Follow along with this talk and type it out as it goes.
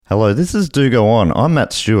Hello, this is Do Go On. I'm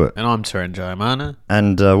Matt Stewart. And I'm Taran Jayamana.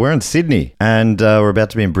 And we're in Sydney. And we're about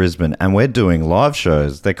to be in Brisbane. And we're doing live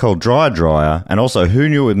shows. They're called Dryer. And also Who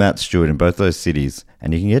Knew with Matt Stewart in both those cities.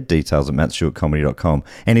 And you can get details at mattstewartcomedy.com.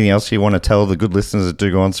 Anything else you want to tell the good listeners that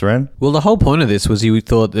Do Go On, Saran? Well, the whole point of this was you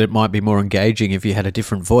thought that it might be more engaging if you had a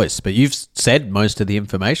different voice. But you've said most of the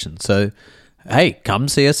information. So, hey, come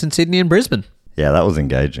see us in Sydney and Brisbane. Yeah, that was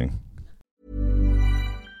engaging.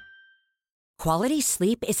 Quality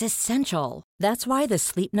sleep is essential. That's why the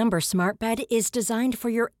Sleep Number Smart Bed is designed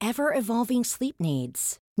for your ever-evolving sleep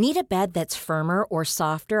needs. Need a bed that's firmer or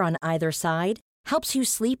softer on either side? Helps you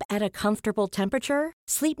sleep at a comfortable temperature?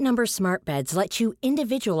 Sleep Number Smart Beds let you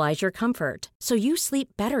individualize your comfort, so you sleep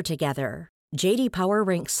better together. J.D. Power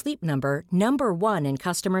ranks Sleep Number number 1 in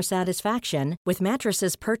customer satisfaction with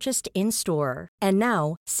mattresses purchased in-store. And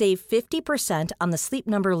now, save 50% on the Sleep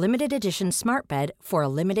Number Limited Edition Smart Bed for a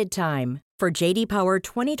limited time. For J.D. Power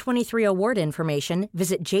 2023 award information,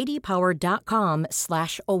 visit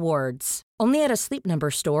jdpower.com/awards. Only at a Sleep Number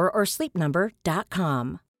store or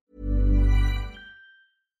sleepnumber.com.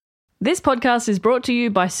 This podcast is brought to you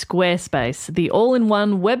by Squarespace, the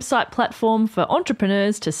all-in-one website platform for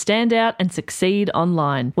entrepreneurs to stand out and succeed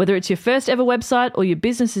online. Whether it's your first ever website or your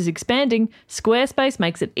business is expanding, Squarespace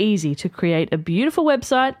makes it easy to create a beautiful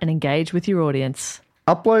website and engage with your audience.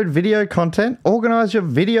 Upload video content, organize your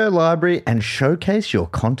video library, and showcase your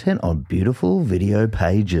content on beautiful video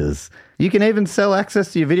pages. You can even sell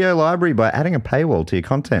access to your video library by adding a paywall to your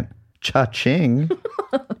content. Cha-ching.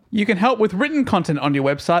 You can help with written content on your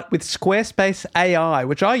website with Squarespace AI,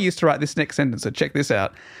 which I use to write this next sentence, so check this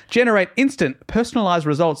out. Generate instant, personalized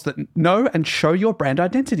results that know and show your brand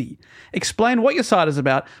identity. Explain what your site is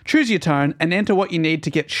about, choose your tone, and enter what you need to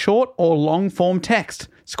get short or long-form text.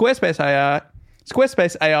 Squarespace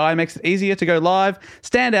AI makes it easier to go live,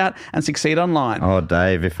 stand out, and succeed online. Oh,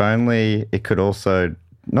 Dave, if only it could also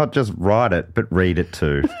not just write it, but read it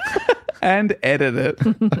too. And edit it.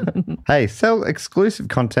 Hey, sell exclusive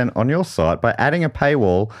content on your site by adding a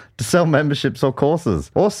paywall to sell memberships or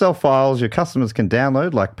courses. Or sell files your customers can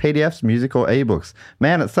download like PDFs, music, or ebooks.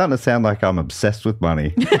 Man, it's starting to sound like I'm obsessed with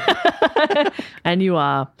money. And you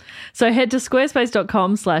are. So head to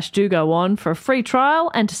squarespace.com/dogoon for a free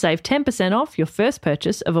trial and to save 10% off your first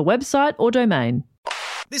purchase of a website or domain.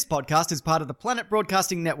 This podcast is part of the Planet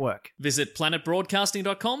Broadcasting Network. Visit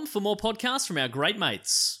planetbroadcasting.com for more podcasts from our great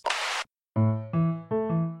mates.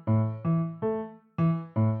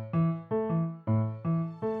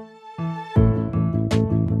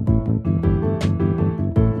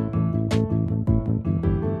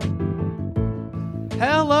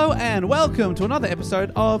 Hello and welcome to another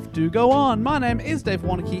episode of Do Go On. My name is Dave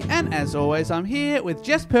Warnocky, and as always, I'm here with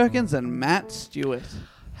Jess Perkins and Matt Stewart.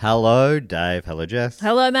 Hello, Dave. Hello, Jess.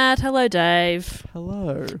 Hello, Matt. Hello, Dave.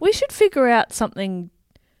 Hello. We should figure out something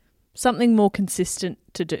more consistent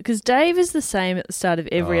to do, because Dave is the same at the start of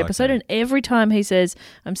every episode, and every time he says,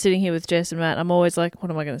 I'm sitting here with Jess and Matt, I'm always like, what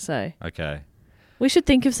am I going to say? Okay. We should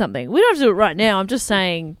think of something. We don't have to do it right now. I'm just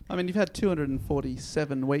saying. I mean, you've had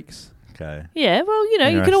 247 weeks. Okay. Yeah, well, you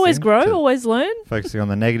can always grow, always learn. Focusing on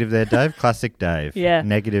the negative there, Dave. Classic Dave. Yeah.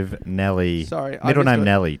 Negative Nelly. Sorry. Middle name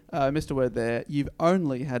Nelly. Missed a word there. You've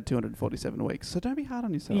only had 247 weeks, so don't be hard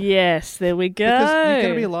on yourself. Yes, there we go. Because you're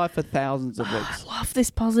going to be alive for thousands of weeks. I love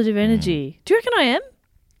this positive energy. Do you reckon I am?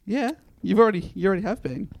 Yeah. You already have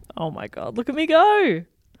been. Oh my God, look at me go.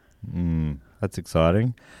 That's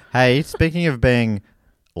exciting. Hey, speaking of being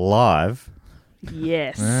live.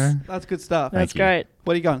 Yes. That's good stuff. That's great.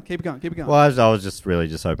 Where are you going? Keep it going. Well, I was just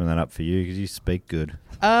opening that up for you because you speak good.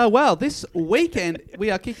 Well, this weekend we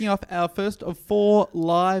are kicking off our first of 4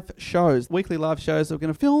 live shows, weekly live shows that we're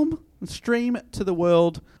going to film and stream to the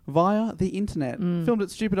world via the internet. Filmed at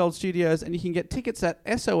Stupid Old Studios, and you can get tickets at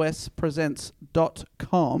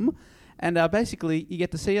sospresents.com. And basically, you get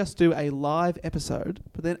to see us do a live episode,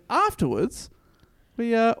 but then afterwards,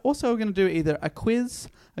 we are also going to do either a quiz,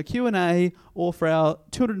 a Q&A, or for our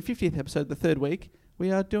 250th episode, the third week, we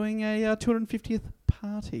are doing a 250th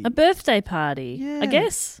party. A birthday party, Yeah. I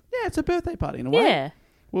guess. Yeah, it's a birthday party in a way. Yeah.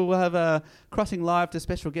 We'll have crossing live to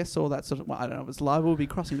special guests, all that sort of... Well, I don't know if it's live. We'll be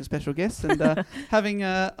crossing to special guests and having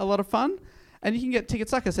a lot of fun. And you can get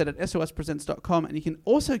tickets, like I said, at sospresents.com. And you can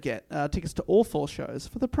also get tickets to all 4 shows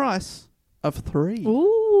for the price of 3.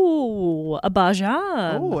 Ooh, a bargain.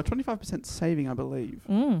 Oh, a 25% saving, I believe.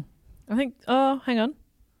 I think... Oh, hang on.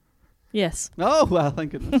 Yes. Oh, well,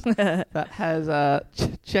 thank goodness. That has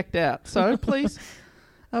checked out. So please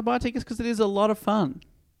buy tickets because it is a lot of fun.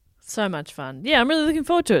 So much fun. Yeah, I'm really looking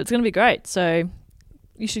forward to it. It's going to be great. So,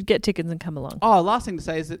 You should get tickets and come along. Oh, last thing to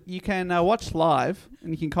say is that you can watch live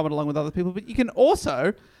and you can comment along with other people, but you can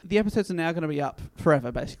also, the episodes are now going to be up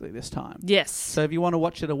forever, basically, this time. Yes. So if you want to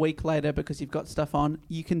watch it a week later because you've got stuff on,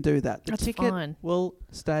 you can do that. The That's ticket fine. will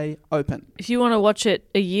stay open. If you want to watch it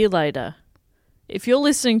a year later, if you're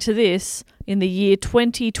listening to this in the year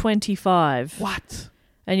 2025 What?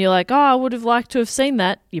 and you're like, oh, I would have liked to have seen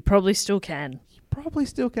that, you probably still can. Probably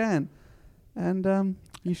still can. And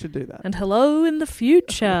you should do that. And hello in the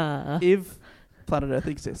future. If planet Earth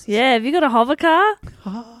exists. Yeah, have you got a hover car?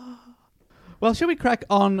 Well, shall we crack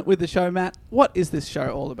on with the show, Matt? What is this show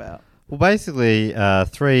all about? Well, basically,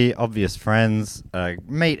 three obvious friends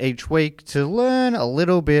meet each week to learn a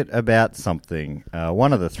little bit about something.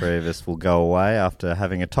 One of the three of us will go away after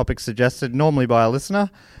having a topic suggested, normally by a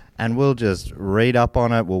listener, and we'll just read up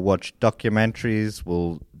on it. We'll watch documentaries.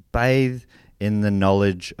 We'll bathe in the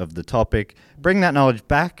knowledge of the topic, bring that knowledge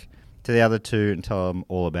back to the other two and tell them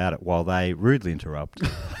all about it while they rudely interrupt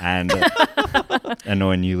and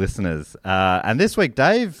annoy new listeners. And this week,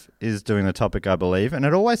 Dave is doing the topic, I believe, and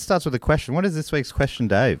it always starts with a question. What is this week's question,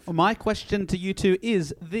 Dave? Well, my question to you two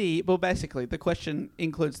is basically, the question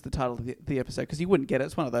includes the title of the episode because you wouldn't get it.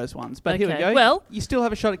 It's one of those ones. But here we Okay. go. Well- you still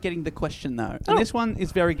have a shot at getting the question, though. And Oh. this one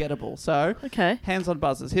is very gettable. So, Okay. hands on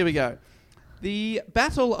buzzers. Here we go. The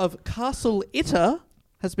Battle of Castle Itter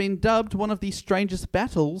has been dubbed one of the strangest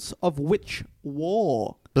battles of which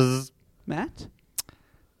war? Bzz. Matt?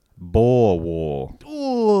 Boer War.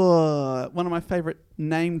 Ooh, one of my favourite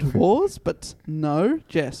named wars, but no.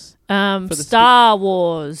 Jess? the Star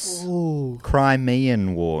Wars. Ooh.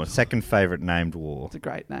 Crimean War. Second favourite named war. It's a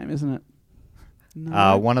great name, isn't it?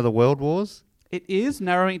 No. One of the world wars? It is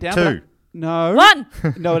narrowing it down. Two. but No. One.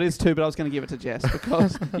 No, it is two, but I was going to give it to Jess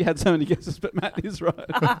because you had so many guesses, but Matt is right.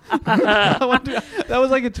 I wonder- that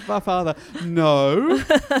was like a far farther. No.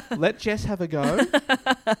 Let Jess have a go.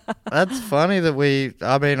 That's funny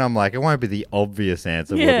that I'm like, it won't be the obvious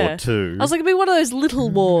answer, World Yeah. War Two. I was like, it'd be one of those little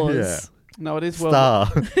wars. Yeah. No, it is World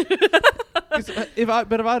Star. If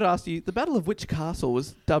I'd asked you, the Battle of which castle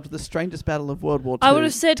was dubbed the strangest battle of World War II? I would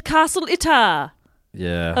have said Castle Itter.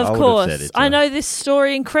 Yeah, Of I would have course. said it, I know this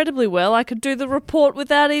story incredibly well. I could do the report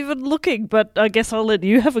without even looking, but I guess I'll let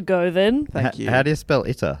you have a go then. Thank you. How do you spell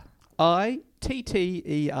Itter?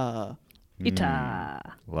 Itter. Itter.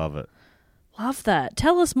 Love it. Love that.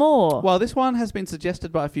 Tell us more. Well, this one has been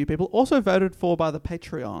suggested by a few people, also voted for by the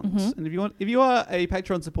Patreons. Mm-hmm. And if you are a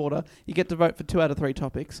Patreon supporter, you get to vote for 2 out of 3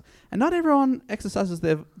 topics. And not everyone exercises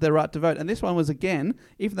their right to vote. And this one was, again,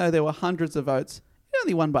 even though there were hundreds of votes, it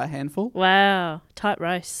only won by a handful. Wow. Tight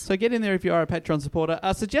race. So get in there if you are a Patreon supporter.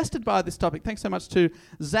 Suggested by this topic, thanks so much to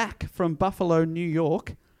Zach from Buffalo, New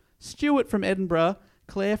York, Stuart from Edinburgh,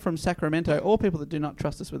 Claire from Sacramento, all people that do not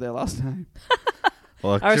trust us with their last name.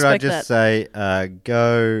 Well, I should I respect just say,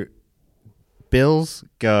 go Bills,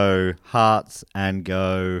 go Hearts, and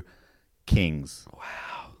go Kings? Wow.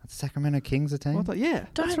 Sacramento Kings a team? Well done. Yeah,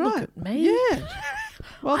 Don't that's look right. at me. Yeah.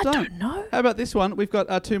 Well I done. don't know. How about this one? We've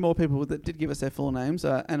got 2 more people that did give us their full names,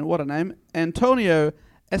 and what a name. Antonio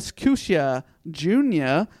Escutia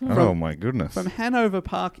Jr. Oh, my goodness. from Hanover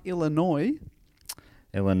Park, Illinois.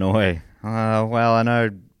 Illinois. Well, I know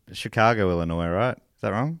Chicago, Illinois, right? Is that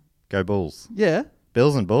wrong? Go Bulls. Yeah.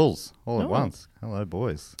 Bills and Bulls all at Oh. once. Hello,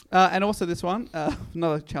 boys. And also this one,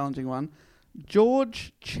 another challenging one.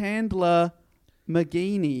 George Chandler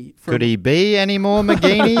McGeaney Could he be any more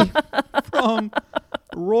McGeaney? from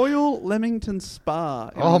Royal Leamington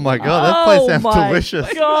Spa. Oh, my God. That place sounds my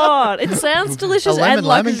delicious. God. It sounds delicious and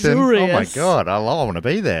Lamington. luxurious. Oh, my God. I want to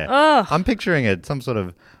be there. Ugh. I'm picturing it some sort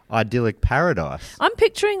of idyllic paradise. I'm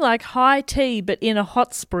picturing like high tea, but in a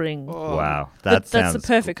hot spring. Wow. That's That the sounds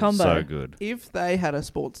perfect combo. so good. If they had a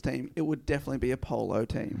sports team, it would definitely be a polo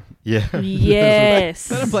team. Yeah. Yes.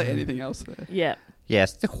 They don't play anything else there. Yeah.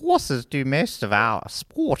 Yes, the horses do most of our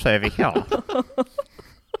sport over here.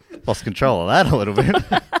 Lost control of that a little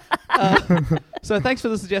bit. So thanks for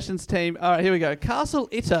the suggestions, team. All right, here we go. Castle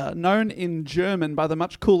Itter, known in German by the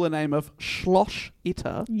much cooler name of Schloss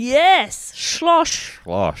Itter. Yes. Schloss.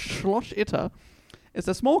 Slosh. Schloss Itter is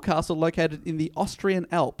a small castle located in the Austrian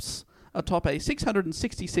Alps atop a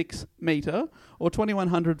 666 metre or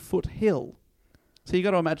 2,100 foot hill. So you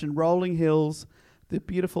got to imagine rolling hills, the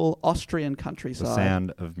beautiful Austrian countryside. The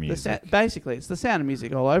sound of The music. basically, it's the sound of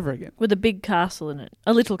music all over again. With a big castle in it.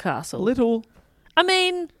 A little castle. Little, I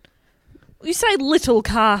mean, you say little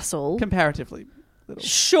castle. comparatively little.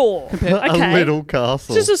 Sure. Okay. A little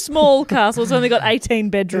castle. It's just a small castle. It's only got 18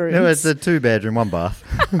 bedrooms. No, it's a 2-bedroom, 1 bath.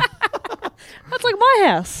 That's like my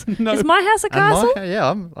house. No. Is my house a castle?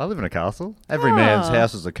 I live in a castle. Every man's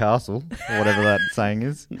house is a castle, or whatever that saying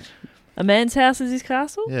is. A man's house is his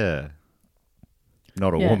castle? Yeah.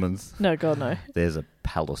 Not a Yeah. woman's. No, God, no. There's a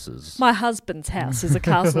palaces. My husband's house is a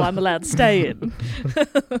castle I'm allowed to stay in.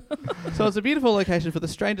 So it's a beautiful location for the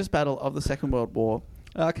strangest battle of the Second World War.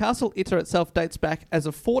 Castle Itter itself dates back as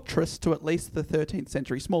a fortress to at least the 13th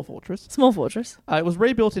century, small fortress. Small fortress. It was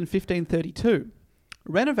rebuilt in 1532,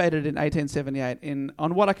 renovated in 1878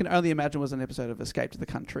 on what I can only imagine was an episode of Escape to the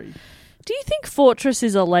Country. Do you think fortress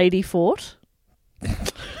is a lady fort?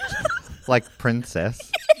 Like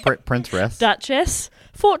princess. Princess. Duchess?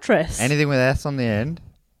 Fortress. Anything with S on the end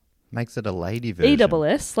makes it a lady version.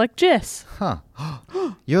 ESS, like Jess. Huh.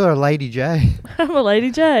 You're a Lady J. I'm a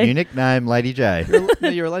Lady J. New nickname, Lady J. No,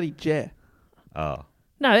 you're a lady J. Oh.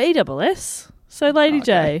 No, ESS. So Lady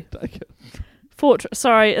J. Take it. Fortress.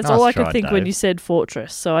 Sorry, it's Nice all I could try, think when Dave. you said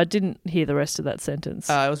fortress, so I didn't hear the rest of that sentence.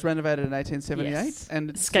 It was renovated in 1878, Yes. and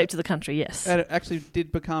it's- Escape to the country, yes. and it actually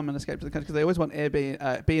did become an escape to the country because they always want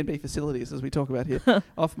B&B facilities, as we talk about here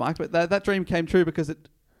off mic. But that dream came true because it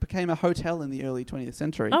became a hotel in the early 20th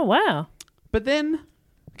century. Oh, wow. But then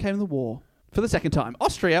came the war. For the second time,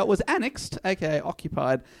 Austria was annexed, aka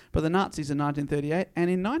occupied, by the Nazis in 1938, and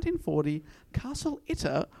in 1940, Castle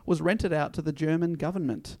Itter was rented out to the German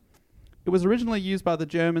government. It was originally used by the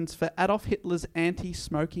Germans for Adolf Hitler's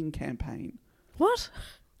anti-smoking campaign. What?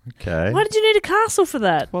 Okay. Why did you need a castle for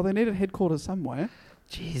that? Well, they needed headquarters somewhere.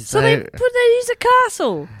 Jeez. So they use a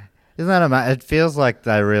castle. Isn't that amazing? It feels like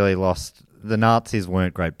they really lost. The Nazis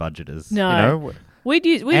weren't great budgeters. No. You know? We'd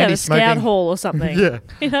have a scout Anti-smoking- hall or something. Yeah.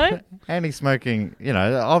 You know? Anti-smoking,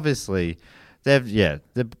 obviously,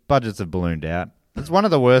 the budgets have ballooned out. It's one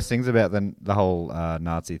of the worst things about the whole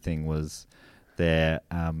Nazi thing was they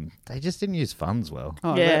just didn't use funds well.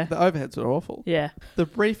 Oh, Yeah. the overheads were awful. Yeah. The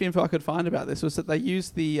brief info I could find about this was that they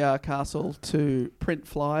used the castle to print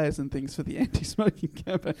flyers and things for the anti-smoking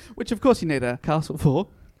campaign, which of course you need a castle for.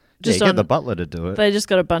 Yeah, Just get on- the butler to do it. They just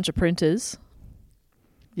got a bunch of printers,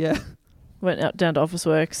 Yeah, went out down to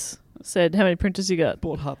Officeworks, said, how many printers you got?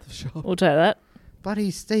 bought half the shop. We'll take that. Buddy,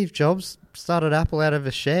 Steve Jobs started Apple out of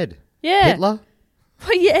a shed. Yeah. Hitler?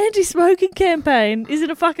 Well, your anti-smoking campaign is in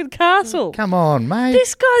a fucking castle. Come on, mate.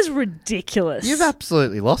 This guy's ridiculous. You've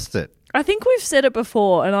absolutely lost it. I think we've said it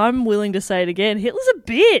before, and I'm willing to say it again. Hitler's a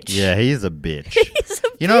bitch. Yeah, he's a bitch. He's a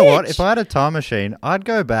You know what? bitch. If I had a time machine, I'd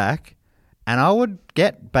go back and I would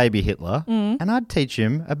get baby Hitler and I'd teach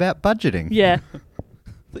him about budgeting. Yeah,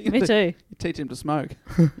 You me too. teach him to smoke.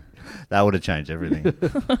 That would have changed everything.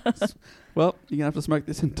 Well, you're going to have to smoke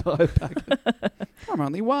this entire packet. I'm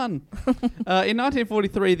only one. In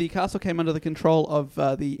 1943, the castle came under the control of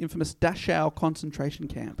the infamous Dachau concentration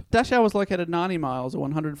camp. Dachau was located 90 miles or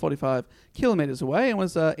 145 kilometres away and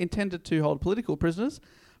was intended to hold political prisoners,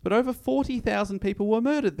 but over 40,000 people were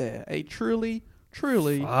murdered there. A truly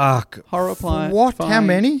Fuck. horrifying... What? How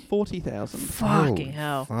many? 40,000. Fucking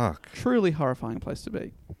hell. Fuck. Truly horrifying place to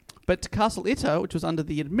be. But Castle Itter, which was under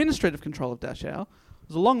the administrative control of Dachau,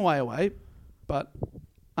 was a long way away, but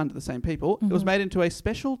under the same people. It was made into a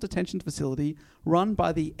special detention facility run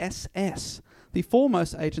by the SS, the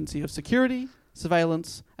foremost agency of security,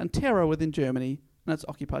 surveillance, and terror within Germany and its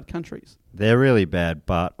occupied countries. They're really bad,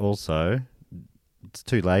 but also it's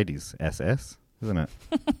two ladies, SS, isn't it?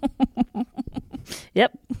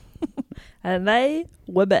 Yep. And they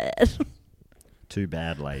were bad. Two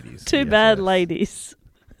bad ladies. Two the bad SS. ladies.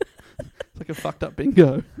 It's like a fucked up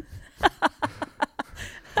bingo.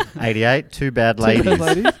 88, two bad Two ladies. bad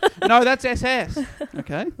ladies. No, that's SS.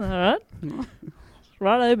 Okay. All right.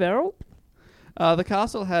 Righto, Beryl. The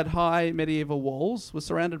castle had high medieval walls, was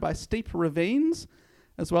surrounded by steep ravines,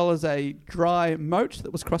 as well as a dry moat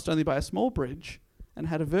that was crossed only by a small bridge, and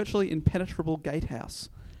had a virtually impenetrable gatehouse.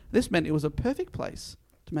 This meant it was a perfect place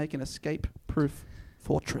to make an escape-proof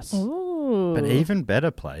fortress. Ooh. But even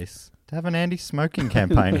better place to have an anti-smoking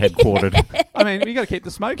campaign headquartered. I mean, you got to keep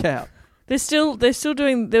the smoke out. They're still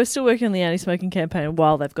working on the anti-smoking campaign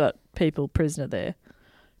while they've got people prisoner there.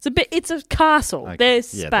 It's a castle. Okay.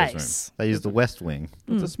 There's Yeah, there's room. space. They use the West Wing.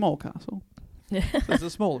 It's a small castle. There's a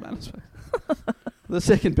small amount of space. The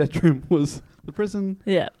second bedroom was the prison.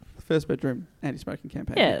 Yeah. The first bedroom, anti-smoking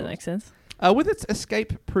campaign. Yeah, that makes sense. With its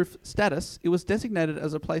escape-proof status, it was designated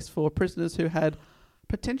as a place for prisoners who had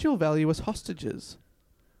potential value as hostages.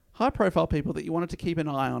 High-profile people that you wanted to keep an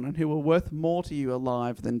eye on and who were worth more to you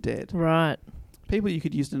alive than dead. Right. People you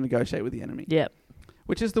could use to negotiate with the enemy. Yep.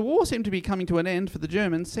 Which, as the war seemed to be coming to an end for the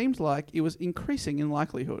Germans, seemed like it was increasing in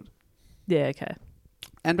likelihood. Yeah, okay.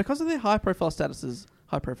 And because of their high-profile statuses,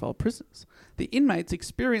 high-profile prisons, the inmates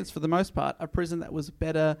experienced, for the most part, a prison that was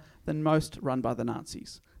better than most run by the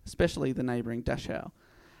Nazis, especially the neighbouring Dachau.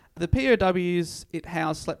 The POWs it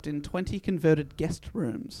housed slept in 20 converted guest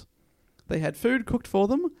rooms. They had food cooked for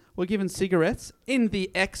them, were given cigarettes in the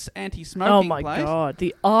ex-anti-smoking Oh my place. God,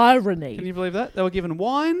 the irony. Can you believe that? They were given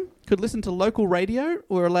wine, could listen to local radio,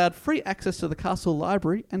 were allowed free access to the castle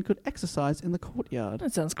library, and could exercise in the courtyard.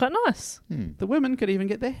 That sounds quite nice. The women could even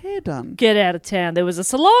get their hair done. Get out of town. There was a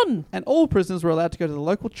salon. And all prisoners were allowed to go to the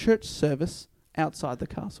local church service outside the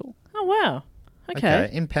castle, Oh, wow. Okay.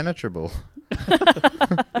 Impenetrable.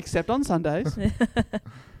 except on Sundays.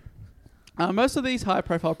 Most of these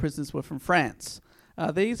high-profile prisoners were from France.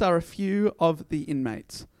 These are a few of the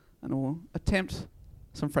inmates, and we'll attempt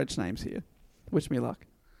some French names here. Wish me luck.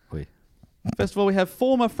 Oui. First of all, we have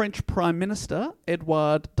former French Prime Minister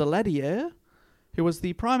Edouard Daladier, who was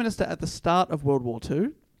the Prime Minister at the start of World War II.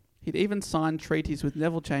 He'd even signed treaties with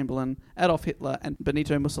Neville Chamberlain, Adolf Hitler and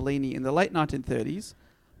Benito Mussolini in the late 1930s,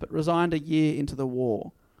 but resigned a year into the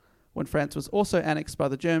war. When France was also annexed by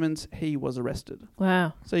the Germans, he was arrested.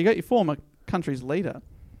 Wow. So you got your former country's leader.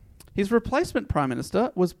 His replacement Prime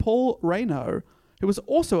Minister was Paul Reynaud, who was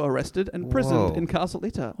also arrested and imprisoned Whoa. in Castle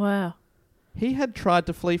Litter. Wow. He had tried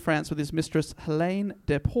to flee France with his mistress Helene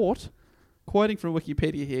Deportes, quoting from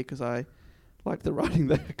Wikipedia here because I liked the writing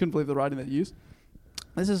there. I couldn't believe the writing they used.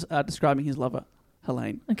 This is describing his lover,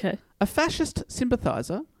 Helene. Okay. A fascist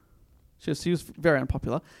sympathiser. She was very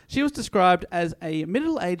unpopular. She was described as a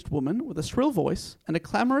middle-aged woman with a shrill voice and a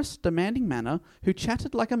clamorous, demanding manner who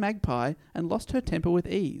chatted like a magpie and lost her temper with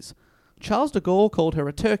ease. Charles de Gaulle called her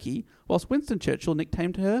a turkey, whilst Winston Churchill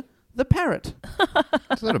nicknamed her the parrot.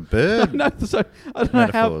 It's not a bird. No, so I don't know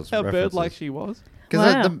Metaphors, how bird-like references. she was.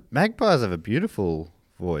 Because Wow. the magpies have a beautiful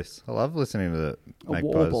voice. I love listening to the A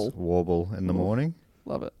magpies warble. warble in the morning.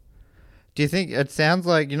 Love it. Do you think it sounds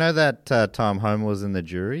like, you know that time Homer was in the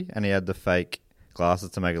jury and he had the fake glasses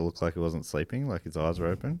to make it look like he wasn't sleeping, like his eyes were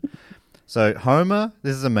open? So Homer,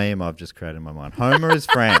 this is a meme I've just created in my mind. Homer is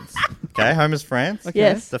France. Okay, Homer's France. Okay.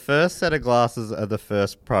 Yes. The first set of glasses are the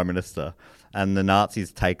first prime minister, and the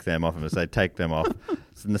Nazis take them off him. So they take them off.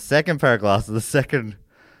 So in the second pair of glasses, the second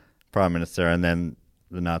prime minister, and then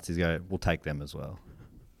the Nazis go, we'll take them as well.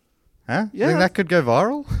 Huh? You Yeah. think that could go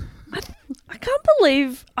viral? I can't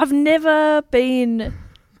believe I've never been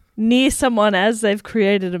near someone as they've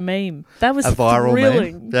created a meme. That was A viral meme?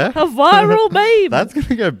 thrilling. Yeah. A viral meme. That's going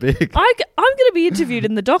to go big. I'm going to be interviewed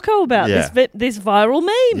in the doco about Yeah. this viral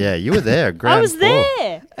meme. Yeah, you were there. I was Ground floor.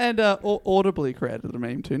 there. And audibly created a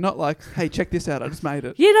meme too. Not like, hey, check this out, I just made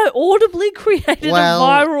it. You know, audibly created Well,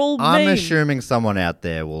 a viral I'm meme. assuming someone out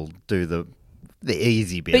there will do the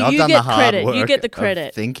easy bit. But I've you done get the hard credit. You work get the of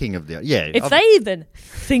credit. thinking of the If they even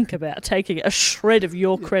think about taking a shred of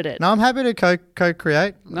your credit. No, I'm happy to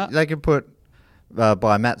co-create. No. They can put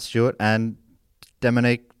by Matt Stewart and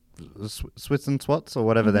Dominique Switzenschwartz or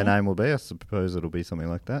whatever their name will be. I suppose it'll be something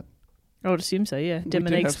like that. I would assume so, yeah. do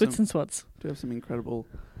Dominique have some- Switzenschwartz. Do have some incredible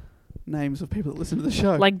names of people that listen to the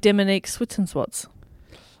show. Like Dominique Switzenschwartz.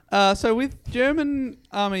 So with German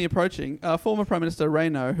army approaching, former Prime Minister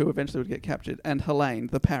Reynaud, who eventually would get captured, and Helene,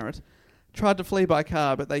 the parrot, tried to flee by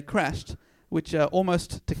car, but they crashed, which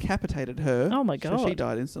almost decapitated her. Oh my So she God.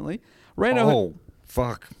 died instantly. Reynaud Oh,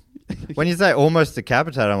 fuck. When you say almost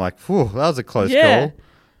decapitated, I'm like, phew, that was a close Yeah. call.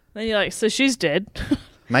 Then you're like, so she's dead.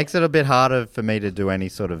 Makes it a bit harder for me to do any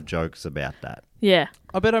sort of jokes about that. Yeah.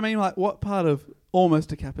 I bet I mean, like, what part of almost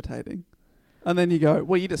decapitating? And then you go,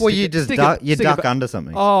 well, you just Well, stick you it- just stick duck, it- you stick it duck back- under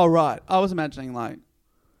something. Oh, right. I was imagining, like,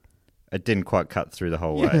 It didn't quite cut through the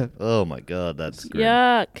whole Yeah. way. Oh my god, that's grim.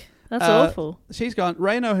 Yuck. That's awful. she's gone.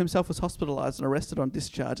 Reynaud himself was hospitalised and arrested on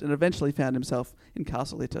discharge and eventually found himself in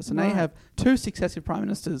Castle Litter. So now you Right. have two successive prime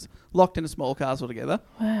ministers locked in a small castle together.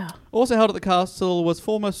 Wow. Also held at the castle was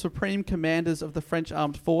former supreme commanders of the French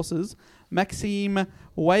armed forces, Maxime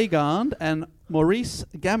Weygand and Maurice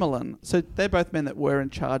Gamelin. So they're both men that were in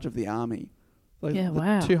charge of the army. Yeah, the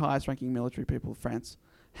wow. two highest ranking military people France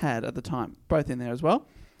had at the time, both in there as well.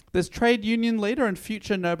 There's trade union leader and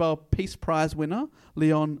future Nobel Peace Prize winner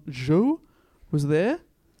Leon Zhou was there.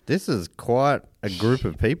 This is quite a group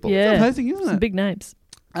of people. Yeah. It's amazing, isn't Some it? big names.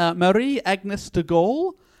 Marie Agnes de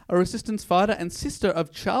Gaulle, a resistance fighter and sister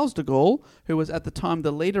of Charles de Gaulle, who was at the time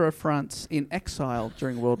the leader of France in exile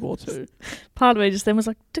during World War II. Part of me just then was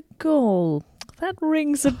like, de Gaulle. That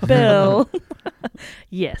rings a bell.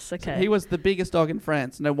 Yes, okay. He was the biggest dog in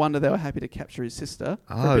France. No wonder they were happy to capture his sister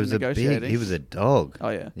for Oh, a he bit was of a negotiating. big. He was a dog. Oh,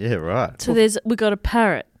 yeah. Yeah, right. So we got a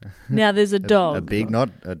parrot. Now there's a dog. A big, not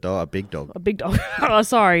a dog. A big dog. A big dog. Oh,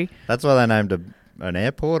 sorry. That's why they named an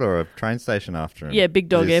airport or a train station after him. Yeah, Big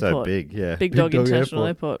Dog He's Airport. So big, yeah. Big Dog International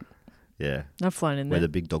Airport. Yeah, I've flown in where there.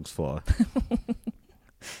 the big dogs fly.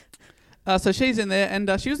 So she's in there, and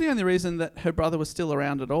she was the only reason that her brother was still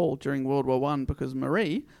around at all during World War I, because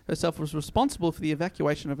Marie herself was responsible for the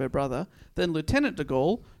evacuation of her brother, then Lieutenant de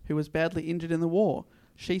Gaulle, who was badly injured in the war.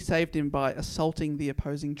 She saved him by assaulting the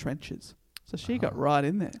opposing trenches. So she got right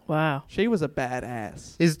in there. Wow. She was a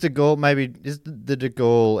badass. Is de Gaulle is the de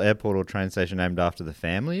Gaulle airport or train station named after the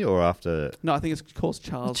family or after? No, I think it's called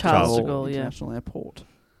Charles de Gaulle, International Airport.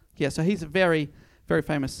 Yeah, so he's a very, very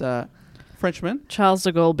famous Frenchman. Charles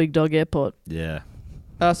de Gaulle Big Dog Airport. Yeah.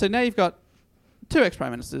 So now you've got 2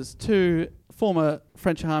 ex-prime ministers, 2 former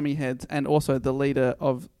French army heads, and also the leader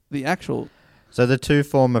of the actual... So the 2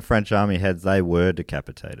 former French army heads, they were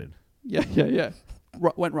decapitated. Yeah.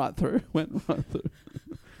 Went right through.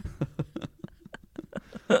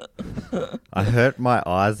 I hurt my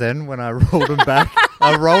eyes then when I rolled them back.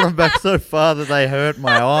 I rolled them back so far that they hurt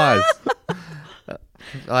my eyes.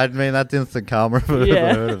 I mean, that's instant karma if I've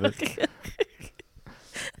ever heard of it.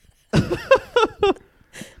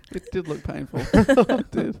 It did look painful.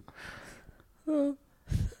 It did.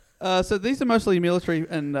 So these are mostly military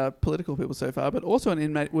and political people so far, but also an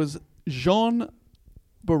inmate was Jean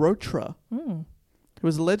Barotra, who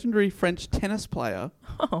was a legendary French tennis player,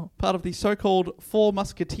 part of the so-called Four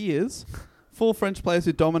Musketeers, 4 French players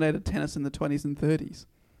who dominated tennis in the 20s and 30s.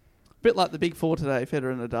 A bit like the big 4 today,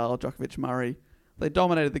 Federer, Nadal, Djokovic, Murray. They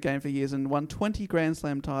dominated the game for years and won 20 Grand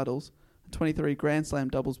Slam titles and 23 Grand Slam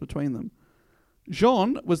doubles between them.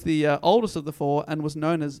 Jean was the oldest of the 4 and was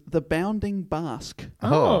known as the Bounding Basque.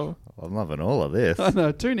 Oh, I'm loving all of this. I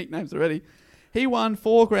know, 2 nicknames already. He won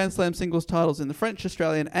 4 Grand Slam singles titles in the French,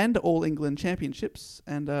 Australian and All England championships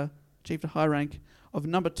and achieved a high rank of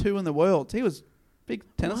number 2 in the world. He was a big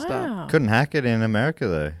tennis star. Couldn't hack it in America,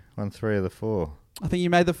 though. Won 3 of the 4. I think he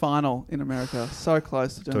made the final in America. So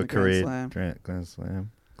close to doing the Grand Slam. Grand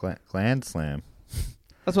Slam. Gland Slam.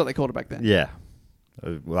 That's what they called it back then. Yeah.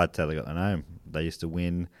 Well, that's how they got the name. They used to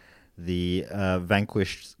win the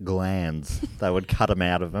vanquished glands. They would cut them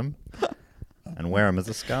out of them and wear them as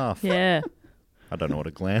a scarf. Yeah. I don't know what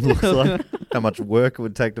a gland looks like, how much work it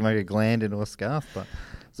would take to make a gland into a scarf, but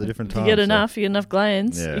it's a different time. If you get enough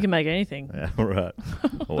glands, you can make anything. Yeah, right.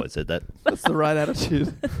 Always said that. That's the right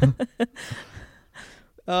attitude.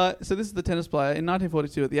 So this is the tennis player. In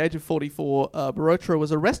 1942, at the age of 44, Barotra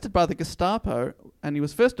was arrested by the Gestapo and he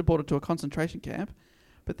was first deported to a concentration camp.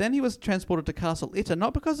 But then he was transported to Castle Itter,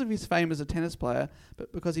 not because of his fame as a tennis player,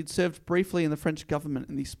 but because he'd served briefly in the French government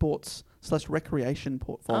in the sports/recreation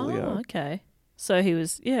portfolio. Oh, okay. So he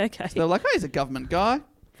was, okay. So they're like, oh, he's a government guy,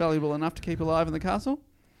 valuable enough to keep alive in the castle.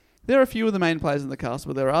 There are a few of the main players in the castle,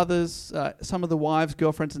 but there are others. Some of the wives,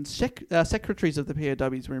 girlfriends, and secretaries of the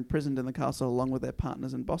POWs were imprisoned in the castle along with their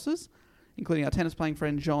partners and bosses, including our tennis-playing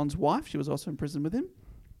friend Jean's wife. She was also imprisoned with him.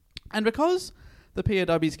 And because the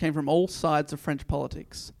POWs came from all sides of French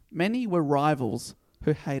politics, many were rivals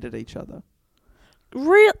who hated each other.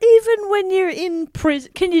 Even when you're in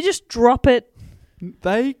prison, can you just drop it?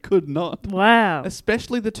 They could not. Wow.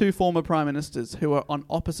 Especially the 2 former prime ministers who were on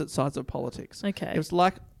opposite sides of politics. Okay. It was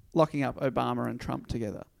like locking up Obama and Trump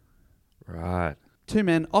together. Right. 2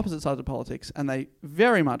 men, opposite sides of politics, and they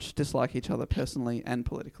very much dislike each other personally and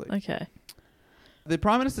politically. Okay. The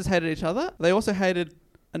prime ministers hated each other. They also hated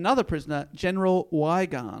another prisoner, General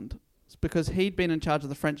Weygand, because he'd been in charge of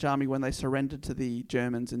the French army when they surrendered to the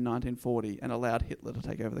Germans in 1940 and allowed Hitler to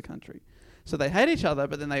take over the country. So they hate each other,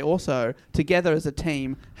 but then they also, together as a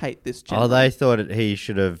team, hate this general. Oh, they thought he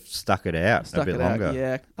should have stuck it out a bit longer.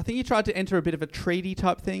 Yeah. I think he tried to enter a bit of a treaty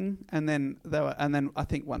type thing, and then I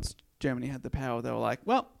think once Germany had the power, they were like,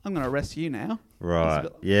 well, I'm going to arrest you now. Right.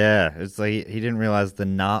 Yeah. It's like he didn't realize the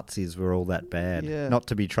Nazis were all that bad. Yeah. Not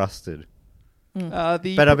to be trusted.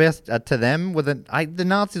 But I guess to them, the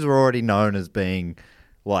Nazis were already known as being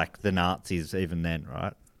like the Nazis even then,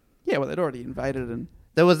 right? Yeah, well, they'd already invaded and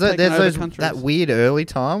there's countries. that weird early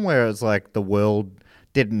time where it's like the world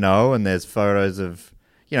didn't know, and there's photos of,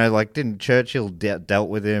 like didn't Churchill dealt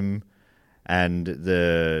with him, and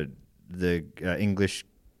the English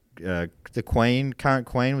the current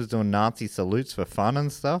Queen was doing Nazi salutes for fun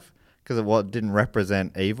and stuff because it didn't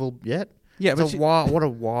represent evil yet. Yeah, but what a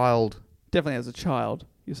wild. Definitely as a child,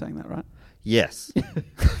 you're saying that, right? Yes.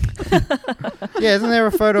 Yeah, isn't there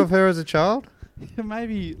a photo of her as a child?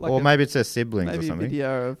 Maybe, maybe it's her siblings or maybe something. A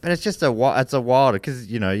video of, but it's just it's a wild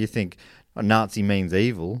because you think a Nazi means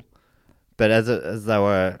evil, but as they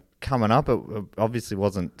were coming up, it obviously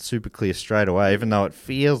wasn't super clear straight away. Even though it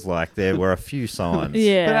feels like there were a few signs.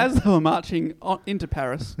 Yeah. But as they were marching into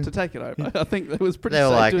Paris to take it over, I think it was pretty they were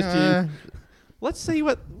safe like, to assume. Let's see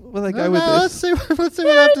where they go with Let's this. see what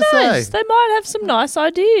they have to say. They might have some nice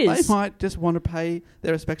ideas. They might just want to pay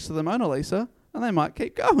their respects to the Mona Lisa And they might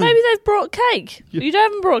keep going. Maybe they've brought cake. You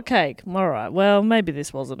haven't brought cake. All right. Well, maybe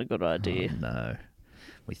this wasn't a good idea. No.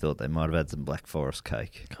 We thought they might have had some Black Forest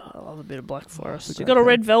cake. God, I love a bit of Black Forest. That's a You great got a cake.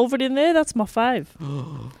 red velvet in there? That's my fave.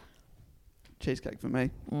 Cheesecake for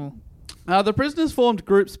me. The prisoners formed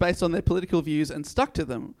groups based on their political views and stuck to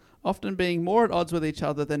them, often being more at odds with each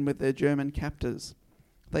other than with their German captors.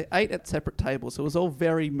 They ate at separate tables, so it was all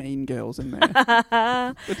very mean girls in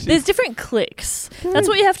there. There's different cliques. That's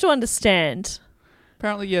what you have to understand.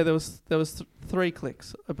 Apparently, yeah, there was three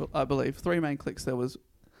cliques, I believe. Three main cliques. There was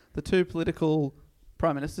the two political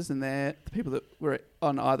prime ministers and the people that were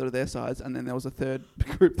on either of their sides, and then there was a third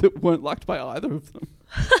group that weren't liked by either of them.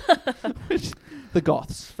 The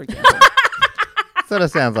Goths, for example. Sort of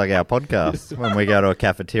sounds like our podcast. When we go to a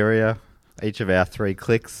cafeteria, each of our three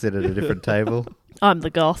cliques sit at a different table. I'm the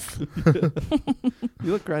goth.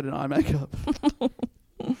 You look great in eye makeup.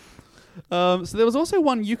 So there was also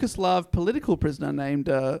one Yugoslav political prisoner named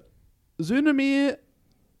Zvonimir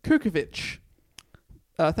Kukovic.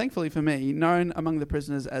 Thankfully for me, known among the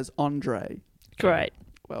prisoners as Andre. Great.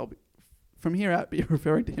 Well, from here out, be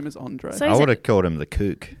referring to him as Andre. So I would have called him the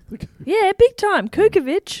kook. Yeah, big time.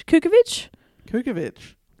 Kukovic.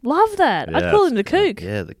 Kukovic. Love that. I'd call him the kook.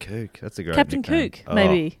 Yeah, the kook. That's a great Captain nickname. Kook,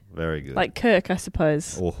 maybe. Oh, very good. Like Kirk, I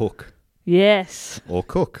suppose. Or Hook. Yes. Or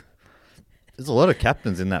Cook. There's a lot of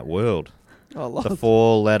captains in that world. Oh, The lots.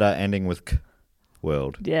 4-letter ending with K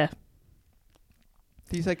world. Yeah.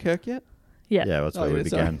 Did you say Kirk yet? Yeah. Yeah, that's where we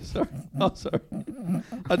began. Sorry. Oh, sorry.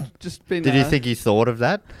 I'd just been... Did you think you thought of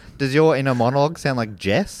that? Does your inner monologue sound like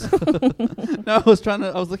Jess? No, I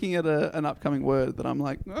was looking at an upcoming word that I'm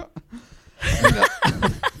like... Oh. I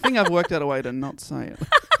think I've worked out a way to not say it.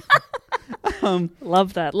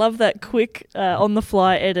 Love that. Love that quick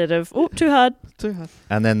on-the-fly edit of, too hard. Too hard.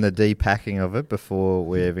 And then the depacking of it before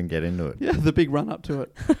we even get into it. Yeah, the big run-up to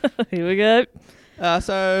it. Here we go.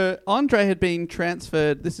 So Andre had been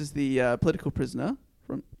transferred. This is the political prisoner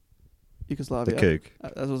from Yugoslavia. The kook.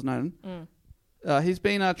 As was known. He's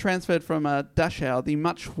been transferred from Dachau, the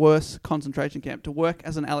much worse concentration camp, to work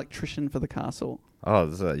as an electrician for the castle. Oh,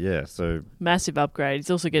 yeah. So, Massive upgrade.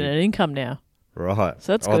 He's also getting an income now. right.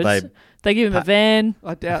 So that's good. They give him a pa- van.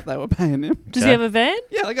 I doubt they were paying him. Does he have a van?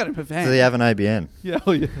 Yeah, they got him a van. Does he have an ABN? Yeah,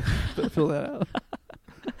 oh yeah. Fill that out.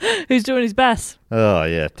 Who's doing his bass? Oh,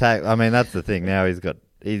 yeah. I mean, that's the thing. Now he's got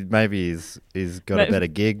a better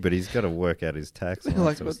gig, but he's got to work out his tax. And all that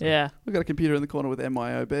Like, sort of stuff. Yeah. We've got a computer in the corner with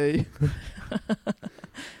MYOB.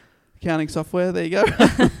 Accounting software, there you go.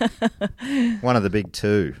 One of the big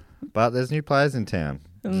two. But there's new players in town.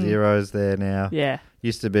 Zero's there now. Yeah.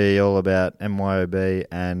 Used to be all about MYOB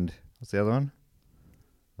and what's the other one?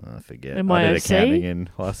 Oh, I forget. I MYOC? did accounting in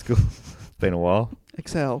high school. It's been a while.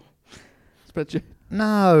 Excel. Spreadsheet.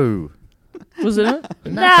 No. Was it?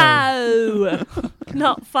 No.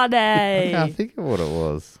 Not funny. I can't think of what it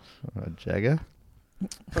was. Jagger.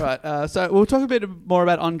 Right, so we'll talk a bit more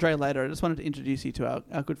about Andre later. I just wanted to introduce you to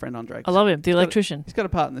our good friend Andre. I love him. The electrician. He's got a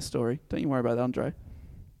part in this story. Don't you worry about Andre.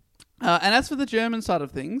 And as for the German side of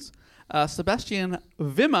things, Sebastian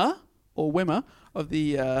Wimmer of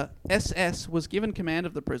the SS was given command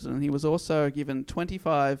of the prison, and he was also given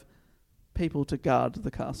 25 people to guard the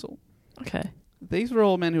castle. Okay. These were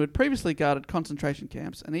all men who had previously guarded concentration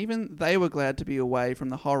camps, and even they were glad to be away from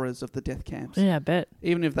the horrors of the death camps, Yeah, I bet.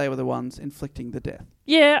 even if they were the ones inflicting the death.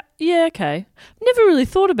 Yeah, okay. Never really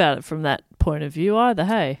thought about it from that point of view either,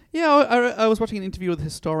 hey? Yeah, I was watching an interview with a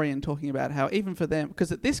historian talking about how even for them,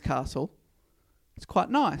 because at this castle, it's quite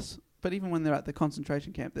nice, but even when they're at the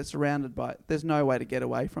concentration camp, they're surrounded by, there's no way to get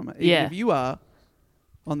away from it, even Yeah. if you are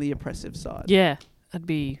on the oppressive side. Yeah, that'd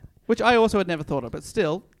be... Which I also had never thought of, but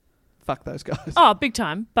still, fuck those guys. Oh, big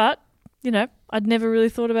time. But, I'd never really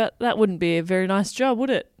thought about... That wouldn't be a very nice job, would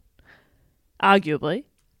it? Arguably.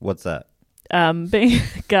 What's that? Being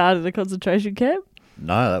a guard at a concentration camp?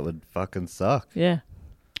 No, that would fucking suck. Yeah.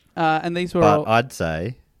 And these were But all... I'd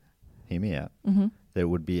say, hear me out, that it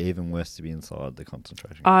would be even worse to be inside the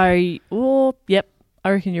concentration camp. Yep. I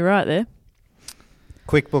reckon you're right there.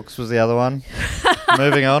 QuickBooks was the other one.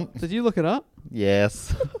 Moving on. Did you look it up?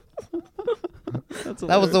 Yes. That's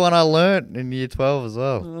That was the one I learnt in year 12 as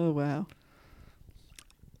well. Oh, wow.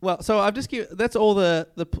 Well, so I've just that's all the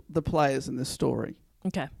players in this story.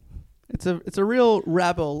 Okay. It's a real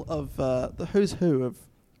rabble of the who's who of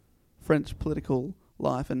French political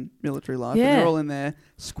life and military life. Yeah. And they're all in there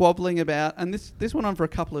squabbling about, and this went on for a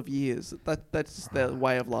couple of years. That's just their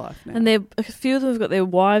way of life now. And a few of them have got their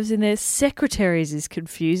wives in there. Secretaries is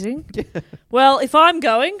confusing. Yeah. Well, if I'm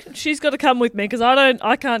going, she's got to come with me because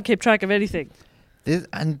I can't keep track of anything.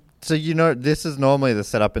 And So, this is normally the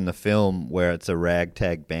setup in the film where it's a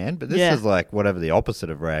ragtag band, but this Yeah. is like whatever the opposite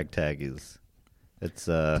of ragtag is. It's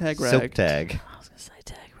Tag silk rag. tag. I was going to say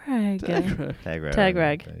tag rag. Tag rag. Tag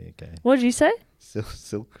rag. Okay. What did you say?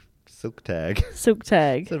 Silk tag. Silk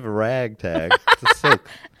tag. Instead of a rag tag, it's a silk.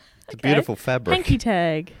 It's a beautiful fabric. Hanky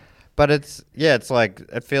tag. But it's like,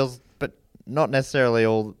 it feels, but not necessarily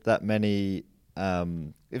all that many,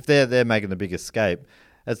 if they're making the big escape,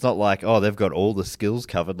 it's not like, they've got all the skills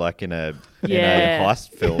covered like in a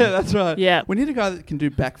heist film. Yeah, that's right. Yeah. We need a guy that can do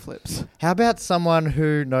backflips. How about someone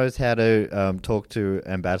who knows how to talk to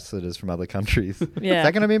ambassadors from other countries? Yeah. Is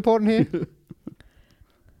that going to be important here?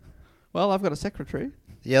 Well, I've got a secretary.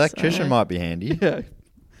 The electrician So- might be handy. Yeah.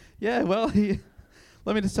 Yeah, well,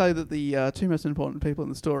 let me just tell you that the two most important people in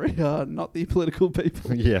the story are not the political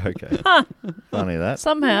people. Yeah, okay. Funny that.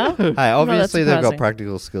 Somehow. Hey, obviously they've got surprising.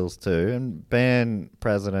 practical skills too, and being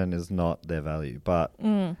president is not their value, but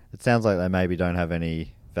it sounds like they maybe don't have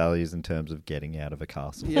any values in terms of getting out of a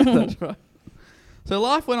castle. Yeah, that's right. So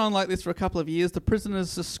life went on like this for a couple of years. The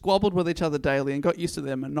prisoners just squabbled with each other daily and got used to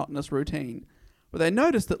their monotonous routine. But they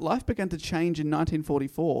noticed that life began to change in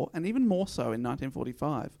 1944 and even more so in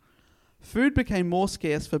 1945. Food became more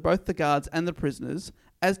scarce for both the guards and the prisoners,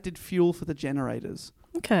 as did fuel for the generators.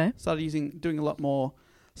 Okay. Started doing a lot more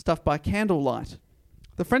stuff by candlelight.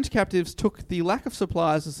 The French captives took the lack of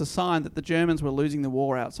supplies as a sign that the Germans were losing the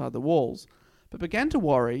war outside the walls, but began to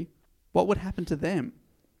worry what would happen to them.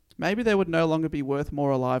 Maybe they would no longer be worth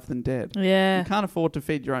more alive than dead. Yeah. You can't afford to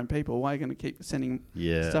feed your own people. Why are you going to keep sending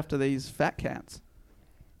Yeah. stuff to these fat cats?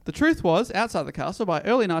 The truth was, outside the castle, by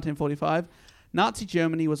early 1945, Nazi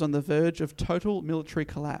Germany was on the verge of total military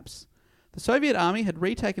collapse. The Soviet army had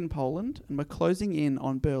retaken Poland and were closing in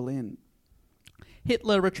on Berlin.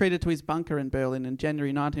 Hitler retreated to his bunker in Berlin in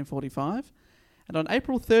January 1945, and on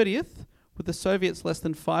April 30th, with the Soviets less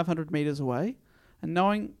than 500 metres away, and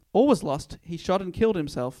knowing all was lost, he shot and killed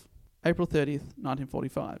himself April 30th,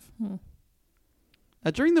 1945.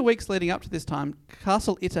 During the weeks leading up to this time,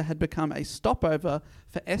 Castle Itter had become a stopover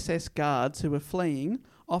for SS guards who were fleeing,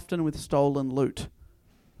 often with stolen loot.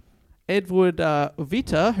 Edward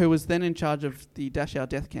Witter, who was then in charge of the Dachau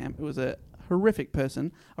death camp, who was a horrific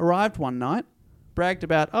person, arrived one night, bragged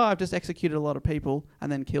about, I've just executed a lot of people,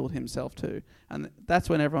 and then killed himself too. And that's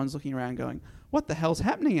when everyone's looking around going, what the hell's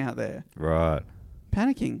happening out there? Right.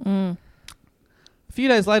 Panicking. A few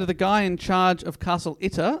days later, the guy in charge of Castle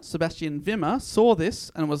Itter, Sebastian Wimmer, saw this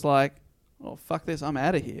and was like, oh, fuck this, I'm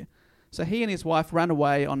out of here. So he and his wife ran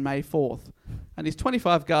away on May 4th. And his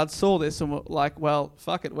 25 guards saw this and were like, well,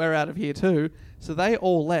 fuck it, we're out of here too. So they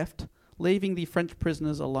all left, leaving the French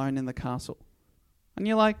prisoners alone in the castle. And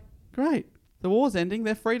you're like, great, the war's ending,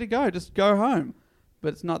 they're free to go, just go home.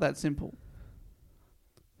 But it's not that simple.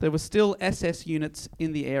 There were still SS units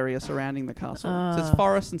in the area surrounding the castle. So there's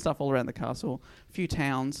forests and stuff all around the castle, a few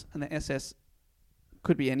towns, and the SS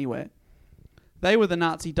could be anywhere. They were the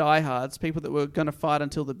Nazi diehards, people that were going to fight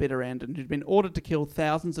until the bitter end and who'd been ordered to kill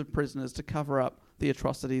thousands of prisoners to cover up the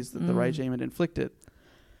atrocities that the regime had inflicted.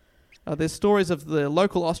 There's stories of the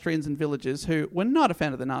local Austrians and villagers who were not a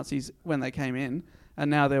fan of the Nazis when they came in, and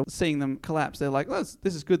now they're seeing them collapse. They're like, oh,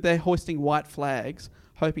 this is good. They're hoisting white flags,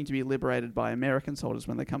 hoping to be liberated by American soldiers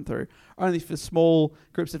when they come through, only for small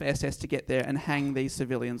groups of SS to get there and hang these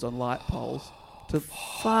civilians on light poles to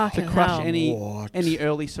Fucking crush hell. any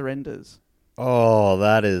early surrenders. Oh,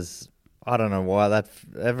 that is... I don't know why.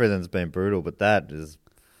 Everything's been brutal, but that is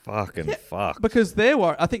fucking fucked. Because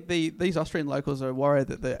I think these Austrian locals are worried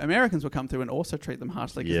that the Americans will come through and also treat them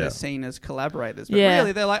harshly because Yeah. they're seen as collaborators. But Yeah.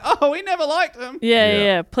 really, they're like, oh, we never liked them.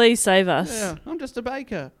 Yeah. Please save us. Yeah, I'm just a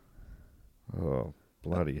baker. Oh,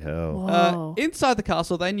 bloody hell. Whoa. Inside the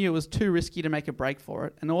castle, they knew it was too risky to make a break for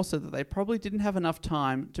it, and also that they probably didn't have enough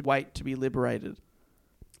time to wait to be liberated.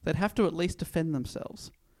 They'd have to at least defend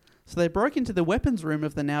themselves. So they broke into the weapons room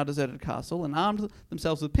of the now deserted castle and armed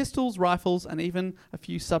themselves with pistols, rifles, and even a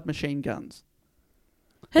few submachine guns.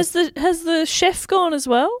 Has the chef gone as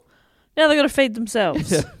well? Now they've got to feed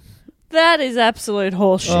themselves. That is absolute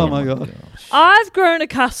horseshit. Oh my god. I've grown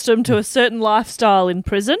accustomed to a certain lifestyle in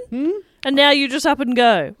prison, and now you just up and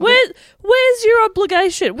go. Where's your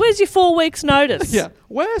obligation? Where's your 4 weeks' notice? Yeah.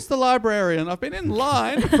 Where's the librarian? I've been in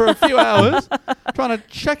line for a few hours trying to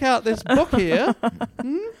check out this book here.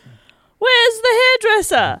 Where's the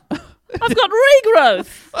hairdresser? I've got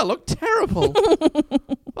regrowth. I look terrible.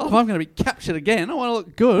 Well, if I'm going to be captured again, I want to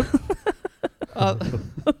look good.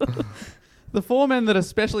 The 4 men that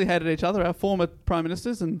especially hated each other, our former prime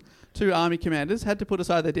ministers and 2 army commanders, had to put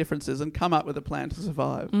aside their differences and come up with a plan to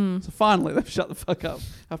survive. So finally, they've shut the fuck up,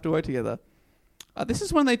 have to work together. This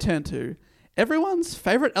is when they turn to everyone's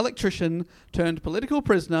favourite electrician turned political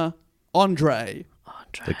prisoner, Andre.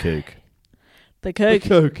 The kook. The kook. The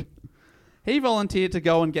kook. He volunteered to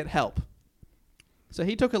go and get help. So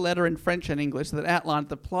he took a letter in French and English that outlined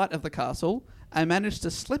the plight of the castle and managed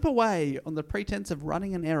to slip away on the pretense of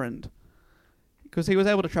running an errand. Because he was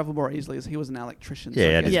able to travel more easily as he was an electrician. Yeah,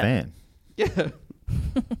 he had his Yeah. van. Yeah.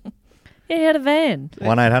 Yeah, he had a van.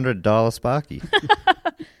 1-800 dial a Sparky.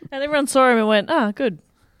 And everyone saw him and went, good.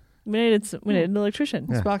 We needed an electrician.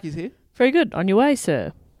 Yeah. Sparky's here. Very good. On your way,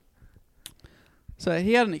 sir. So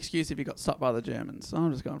he had an excuse if he got stopped by the Germans.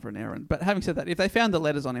 I'm just going for an errand. But having said that, if they found the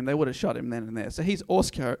letters on him, they would have shot him then and there. So he's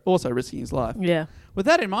also risking his life. Yeah. With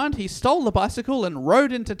that in mind, he stole the bicycle and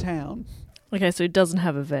rode into town. Okay, so he doesn't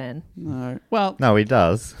have a van. No. Well, No, he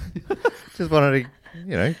does. Just wanted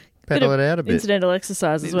to, pedal it out a bit. Incidental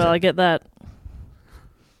exercise as well. I get that.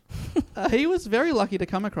 he was very lucky to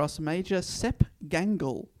come across Major Sepp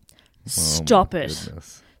Gangle. Stop my it.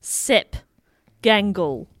 goodness. Sepp.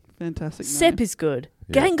 Gangle. Fantastic name. Sepp is good.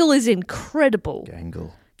 Yeah. Gangle is incredible.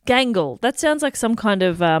 Gangle. Gangle. That sounds like some kind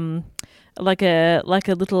of like a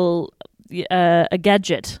little a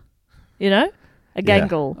gadget. You know? A Yeah.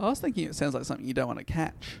 gangle. I was thinking it sounds like something you don't want to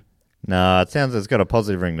catch. No, it's got a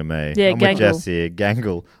positive ring to me. Yeah, I'm gangle. with Jess here.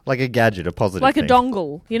 Gangle. Like a gadget, a positive Like thing. a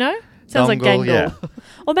dongle, you know? Sounds like Dongle, gangle. yeah.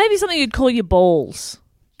 Or maybe something you'd call your balls.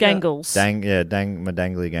 Gangles. My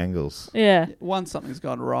dangly gangles. Yeah. Once something's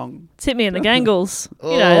gone wrong. It's hit me in the gangles.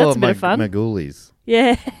 that's a bit of fun. My ghoulies.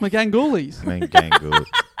 Yeah. My gangoolies. My gangle.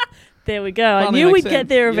 There we go. I Finally knew makes we'd get sense.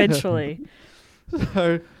 there Yeah. eventually.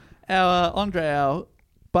 So our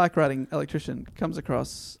bike riding electrician, comes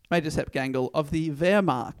across Major Sepp Gangle of the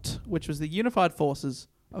Wehrmacht, which was the unified forces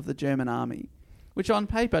of the German army, which on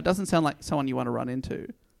paper doesn't sound like someone you want to run into.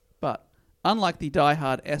 But unlike the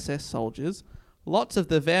die-hard SS soldiers, lots of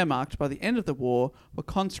the Wehrmacht by the end of the war were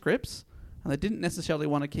conscripts, and they didn't necessarily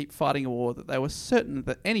want to keep fighting a war that they were certain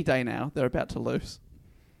that any day now they're about to lose.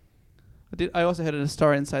 I also heard an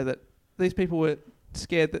historian say that these people were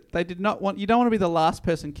scared that they did not want... You don't want to be the last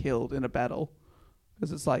person killed in a battle,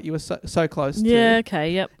 because it's like you were so close to... Yeah,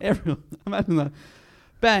 okay, yep. Everyone. Imagine that.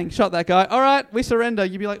 Bang, shot that guy. All right, we surrender.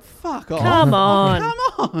 You'd be like, fuck off. Come on.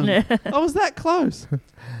 Come on. I was that close.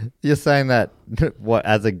 You're saying that, what,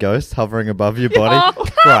 as a ghost hovering above your body? Oh, come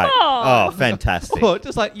Great. on. Oh, fantastic. Or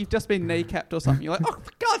just like you've just been kneecapped or something. You're like, oh,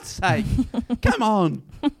 for God's sake. Come on.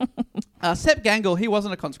 Sepp Gangle, he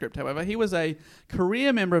wasn't a conscript, however. He was a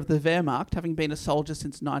career member of the Wehrmacht, having been a soldier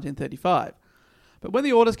since 1935. But when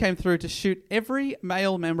the orders came through to shoot every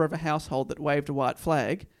male member of a household that waved a white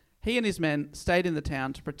flag, he and his men stayed in the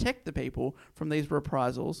town to protect the people from these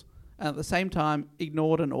reprisals, and at the same time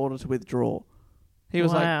ignored an order to withdraw. He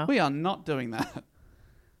was Wow. like, we are not doing that.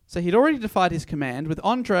 So he'd already defied his command when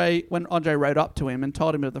Andre rode up to him and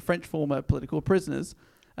told him of the French former political prisoners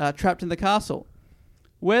trapped in the castle.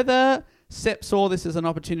 Whether Sepp saw this as an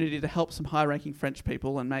opportunity to help some high-ranking French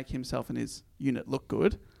people and make himself and his unit look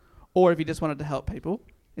good, or if he just wanted to help people,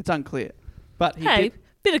 it's unclear. But he Hey, did...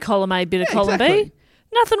 bit of column A, bit of Yeah, column exactly. B.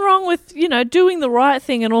 Nothing wrong with, doing the right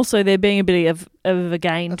thing and also there being a bit of a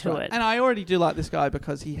gain That's to right. it. And I already do like this guy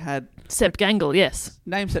because he had Sepp Gangle, yes.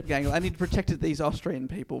 named Sepp Gangle and he'd protected these Austrian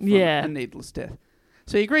people from Yeah. a needless death.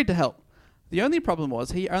 So he agreed to help. The only problem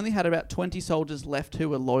was he only had about 20 soldiers left who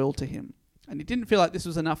were loyal to him. And he didn't feel like this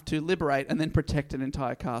was enough to liberate and then protect an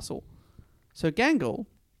entire castle. So Gangle,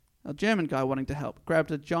 a German guy wanting to help,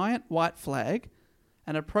 grabbed a giant white flag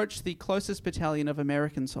and approached the closest battalion of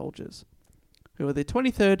American soldiers, who were the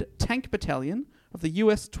 23rd Tank Battalion of the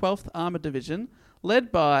US 12th Armored Division,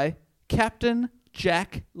 led by Captain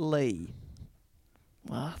Jack Lee.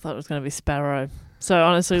 Well, I thought it was going to be Sparrow. So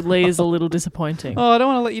honestly, Lee is a little disappointing. Oh, I don't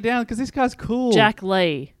want to let you down because this guy's cool. Jack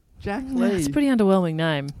Lee. Jack Lee. It's a pretty underwhelming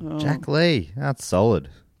name. Oh, Jack Lee. That's solid.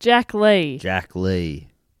 Jack Lee. Jack Lee.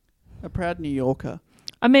 a proud New Yorker.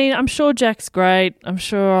 I mean, I'm sure Jack's great. I'm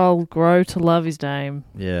sure I'll grow to love his name.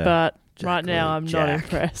 Yeah. But Jack right now, Lee. I'm not Jack.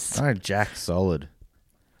 impressed. Oh, Jack's solid.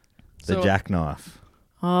 The So- jackknife.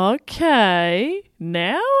 Okay.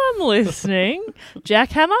 Now I'm listening.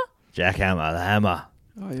 Jackhammer? Jackhammer, the hammer.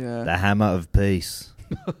 Oh yeah. The hammer of peace.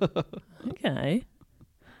 Okay.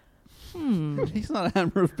 He's not a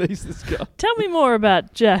hammer of peace, this guy. Tell me more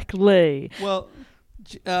about Jack Lee. Well,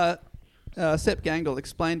 Sepp Gangle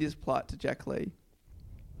explained his plight to Jack Lee.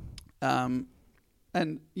 And,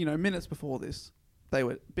 minutes before this, they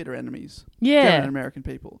were bitter enemies. German and Yeah. American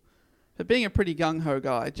people. But being a pretty gung-ho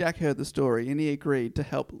guy, Jack heard the story and he agreed to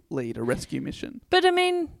help lead a rescue mission. But I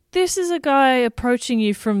mean, this is a guy approaching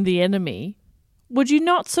you from the enemy. Would you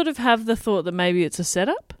not sort of have the thought that maybe it's a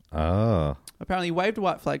setup? Oh. Apparently, he waved a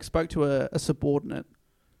white flag, spoke to a subordinate,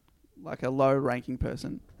 like a low-ranking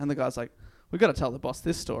person, and the guy's like, "We've got to tell the boss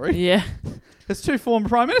this story." Yeah. There's 2 former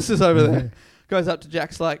prime ministers over there. Goes up to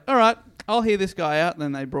Jack's like, "All right, I'll hear this guy out." And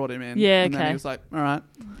then they brought him in. Yeah, and then okay. he was like, "All right,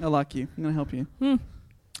 I like you. I'm going to help you."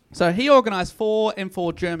 So he organised 4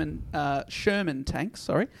 M4 German Sherman tanks,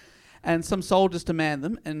 and some soldiers to man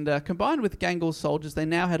them. And combined with Gangel's soldiers, they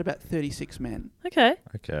now had about 36 men Okay.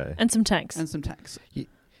 Okay. And some tanks. and some tanks.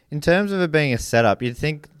 In terms of it being a setup, you'd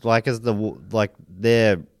think like as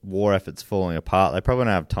their war efforts falling apart, they probably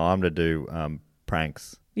don't have time to do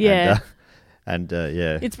pranks. Yeah.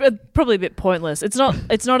 Yeah. It's probably a bit pointless. It's not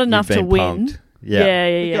enough You've to been win. punked.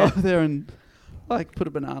 Yeah. Go over there and like put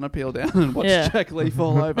a banana peel down and watch Yeah. Jack Lee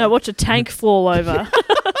fall over. No, watch a tank fall over.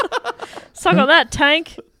 Suck on that,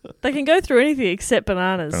 tank. They can go through anything except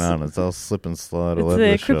bananas. Bananas, they'll slip and slide all It's over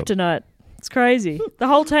their the shop. kryptonite. It's crazy. The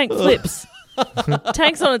whole tank flips.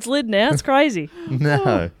 Tank's on its lid now. It's crazy.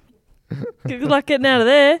 No. Good luck getting out of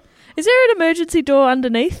there. Is there an emergency door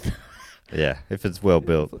underneath? Yeah, if it's well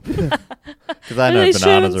built. Because they Are know these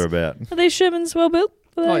bananas Shermans? are about. Are these Shermans well built?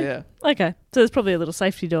 Oh, yeah. Okay. So there's probably a little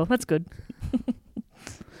safety door. That's good.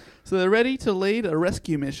 So they're ready to lead a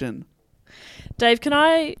rescue mission. Dave, do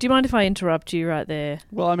you mind if I interrupt you right there?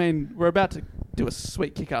 Well, I mean, we're about to do a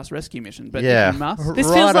sweet kick-ass rescue mission, but Yeah. if you must. This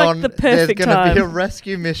feels like the perfect There's going to be a time.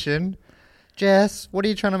 rescue mission. Jess, what are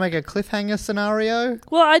you trying to make, a cliffhanger scenario?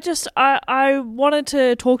 Well, I wanted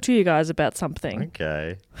to talk to you guys about something.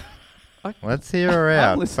 Okay. I- Let's hear her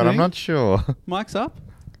out, but listening. I'm not sure. Mike's up,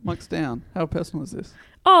 Mike's down. How personal is this?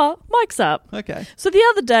 Oh, Mike's up. Okay. So the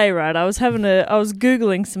other day, right, I was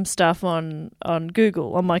Googling some stuff on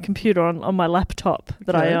Google, on my computer, on my laptop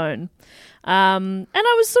that Okay. I own. And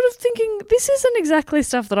I was sort of thinking, this isn't exactly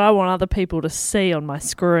stuff that I want other people to see on my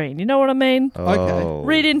screen. You know what I mean? Oh.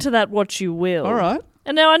 Read into that what you will. All right.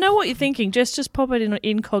 And now I know what you're thinking. Just pop it in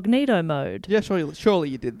incognito mode. Yeah, surely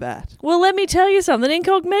you did that. Well, let me tell you something.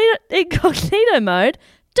 Incognito mode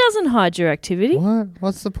doesn't hide your activity. What?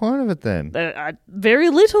 What's the point of it then? Very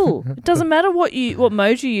little. It doesn't matter what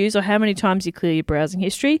mode you use or how many times you clear your browsing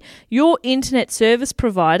history. Your internet service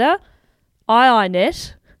provider,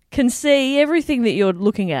 iiNet, can see everything that you're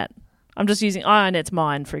looking at. I'm just using iiNet's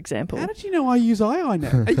mine, for example. How did you know I use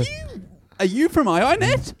iiNet? Are you from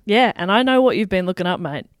iiNet? Yeah, and I know what you've been looking up,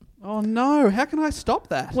 mate. Oh no! How can I stop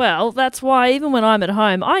that? Well, that's why even when I'm at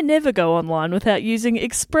home, I never go online without using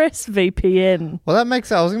ExpressVPN. Well, that makes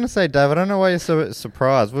sense. I was going to say, Dave, I don't know why you're so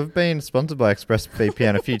surprised. We've been sponsored by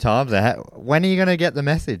ExpressVPN a few times now. When are you going to get the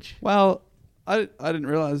message? Well, I didn't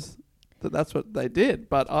realize that that's what they did,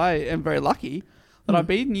 but I am very lucky that I've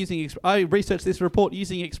been using. I researched this report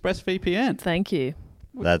using ExpressVPN. Thank you.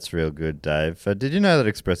 That's real good, Dave. Did you know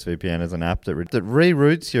that ExpressVPN is an app that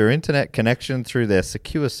reroutes your internet connection through their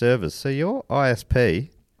secure servers, so your ISP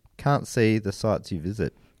can't see the sites you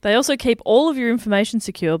visit? They also keep all of your information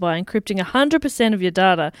secure by encrypting 100% of your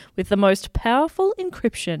data with the most powerful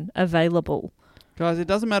encryption available. Guys, it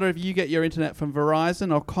doesn't matter if you get your internet from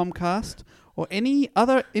Verizon or Comcast or any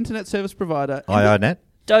other internet service provider. iiNet?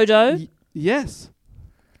 Dodo, Yes.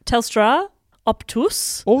 Telstra,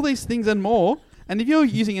 Optus. All these things and more. And if you're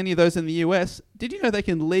using any of those in the US, did you know they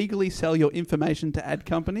can legally sell your information to ad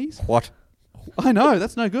companies? What? I know,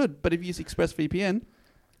 that's no good. But if you use ExpressVPN,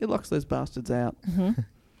 it locks those bastards out.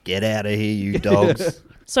 Get out of here, you dogs.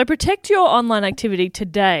 So protect your online activity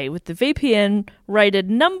today with the VPN rated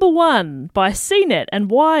 #1 by CNET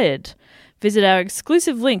and Wired. Visit our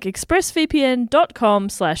exclusive link,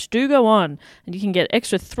 expressvpn.com/dogoon, and you can get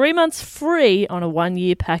extra 3 months free on a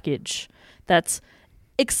 1-year package. That's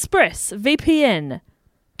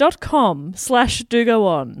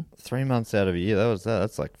expressvpn.com/dogoon. 3 months out of a year,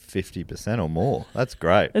 that's like 50% or more. That's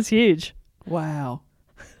great. That's huge. Wow.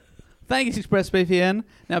 Thanks, ExpressVPN.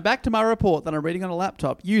 Now back to my report that I'm reading on a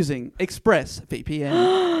laptop using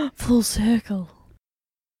ExpressVPN. Full circle.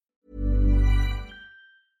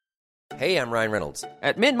 Hey, I'm Ryan Reynolds.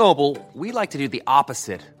 At Mint Mobile, we like to do the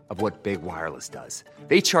opposite of what Big Wireless does.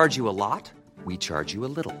 They charge you a lot, we charge you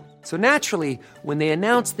a little. So naturally, when they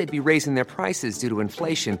announced they'd be raising their prices due to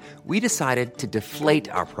inflation, we decided to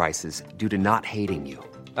deflate our prices due to not hating you.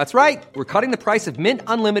 That's right. We're cutting the price of Mint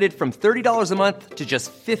Unlimited from $30 a month to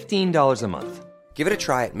just $15 a month. Give it a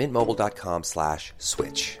try at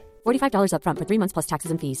mintmobile.com/switch. $45 up front for 3 months plus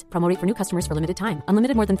taxes and fees. Promo rate for new customers for limited time.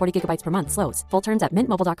 Unlimited more than 40 gigabytes per month. Slows full terms at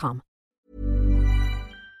mintmobile.com.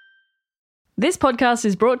 This podcast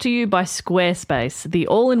is brought to you by Squarespace, the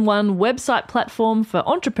all-in-one website platform for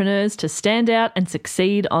entrepreneurs to stand out and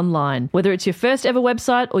succeed online. Whether it's your first ever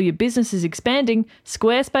website or your business is expanding,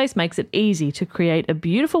 Squarespace makes it easy to create a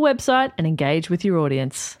beautiful website and engage with your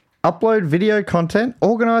audience. Upload video content,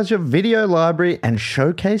 organize your video library, and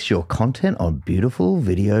showcase your content on beautiful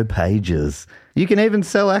video pages. You can even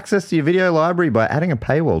sell access to your video library by adding a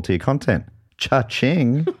paywall to your content.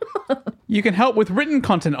 Cha-ching. You can help with written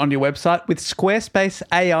content on your website with Squarespace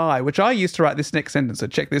AI, which I use to write this next sentence, so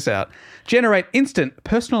check this out. Generate instant,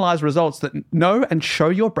 personalized results that know and show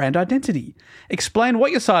your brand identity. Explain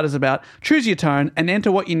what your site is about, choose your tone, and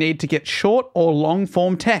enter what you need to get short or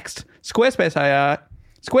long-form text. Squarespace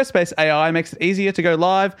AI makes it easier to go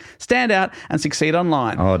live, stand out, and succeed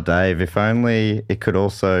online. Oh, Dave, if only it could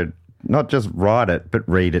also not just write it, but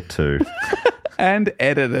read it too. And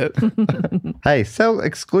edit it. Hey, sell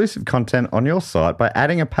exclusive content on your site by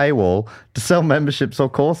adding a paywall to sell memberships or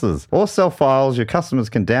courses, or sell files your customers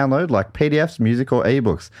can download like PDFs, music, or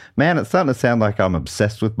ebooks. Man, it's starting to sound like I'm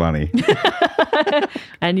obsessed with money.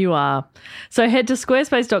 And you are. So head to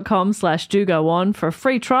squarespace.com/dogoon for a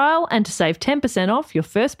free trial and to save 10% off your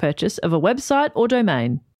first purchase of a website or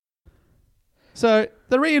domain. So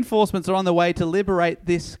the reinforcements are on the way to liberate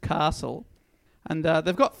this castle. And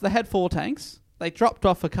they had 4 tanks. They dropped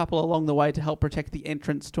off a couple along the way to help protect the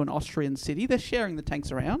entrance to an Austrian city. They're sharing the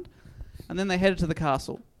tanks around. And then they headed to the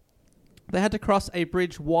castle. They had to cross a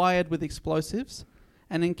bridge wired with explosives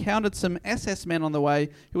and encountered some SS men on the way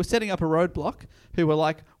who were setting up a roadblock who were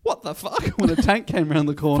like, what the fuck? When a tank came around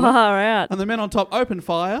the corner. Far out. And the men on top opened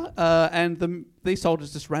fire and these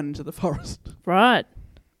soldiers just ran into the forest. Right.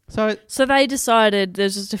 So they decided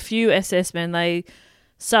there's just a few SS men. They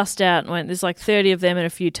sussed out and went, there's like 30 of them and a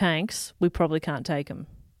few tanks. We probably can't take them.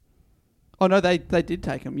 Oh, no, they did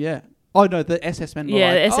take them, yeah. Oh, no, the SS men were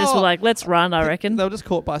yeah, like... the SS were like, let's run, I reckon. They were just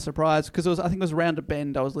caught by surprise because I think it was around a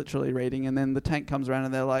bend I was literally reading, and then the tank comes around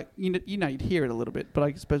and they're like... you'd hear it a little bit, but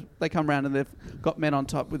I suppose they come around and they've got men on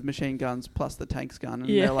top with machine guns plus the tank's gun, and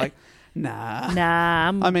they're like, nah.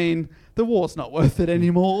 Nah. I mean, the war's not worth it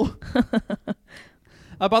anymore.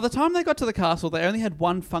 By the time they got to the castle, they only had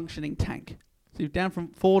one functioning tank. So you're down from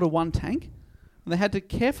 4 to 1 tank. And they had to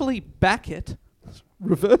carefully back it,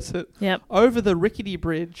 reverse it, over the rickety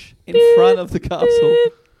bridge in front of the castle.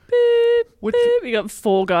 Which we got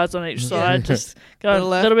 4 guys on each side, just going a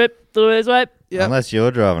little bit this way. Yep. Unless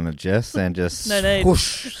you're driving it, Jess, then just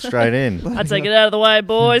whoosh straight in. I'd say get out of the way,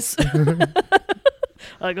 boys.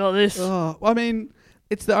 I got this. Oh, I mean,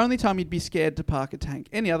 it's the only time you'd be scared to park a tank.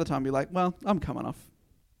 Any other time you're like, well, I'm coming off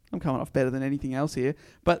better than anything else here.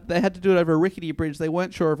 But they had to do it over a rickety bridge. They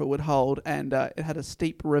weren't sure if it would hold, and it had a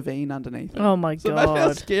steep ravine underneath it. Oh, my God. Imagine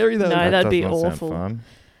how scary that No, was. that'd be awful.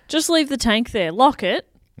 Just leave the tank there. Lock it.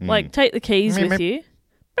 Like, take the keys with you. Beep,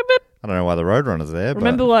 beep. I don't know why the Roadrunner's there.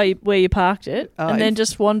 Remember where you parked it, and then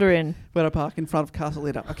just wander in. Where I park in front of Castle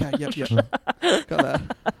Leader. Okay, yep. Got that.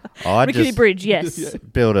 Rickety bridge, yes.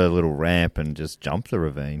 Build a little ramp and just jump the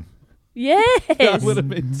ravine. Yes. That would have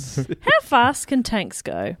been sick. How fast can tanks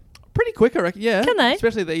go? Pretty quick, I reckon. Yeah. Can they?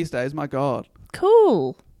 Especially these days. My God.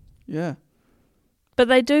 Cool. Yeah. But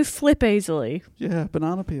they do flip easily. Yeah,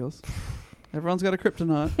 banana peels. Everyone's got a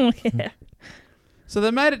kryptonite. Yeah. So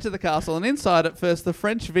they made it to the castle, and inside at first, the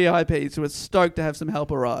French VIPs were stoked to have some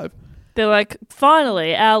help arrive. They're like,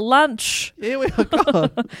 finally, our lunch. Here we are.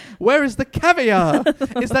 God, where is the caviar?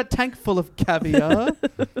 Is that tank full of caviar?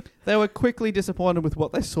 They were quickly disappointed with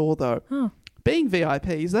what they saw, though. Huh. Being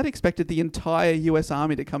VIPs, they'd expected the entire US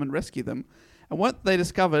Army to come and rescue them. And what they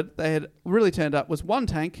discovered they had really turned up was 1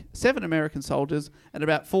 tank, 7 American soldiers, and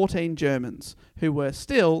about 14 Germans, who were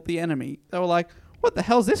still the enemy. They were like, what the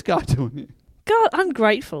hell's this guy doing here? God,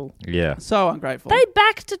 ungrateful. Yeah. So ungrateful. They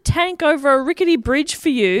backed a tank over a rickety bridge for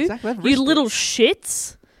you. Exactly. You little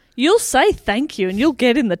shits. You'll say thank you and you'll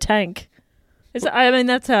get in the tank. That's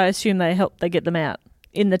how I assume they get them out.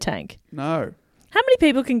 In the tank. No. How many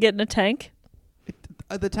people can get in a tank?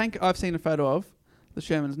 The tank I've seen a photo of, the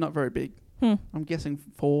Sherman, is not very big. I'm guessing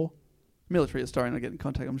 4. Military historian will get in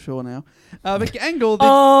contact, I'm sure now. But Gangle...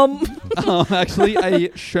 actually,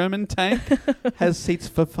 a Sherman tank has seats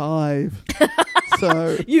for 5.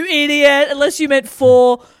 So You idiot. Unless you meant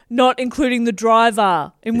 4, not including the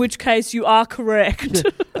driver. In which case, you are correct.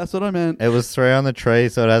 yeah, that's what I meant. It was 3 on the tree,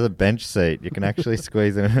 so it has a bench seat. You can actually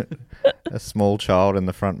squeeze in a small child in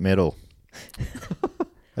the front middle.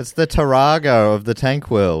 It's the Tarago of the tank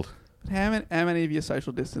world. How many of you are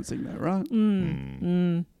social distancing though, right?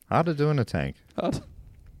 Hard to do in a tank.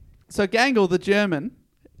 So Gangle, the German,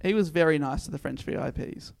 he was very nice to the French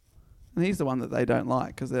VIPs. And he's the one that they don't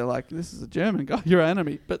like because they're like, this is a German guy, you're our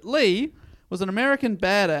enemy. But Lee was an American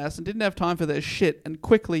badass and didn't have time for their shit and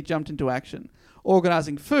quickly jumped into action,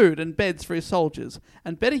 organising food and beds for his soldiers,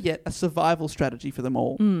 and better yet, a survival strategy for them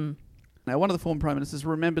all. Now, Now, one of the former prime ministers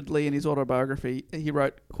remembered Lee in his autobiography. He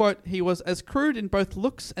wrote, quote, "He was as crude in both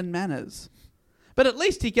looks and manners. But at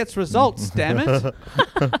least he gets results, damn it."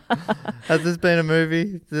 Has this been a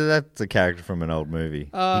movie? That's a character from an old movie.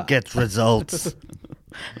 He gets results.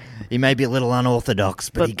 He may be a little unorthodox,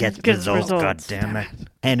 but he gets results. God damn it.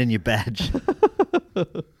 Hand in your badge.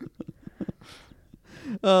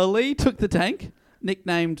 Lee took the tank,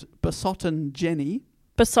 nicknamed Besotted Jenny.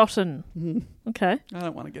 Besotted. Okay. I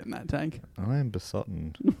don't want to get in that tank. I am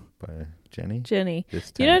besotted by Jenny. Jenny.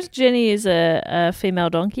 This You know tank. Jenny is a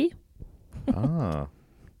female donkey? Ah.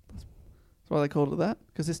 That's why they called it that.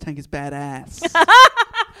 Because this tank is badass. Is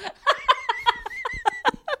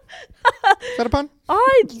that a pun?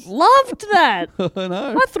 I loved that. I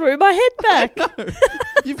know. I threw my head back.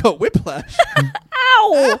 You've got whiplash.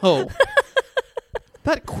 Ow! Oh.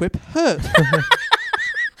 That quip hurt.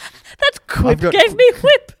 That quip got gave me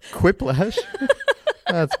whip. Quiplash?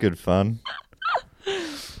 That's good fun.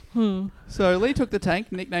 So Lee took the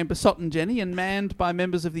tank, nicknamed Besotted Jenny, and manned by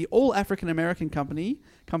members of the All African American Company,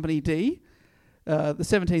 Company D, the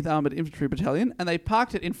 17th Armoured Infantry Battalion, and they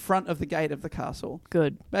parked it in front of the gate of the castle.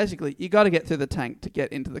 Good. Basically, you got to get through the tank to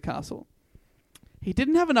get into the castle. He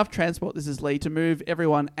didn't have enough transport, this is Lee, to move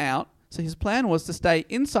everyone out, so his plan was to stay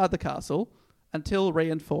inside the castle until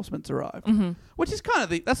reinforcements arrived. Mm-hmm. Which is kind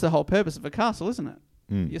of that's the whole purpose of a castle, isn't it?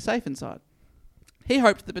 You're safe inside. He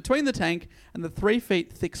hoped that between the tank and the 3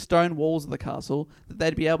 feet thick stone walls of the castle, that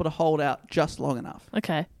they'd be able to hold out just long enough.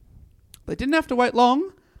 Okay. They didn't have to wait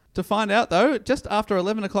long to find out, though. Just after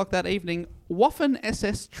 11 o'clock that evening, Waffen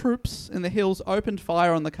SS troops in the hills opened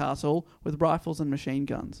fire on the castle with rifles and machine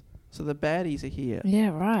guns. So the baddies are here. Yeah,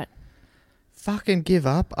 right. Fucking give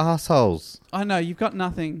up, assholes. I know, you've got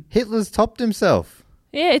nothing. Hitler's topped himself.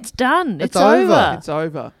 Yeah, it's done. It's It's over. over. It's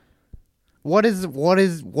over. What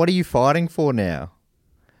are you fighting for now?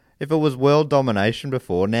 If it was world domination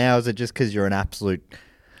before, now is it just because you're an absolute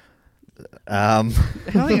I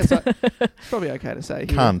think it's probably okay to say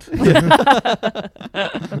here. cunt?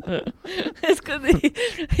 It's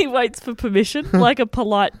good. He waits for permission, like a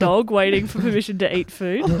polite dog waiting for permission to eat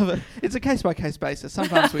food. It's a case-by-case basis.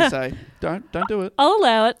 Sometimes we say, don't do it. I'll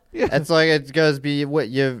allow it. It's like it goes be what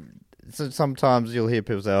you. So sometimes you'll hear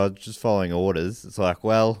people say, "Oh, just following orders." It's like,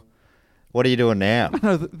 well, what are you doing now?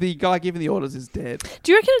 No, the guy giving the orders is dead.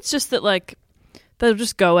 Do you reckon it's just that, like, they'll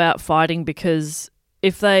just go out fighting because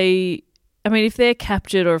if they're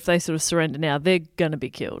captured or if they sort of surrender now, they're going to be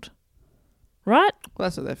killed, right? Well,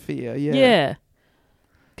 that's what they fear. Yeah. Yeah,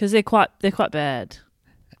 because they're quite bad.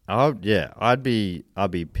 Oh yeah, I'd be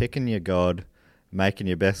picking your god, making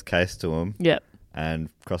your best case to him, Yep. and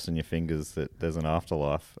crossing your fingers that there's an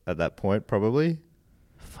afterlife at that point, probably.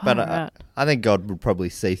 Far But out. I think God would probably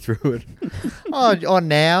see through it.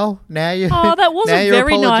 now you. Oh, that was now a you're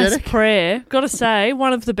very nice apologetic? prayer. Got to say,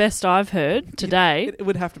 one of the best I've heard today. It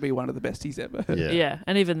would have to be one of the best he's ever heard. Yeah.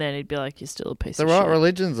 And even then, he'd be like, "You're still a piece The of right shit."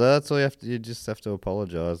 religions, though. That's all you have to. You just have to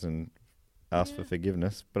apologise and ask for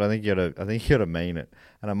forgiveness. But I think you gotta mean it,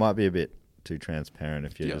 and it might be a bit too transparent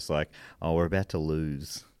if you're just like, "Oh, we're about to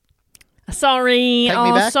lose." Sorry. Take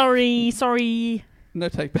me back? Sorry. No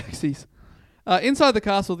take-backsies. Inside the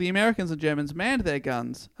castle, the Americans and Germans manned their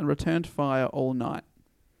guns and returned fire all night.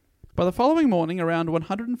 By the following morning, around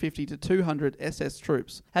 150 to 200 SS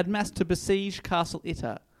troops had massed to besiege Castle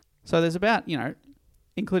Itter. So there's about,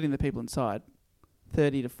 including the people inside,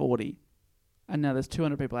 30 to 40. And now there's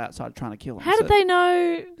 200 people outside trying to kill them. How did they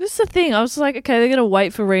know? This is the thing. I was like, okay, they're going to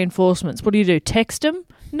wait for reinforcements. What do? Text them?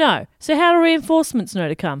 No. So how do reinforcements know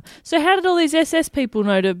to come? So how did all these SS people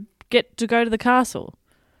know to go to the castle?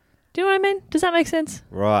 Do you know what I mean? Does that make sense?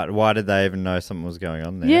 Right. Why did they even know something was going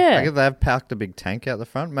on there? Yeah. I guess they've parked a big tank out the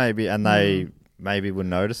front, maybe, and they maybe would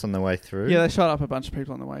notice on their way through. Yeah, they shot up a bunch of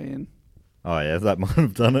people on the way in. Oh, yeah, that might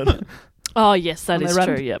have done it. Oh, yes, that And is they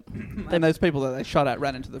true. ran- Yep. And those people that they shot at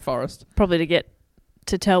ran into the forest. Probably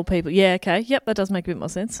to tell people. Yeah, okay. Yep, that does make a bit more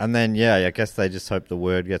sense. And then, yeah, I guess they just hope the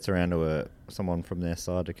word gets around to someone from their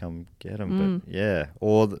side to come get them. But, yeah.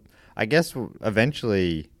 Or, I guess,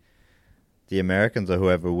 eventually the Americans or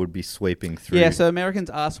whoever would be sweeping through. Yeah, so Americans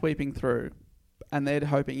are sweeping through, and they're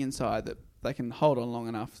hoping inside that they can hold on long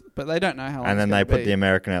enough, but they don't know how long. And then they put the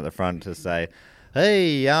American out the front to say,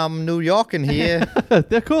 "Hey, I'm New Yorkin here.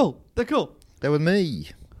 They're cool. They're with me."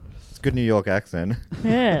 It's a good New York accent.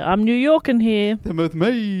 Yeah, I'm New Yorkin here. They're with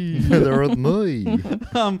me. They're with me.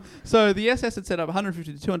 So the SS had set up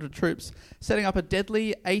 150 to 200 troops, setting up a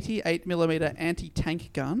deadly 88mm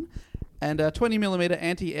anti-tank gun and a 20mm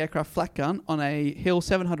anti-aircraft flak gun on a hill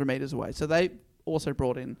 700 metres away. So they also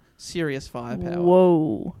brought in serious firepower.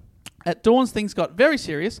 Whoa. At dawn, things got very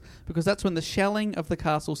serious because that's when the shelling of the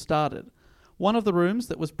castle started. One of the rooms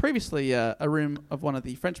that was previously a room of one of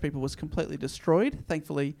the French people was completely destroyed.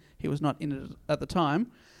 Thankfully, he was not in it at the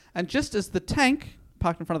time. And just as the tank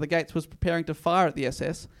parked in front of the gates was preparing to fire at the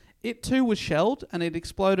SS, it too was shelled, and it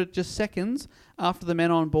exploded just seconds after the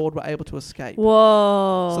men on board were able to escape.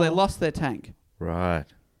 Whoa. So they lost their tank. Right.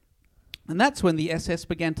 And that's when the SS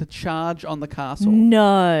began to charge on the castle.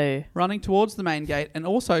 No. Running towards the main gate and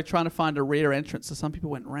also trying to find a rear entrance, so some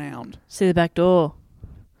people went round. See the back door.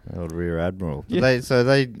 Old Rear Admiral. Yeah.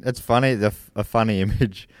 It's funny, a funny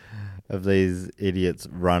image of these idiots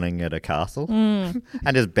running at a castle and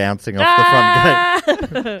just bouncing off the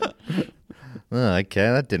front gate. Oh, okay,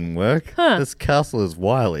 that didn't work. Huh. This castle is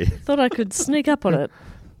wily. Thought I could sneak up on it.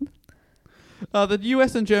 The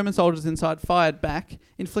US and German soldiers inside fired back,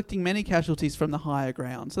 inflicting many casualties from the higher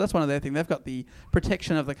ground. So that's one of their things. They've got the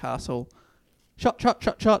protection of the castle. Shot,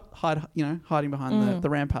 hiding behind the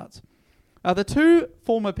ramparts. The two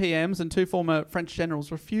former PMs and two former French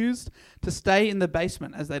generals refused to stay in the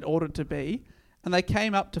basement as they'd ordered to be, and they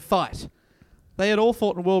came up to fight. They had all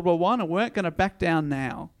fought in World War I and weren't going to back down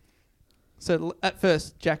now. So at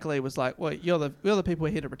first, Jack Lee was like, well, you're the people we're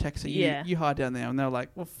here to protect, so you hide down there. And they were like,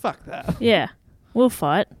 well, fuck that. Yeah, we'll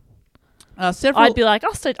fight. I'd be like,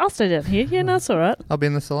 I'll stay down here. Yeah, no, it's all right. I'll be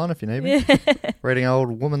in the salon if you need me. Reading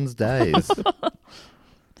old woman's days.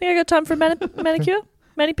 Think I got time for a manicure?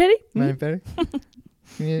 Mani-pedi? Mani-pedi?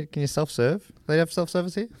 Can you self-serve? Do they have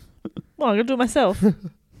self-service here? Well, I'm going to do it myself.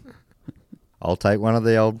 I'll take one of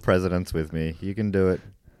the old presidents with me. You can do it.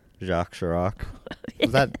 Jacques Chirac.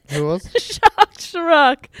 Was that who it was? Jacques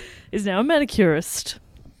Chirac is now a manicurist.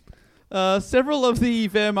 Several of the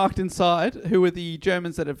Wehrmacht inside, who were the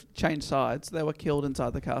Germans that have changed sides, they were killed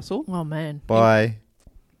inside the castle. Oh, man. By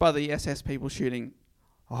the SS people shooting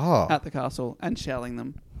at the castle and shelling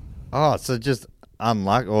them. Oh, so just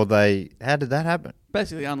unlucky. How did that happen?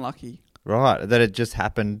 Basically unlucky. Right, that it just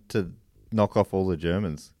happened to knock off all the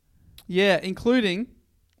Germans. Yeah, including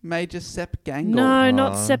Major Sepp Gangl. No,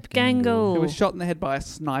 not Sepp Gangl. Who was shot in the head by a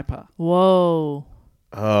sniper. Whoa.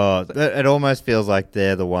 Oh, it almost feels like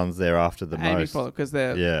they're the ones they're after the most. Because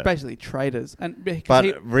they're basically traitors.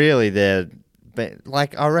 But really, they're...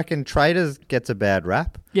 I reckon traitors gets a bad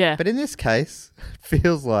rap. Yeah. But in this case, it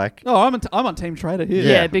feels like... Oh, I'm on Team Traitor here.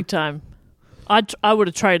 Yeah, big time. I would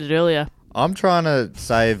have traded earlier. I'm trying to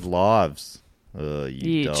save lives. Oh,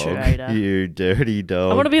 you dog. Traitor. You dirty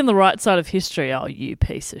dog. I want to be on the right side of history. Oh, you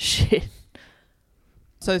piece of shit.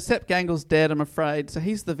 So Sepp Gangl's dead, I'm afraid. So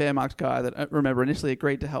he's the Wehrmacht guy that, remember, initially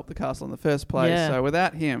agreed to help the castle in the first place. Yeah. So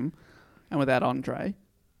without him and without Andre,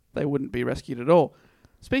 they wouldn't be rescued at all.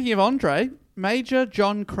 Speaking of Andre, Major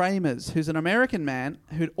John Kramers, who's an American man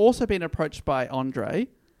who'd also been approached by Andre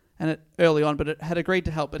early on, but it had agreed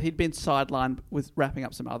to help, but he'd been sidelined with wrapping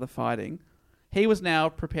up some other fighting. He was now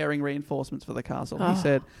preparing reinforcements for the castle. He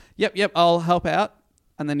said, yep, I'll help out.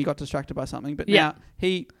 And then he got distracted by something. But now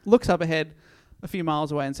he looks up ahead a few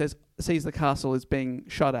miles away and sees the castle is being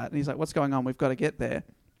shot at. And he's like, what's going on? We've got to get there.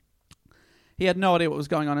 He had no idea what was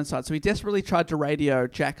going on inside. So he desperately tried to radio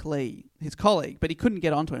Jack Lee, his colleague, but he couldn't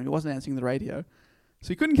get onto him. He wasn't answering the radio. So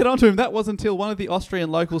he couldn't get onto him. That was until one of the Austrian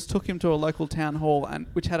locals took him to a local town hall,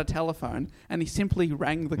 which had a telephone, and he simply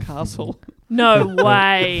rang the castle. No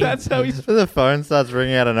way. That's how he's... The phone starts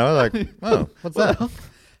ringing out of nowhere, like, oh, what's that?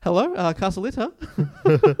 Hello, Castle Litter.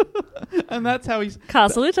 And that's how he's...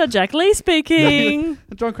 Castle Litter, Jack Lee speaking.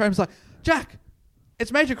 And John Kramer's like, Jack,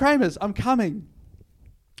 it's Major Kramers. I'm coming.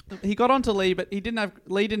 He got onto Lee, but Lee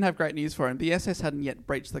didn't have great news for him. The SS hadn't yet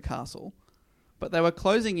breached the castle. But they were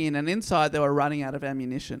closing in, and inside they were running out of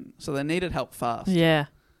ammunition. So they needed help fast. Yeah.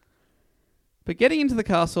 But getting into the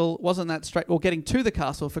castle wasn't that straight... Or getting to the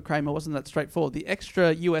castle for Kramer wasn't that straightforward. The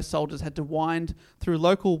extra US soldiers had to wind through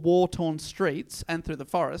local war-torn streets and through the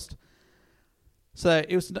forest. So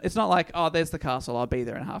it's not like, oh, there's the castle, I'll be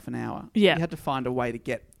there in half an hour. Yeah. You had to find a way to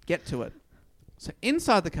get to it. So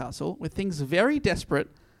inside the castle, with things very desperate,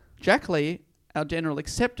 Jack Lee, our general,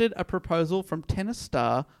 accepted a proposal from tennis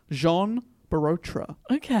star Jean Barotra.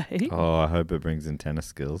 Okay. Oh, I hope it brings in tennis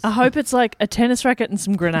skills. I hope it's like a tennis racket and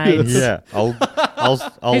some grenades. Yeah, I'll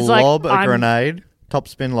He's lob like, a grenade, top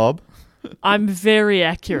spin lob. I'm very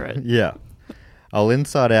accurate. Yeah, I'll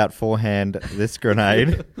inside out forehand this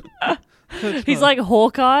grenade. He's like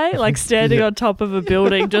Hawkeye, like standing on top of a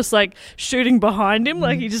building, just like shooting behind him,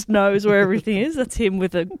 like he just knows where everything is. That's him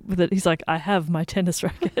with it. He's like, I have my tennis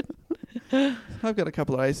racket. I've got a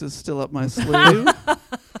couple of aces still up my sleeve.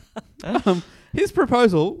 His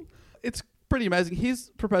proposal, it's pretty amazing. His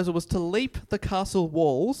proposal was to leap the castle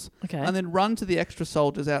walls and then run to the extra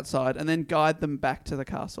soldiers outside and then guide them back to the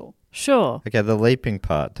castle. Sure. Okay, the leaping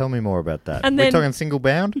part. Tell me more about that. And We're then- talking single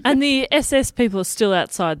bound? And the SS people are still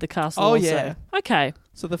outside the castle. Oh, also. yeah. Okay.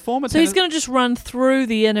 So the former So he's tenant- going to just run through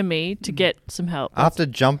the enemy to get some help. After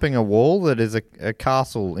jumping a wall that is a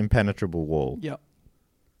castle impenetrable wall. Yep.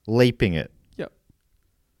 Leaping it. Yep.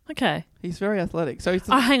 Okay. He's very athletic. So he's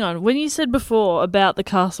Oh, hang on. When you said before about the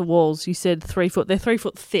castle walls, you said 3 foot. They're 3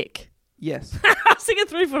 foot thick. yes. I was thinking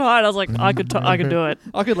 3 foot high. And I was like, I could do it.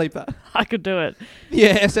 I could leap that. I could do it.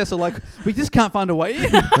 Yeah, SS are like, we just can't find a way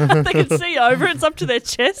in. They can see over. It's up to their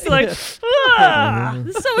chest. They're like, this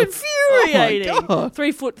is so infuriating. Oh my God.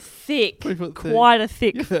 3 foot thick. 3 foot thick. Quite a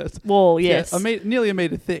thick Yes. wall. Yes. Yeah, nearly a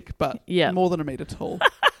metre thick, but Yeah. more than a metre tall.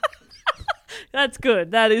 That's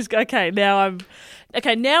good. That is okay. Now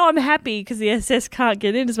I'm happy because the SS can't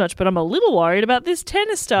get in as much, but I'm a little worried about this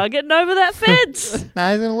tennis star getting over that fence.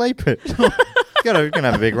 No, he's going to leap it. He's going to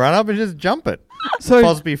have a big run up and just jump it. So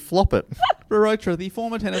Possibly flop it. Barotra, the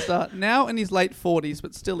former tennis star, now in his late 40s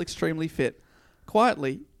but still extremely fit,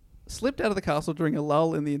 quietly slipped out of the castle during a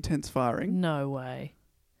lull in the intense firing. No way.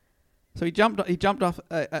 So he jumped off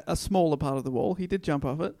a smaller part of the wall. He did jump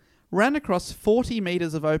off it. Ran across 40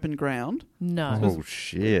 metres of open ground. No. Oh,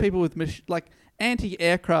 shit. People with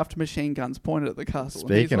anti-aircraft machine guns pointed at the castle. And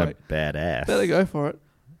he's Speaking like, of badass. better go for it.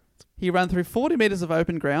 He ran through 40 metres of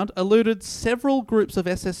open ground, eluded several groups of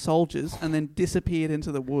SS soldiers, and then disappeared into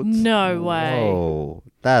the woods. No way. Oh,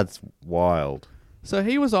 that's wild. So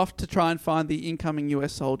he was off to try and find the incoming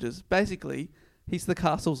US soldiers. Basically, he's the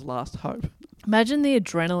castle's last hope. Imagine the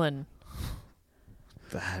adrenaline.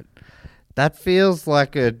 That feels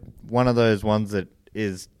like one of those ones that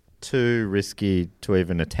is too risky to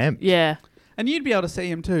even attempt. Yeah. And you'd be able to see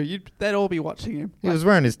him too. They'd all be watching him. He was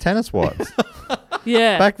wearing his tennis whites.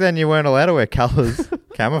 Yeah. Back then, you weren't allowed to wear colours,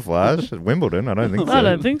 camouflage at Wimbledon. I don't think so. I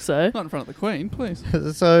don't think so. Not in front of the Queen, please.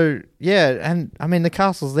 So yeah, and I mean the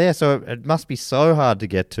castle's there, so it must be so hard to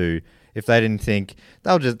get to. If they didn't think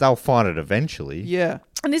they'll find it eventually. Yeah.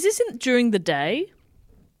 And is this during the day?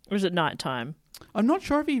 Or is it nighttime? I'm not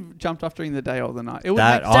sure if he jumped off during the day or the night. It would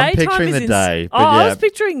That make I'm Daytime picturing is the day, but I yeah, was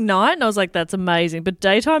picturing night, and I was like, "That's amazing." But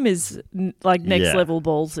daytime is like next Yeah. level but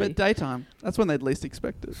ballsy. daytime. That's when they'd least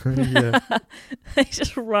expect it. He's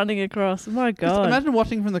just running across. Oh my Just god! imagine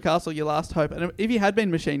watching from the castle your last hope, and if he had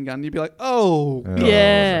been machine gunned, you'd be like, oh.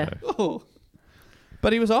 Yeah. Oh.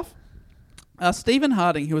 But he was off. Stephen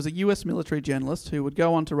Harding, who was a US military journalist who would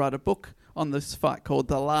go on to write a book on this fight called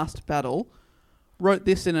The Last Battle, wrote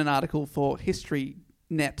this in an article for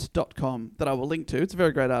historynet.com that I will link to. It's a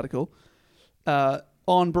very great article. On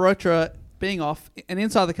Barotra being off and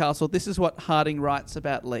inside the castle, this is what Harding writes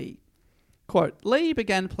about Lee. Quote, Lee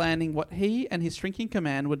began planning what he and his shrinking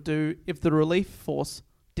command would do if the relief force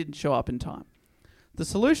didn't show up in time. The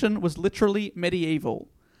solution was literally medieval.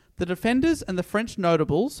 The defenders and the French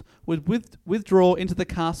notables would withdraw into the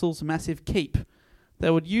castle's massive keep. They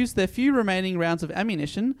would use their few remaining rounds of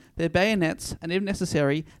ammunition, their bayonets, and if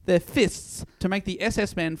necessary, their fists to make the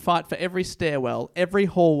SS men fight for every stairwell, every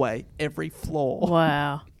hallway, every floor.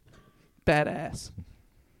 Wow. Badass.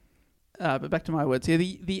 But back to my words here.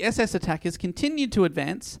 The SS attackers continued to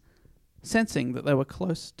advance, sensing that they were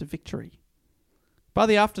close to victory. By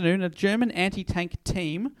the afternoon, a German anti-tank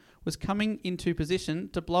team was coming into position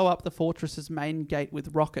to blow up the fortress's main gate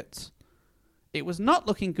with rockets. It was not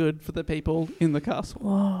looking good for the people in the castle.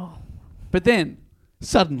 Whoa. But then,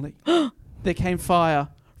 suddenly, there came fire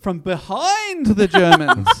from behind the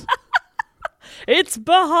Germans. It's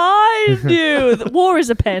behind you. The war is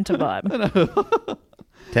a pantomime.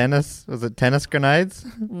 Tennis? Was it tennis grenades?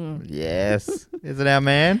 Yes. Is it our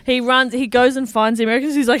man? He goes and finds the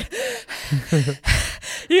Americans. He's like,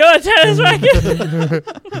 you got a tennis racket?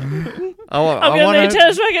 I'm going to need a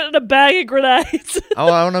tennis racket and a bag of grenades.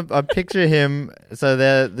 I picture him. So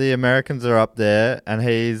the Americans are up there, and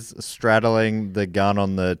he's straddling the gun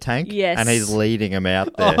on the tank. Yes. And he's leading them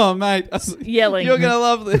out there. Oh, mate. Yelling. You're going to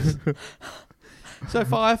love this. So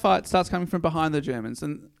firefight starts coming from behind the Germans,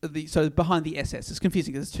 and behind the SS. It's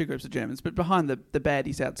confusing because there's two groups of Germans, but behind the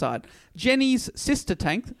baddies outside. Jenny's sister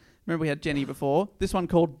tank, remember we had Jenny before, this one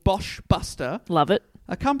called Bosch Buster, Love it.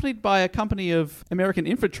 accompanied by a company of American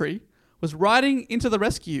infantry, was riding into the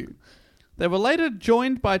rescue. They were later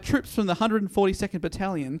joined by troops from the 142nd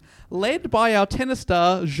Battalion, led by our tennis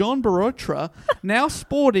star Jean Barotra, now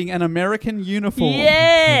sporting an American uniform.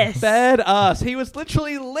 Yes. Badass. He was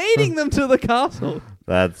literally leading them to the castle.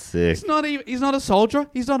 That's sick. He's not a soldier.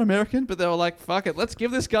 He's not American, but they were like, fuck it, let's give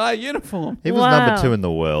this guy a uniform. He was Wow. number 2 in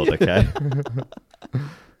the world, okay?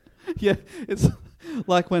 Yeah, it's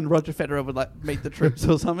like when Roger Federer would meet the troops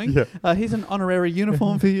or something. Yeah. Here's an honorary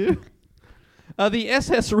uniform for you. The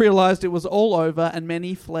SS realised it was all over and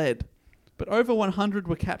many fled. But over 100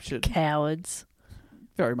 were captured. Cowards.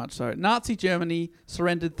 Very much so. Nazi Germany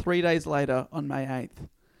surrendered 3 days later on May 8th.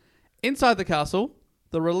 Inside the castle,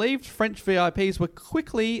 the relieved French VIPs were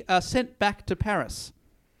quickly sent back to Paris.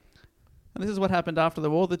 And this is what happened after the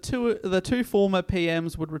war. The two former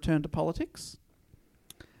PMs would return to politics.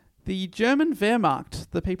 The German Wehrmacht,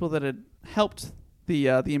 the people that had helped the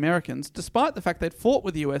Americans, despite the fact they'd fought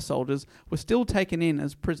with the US soldiers, were still taken in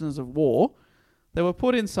as prisoners of war. They were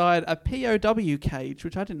put inside a POW cage,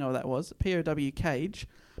 which I didn't know what that was. A POW cage,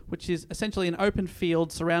 which is essentially an open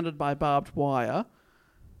field surrounded by barbed wire,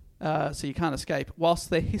 so you can't escape, whilst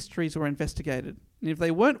their histories were investigated. And if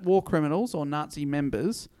they weren't war criminals or Nazi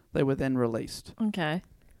members, they were then released. Okay.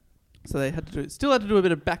 So they still had to do a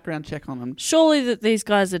bit of background check on them. Surely that these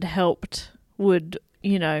guys had helped would,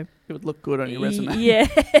 It would look good on your resume. Yeah,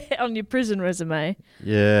 on your prison resume.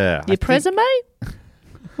 Yeah. Your resume?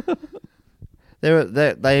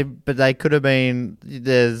 They could have been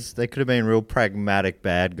real pragmatic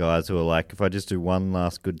bad guys who were like, if I just do one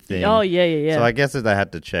last good thing. Oh, yeah. So I guess that they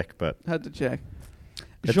had to check, but Had to check.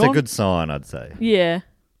 it's a good sign, I'd say. Yeah.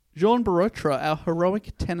 Jean Barotra, our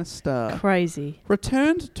heroic tennis star, Crazy.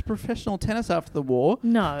 returned to professional tennis after the war.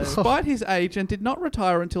 No. Despite his age, and did not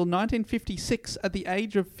retire until 1956 at the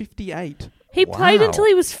age of 58. He played until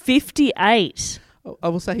he was 58. I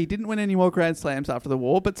will say he didn't win any more Grand Slams after the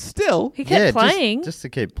war, but still... He kept playing. Just to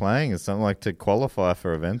keep playing is something like to qualify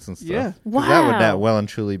for events and stuff. Yeah. 'Cause that would now well and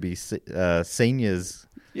truly be seniors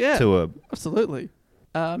tour. Absolutely.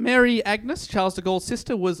 Mary Agnes, Charles de Gaulle's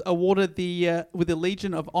sister, was awarded with the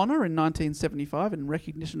Legion of Honor in 1975 in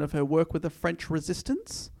recognition of her work with the French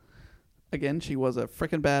resistance. Again, she was a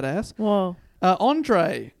frickin' badass. Whoa.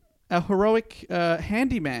 Andre, a heroic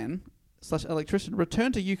handyman / electrician,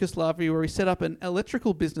 returned to Yugoslavia where he set up an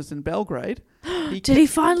electrical business in Belgrade. Did he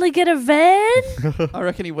finally get a van? I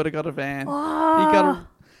reckon he would have got a van.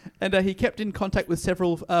 He kept in contact with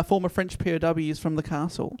several former French POWs from the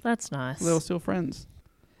castle. That's nice. They were still friends.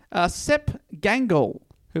 Sepp Gangel,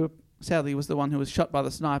 who sadly was the one who was shot by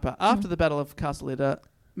the sniper after the Battle of Castle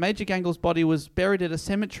Major Gangel's body was buried at a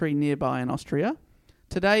cemetery nearby in Austria.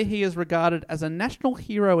 Today, he is regarded as a national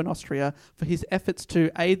hero in Austria for his efforts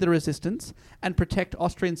to aid the resistance and protect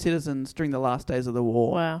Austrian citizens during the last days of the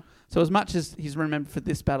war. Wow. So as much as he's remembered for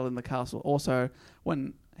this battle in the castle, also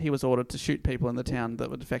when he was ordered to shoot people in the town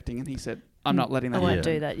that were defecting, and he said, I'm not letting that I won't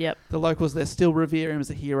happen. do that, yep. The locals there still revere him as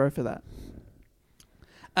a hero for that.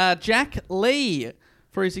 Jack Lee.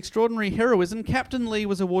 For his extraordinary heroism, Captain Lee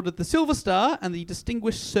was awarded the Silver Star and the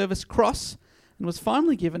Distinguished Service Cross and was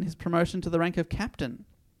finally given his promotion to the rank of captain.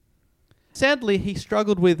 Sadly, he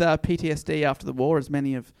struggled with PTSD after the war, as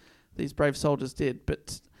many of these brave soldiers did.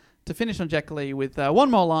 But to finish on Jack Lee with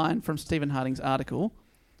one more line from Stephen Harding's article,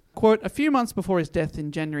 quote, a few months before his death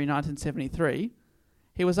in January 1973,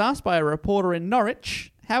 he was asked by a reporter in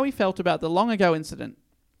Norwich how he felt about the long-ago incident.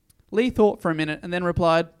 Lee thought for a minute and then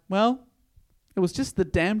replied, well, it was just the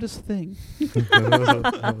damnedest thing. I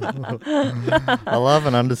love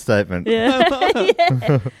an understatement. Yeah.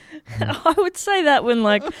 I would say that when,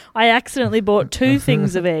 I accidentally bought 2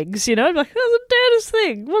 things of eggs, I'm like, that's the damnedest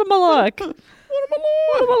thing. What am I like?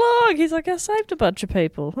 What am I like? He's like, I saved a bunch of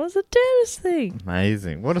people. That's the damnedest thing.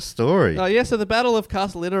 Amazing. What a story. So the Battle of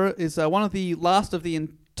Castle Litter is one of the last of the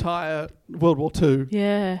entire World War II.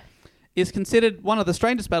 Yeah. Is considered one of the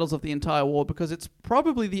strangest battles of the entire war because it's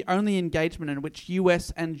probably the only engagement in which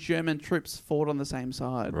US and German troops fought on the same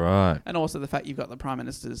side. Right. And also the fact you've got the Prime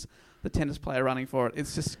Minister's, the tennis player running for it.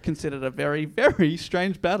 It's just considered a very, very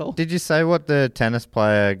strange battle. Did you say what the tennis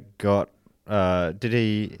player got? Did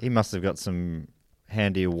he must have got some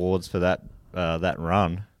handy awards for that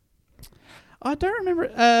run. I don't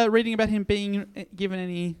remember reading about him being given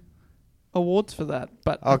any awards for that,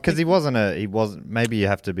 but because he wasn't. Maybe you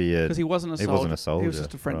have to be because he wasn't a soldier. He wasn't a soldier. He was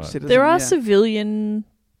just a French citizen. There are civilian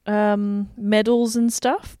medals and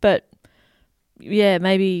stuff, but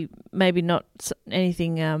maybe not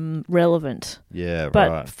anything relevant. Yeah, but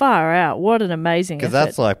right. Far out. What an amazing effort.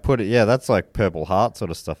 Because that's like Purple Heart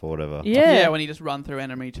sort of stuff or whatever. Yeah, when you just run through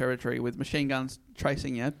enemy territory with machine guns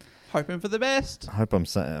tracing you, hoping for the best. I hope I'm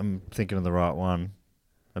thinking of the right one.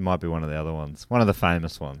 It might be one of the other ones. One of the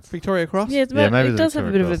famous ones. Victoria Cross? Yeah, maybe it does have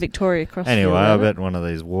a bit of a Victoria Cross. Anyway, I bet one of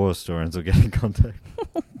these war historians will get in contact.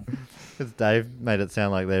 Because Dave made it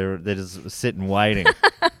sound like they're just sitting waiting.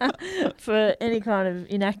 For any kind of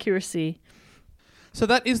inaccuracy. So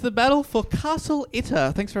that is the battle for Castle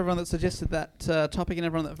Itter. Thanks for everyone that suggested that topic and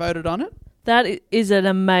everyone that voted on it. That is an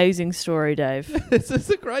amazing story, Dave. It's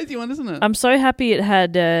a crazy one, isn't it? I'm so happy it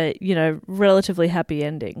had a relatively happy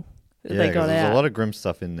ending. they 'cause got there's out. a lot of grim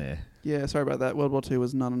stuff in there. Yeah, sorry about that. World War II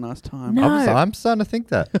was not a nice time. No. I'm starting to think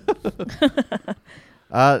that.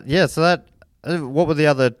 So that. What were the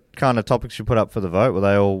other kind of topics you put up for the vote? Were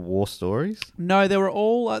they all war stories? No, they were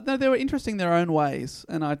all they were interesting in their own ways,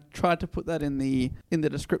 and I tried to put that in the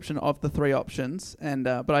description of the three options. And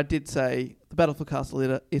but I did say the Battle for Castle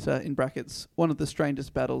Itter in brackets, one of the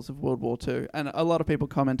strangest battles of World War II, and a lot of people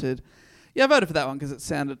commented, "Yeah, I voted for that one because it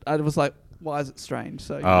sounded." I was like, "Why is it strange?"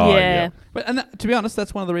 So Yeah. But to be honest,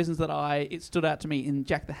 that's one of the reasons that it stood out to me in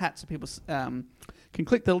Jack the Hat. So people can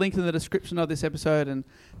click the link in the description of this episode and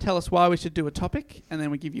tell us why we should do a topic, and then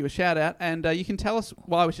we give you a shout out, and you can tell us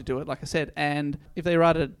why we should do it, like I said, and if they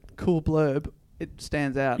write a cool blurb, it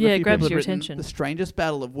stands out. Yeah, And a it few grabs people had your written attention. The strangest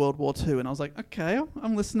battle of World War II, and I was like, okay,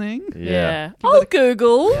 I'm listening. Yeah. Give I'll that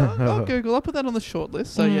Google. I'll Google. I'll put that on the short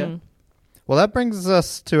list. So yeah. Well, that brings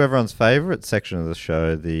us to everyone's favourite section of the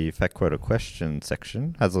show, the fact, quote, or question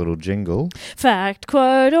section. Has a little jingle. Fact,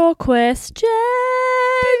 quote, or question.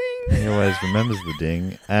 He always remembers the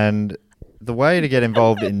ding. And the way to get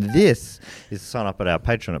involved in this is to sign up at our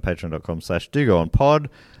Patreon at patreon.com/dogoonpod.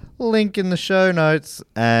 Link in the show notes.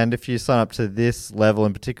 And if you sign up to this level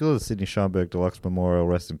in particular, the Sydney Scheinberg Deluxe Memorial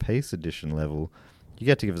Rest in Peace Edition level, you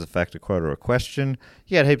get to give us a fact, a quote, or a question.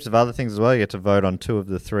 You get heaps of other things as well. You get to vote on 2 of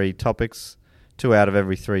the 3 topics. 2 out of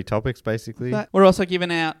every 3 topics, basically. But we're also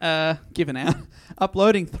giving out,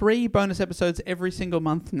 uploading 3 bonus episodes every single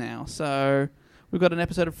month now. So we've got an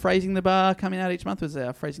episode of Phrasing the Bar coming out each month. It was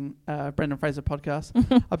our Brendan Fraser podcast.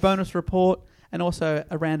 A bonus report, and also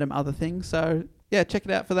a random other thing. So yeah, check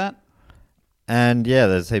it out for that. And yeah,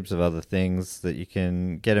 there's heaps of other things that you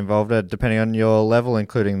can get involved at depending on your level,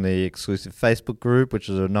 including the exclusive Facebook group, which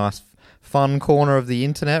is a nice, fun corner of the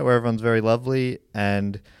internet where everyone's very lovely,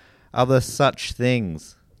 and other such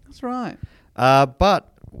things. That's right. But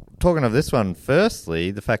talking of this one,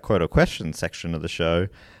 firstly, the fact, quote, or question section of the show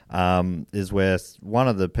is where one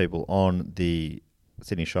of the people on the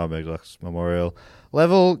Sydney Scheinberg Deluxe Memorial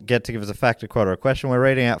level get to give us a fact, a quote, or a question. We're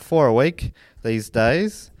reading out 4 a week these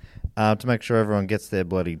days. To make sure everyone gets their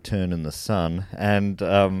bloody turn in the sun. And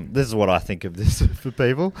this is what I think of this for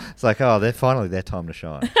people. It's like, they're finally their time to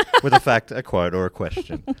shine. With a fact, a quote, or a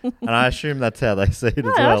question. And I assume that's how they see it as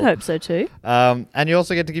well. I'd hope so too. And you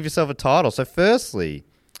also get to give yourself a title. So firstly,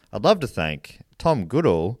 I'd love to thank Tom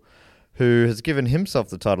Goodall, who has given himself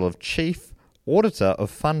the title of Chief Auditor of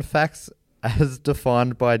Fun Facts as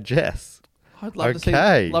defined by Jess. I'd love to see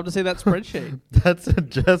that spreadsheet. That's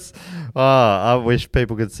just. I wish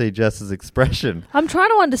people could see Jess's expression. I'm trying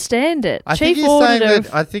to understand it. I Chief think he's auditor. saying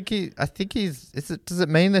that. I think he's. Does it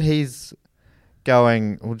mean that he's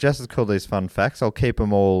going? Well, Jess has called these fun facts. I'll keep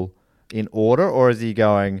them all in order, or is he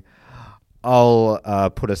going? I'll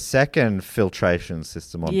put a second filtration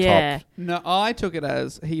system on top. No, I took it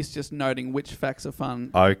as he's just noting which facts are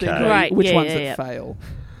fun. Okay. Right, Which yeah, ones yeah, that yeah. fail.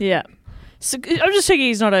 Yeah. So I'm just checking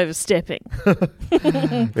he's not overstepping.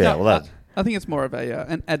 Yeah, well, that's I think it's more of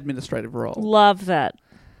an administrative role. Love that.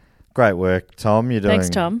 great work, Tom. You're doing Thanks,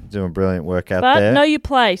 Tom. doing brilliant work out But there. know your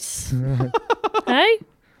place. Hey?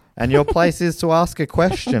 And your place is to ask a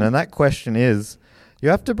question, and that question is, you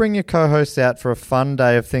have to bring your co-hosts out for a fun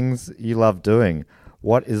day of things you love doing.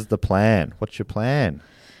 What is the plan? What's your plan?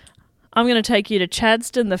 I'm going to take you to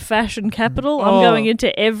Chadstone, the fashion capital. I'm Oh. going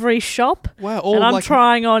into every shop. Wow, all and I'm like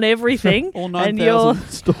trying on everything. all and 9,000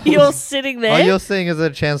 stores. you're sitting there. Oh, you're seeing it as a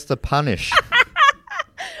chance to punish.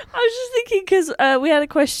 I was just thinking because we had a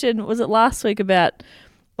question, was it last week, about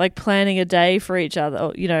like planning a day for each other,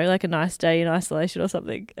 or, you know, like a nice day in isolation or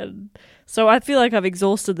something. And so I feel like I've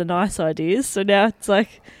exhausted the nice ideas. So now it's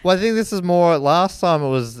like, Well, I think this is more. Last time it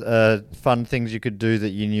was fun things you could do that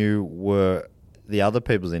you knew were the other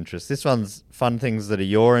people's interests. This one's fun things that are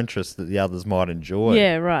your interests that the others might enjoy.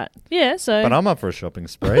 yeah, right. Yeah, so But I'm up for a shopping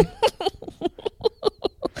spree.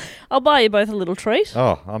 I'll buy you both a little treat.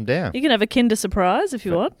 Oh, I'm down. You can have a Kinder Surprise if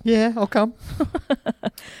you want. Yeah, I'll come.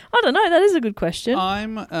 I don't know. That is a good question.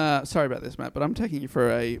 I'm sorry about this, Matt, but I'm taking you for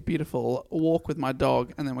a beautiful walk with my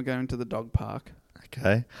dog, and then we're going to the dog park.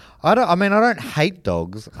 Okay. I don't hate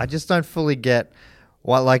dogs. I just don't fully get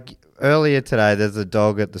what, like earlier today there's a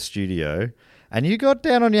dog at the studio and you got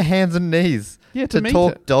down on your hands and knees to meet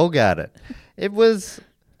talk it. dog at it. It was,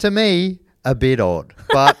 to me, a bit odd.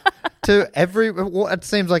 But it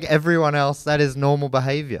seems like everyone else, that is normal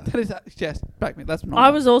behavior. That is just back me. That's not.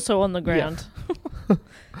 I was also on the ground. But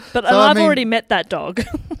So, I've I mean- already met that dog.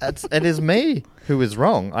 It is me who is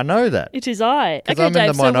wrong. I know that. It is I. 'Cause I'm in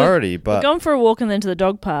the so we're- minority, we're but- going for a walk and then to the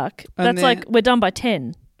dog park. And That's then- like, we're done by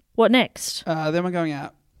 10. What next? Then we're going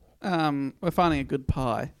out. We're finding a good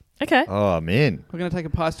pie. Okay. Oh, I'm in. We're going to take a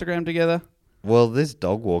pie-stagram together. Well, this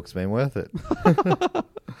dog walk's been worth it.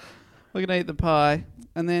 We're going to eat the pie,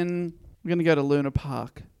 and then we're going to go to Luna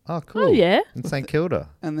Park. Oh, cool. Oh, yeah. In St Kilda.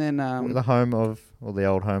 And then The home of, or the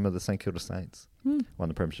old home of the St Kilda Saints. Won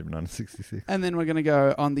the premiership in 1966. and then we're going to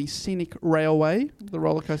go on the Scenic Railway, the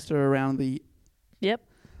roller coaster around the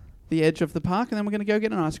edge of the park, and then we're going to go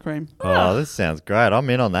get an ice cream. Oh, this sounds great. I'm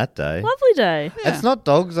in on that day. Lovely day. Yeah. It's not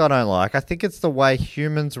dogs I don't like. I think it's the way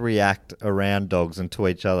humans react around dogs and to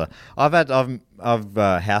each other. I've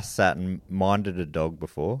house sat and minded a dog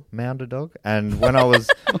before, mound a dog, and when I was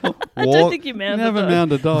I don't think you mounted Never dog.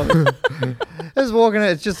 mound a dog. I was walking,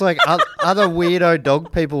 it's just like other weirdo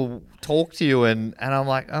dog people talk to you, and I'm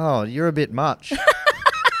like, oh, you're a bit much.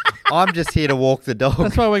 I'm just here to walk the dog.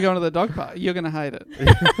 That's why we're going to the dog park. You're going to hate it.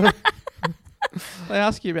 They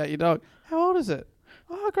ask you about your dog. How old is it?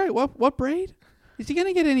 Oh, great. What breed? Is he going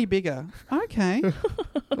to get any bigger? Okay.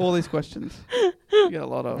 All these questions. You get a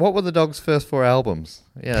lot of. What were the dog's first 4 albums?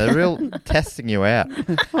 Yeah, they're real testing you out.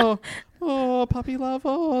 Oh, puppy love.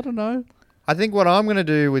 Oh, I don't know. I think what I'm going to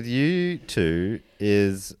do with you two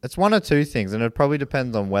is, it's one or two things, and it probably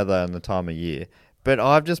depends on weather and the time of year. But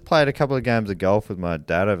I've just played a couple of games of golf with my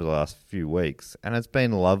dad over the last few weeks, and it's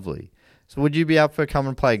been lovely. So would you be up for come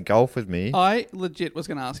and play golf with me? I legit was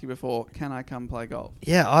going to ask you before, can I come play golf?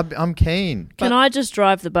 Yeah, I'm keen. Can I just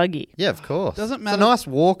drive the buggy? Yeah, of course. Doesn't matter. It's a nice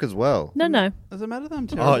walk as well. No. Does it matter that I'm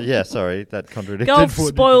Oh, terrible? yeah, sorry. That contradicted. Golf what-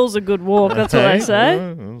 spoils a good walk, that's what I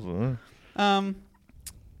say.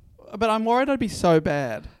 But I'm worried I'd be so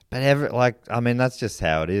bad. But that's just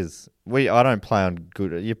how it is. I don't play on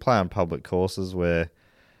good. You play on public courses where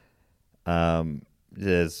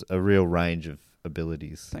there's a real range of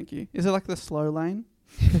abilities. Thank you. Is it like the slow lane?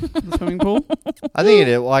 The swimming pool? I think it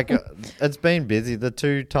is. It's been busy. The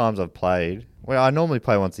 2 times I've played, well, I normally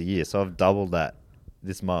play once a year, so I've doubled that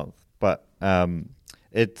this month. But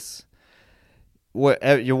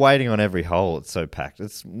you're waiting on every hole. It's so packed.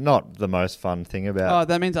 It's not the most fun thing about. Oh,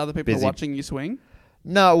 that means other people busy. are watching you swing?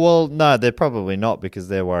 No, they're probably not, because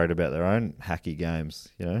they're worried about their own hacky games,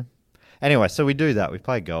 you know. Anyway, so we do that. We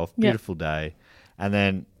play golf. Beautiful day. And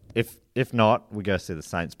then if not, we go see the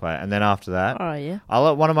Saints play. And then after that,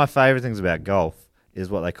 one of my favourite things about golf is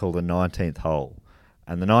what they call the 19th hole.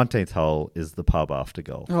 And the 19th hole is the pub after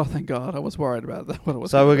golf. Oh, thank God. I was worried about that. What it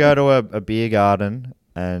was. So we go to a beer garden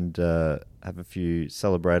and have a few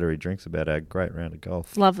celebratory drinks about our great round of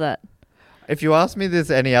golf. Love that. If you asked me this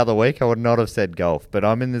any other week, I would not have said golf. But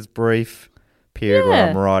I'm in this brief period where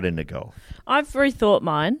I'm right into golf. I've rethought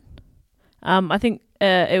mine. I think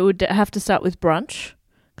it would have to start with brunch,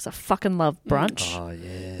 because I fucking love brunch. Oh,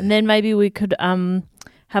 yeah. And then maybe we could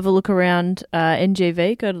have a look around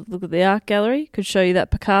NGV, go to look at the art gallery, could show you that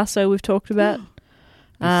Picasso we've talked about.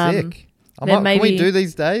 Sick. Then can we do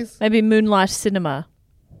these days? Maybe Moonlight Cinema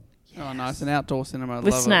Oh, nice. An outdoor cinema.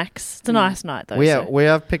 with Love snacks. It's a nice night, though. We so-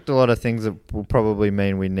 have picked a lot of things that will probably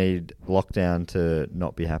mean we need lockdown to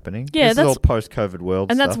not be happening. Yeah, this is that's- all post-COVID world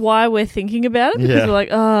And stuff. that's why we're thinking about it, because Yeah. we're like,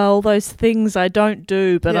 oh, all those things I don't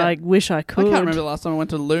do, but Yeah. I wish I I could. can't remember the last time I went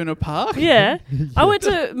to Luna Park. Yeah. I went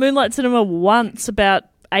to Moonlight Cinema once about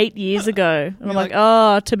 8 years ago. And I'm like,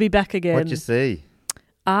 oh, to be back again. What'd you see?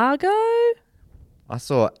 Argo? I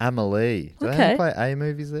saw Amelie. Do they Okay. ever play A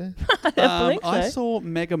movies there? I believe so. I saw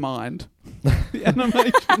Megamind. The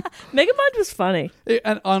animation. Megamind was funny.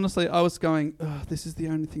 And honestly, I was going, oh, this is the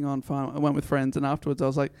only thing on. Fine. I went with friends, and afterwards I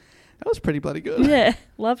was like, that was pretty bloody good. Yeah,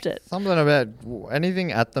 loved it. Something about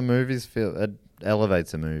anything at the movies it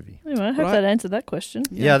elevates a movie. Anyway, I hope Right. that answered that question.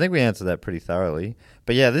 Yeah, I think we answered that pretty thoroughly.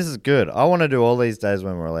 But yeah, this is good. I want to do all these days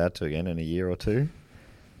when we're allowed to again in a year or two.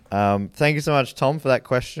 Thank you so much, Tom, for that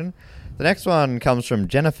question. The next one comes from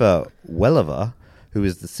Jennifer Welliver, who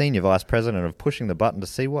is the Senior Vice President of Pushing the Button to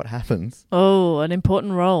See What Happens. Oh, an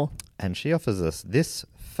important role. And she offers us this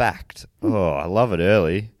fact. Oh, I love it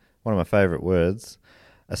early. One of my favourite words.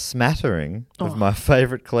 A smattering of my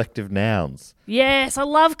favourite collective nouns. Yes, I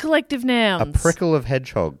love collective nouns. A prickle of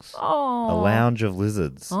hedgehogs. Oh. A lounge of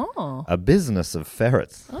lizards. Oh. A business of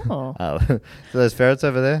ferrets. Oh. So those ferrets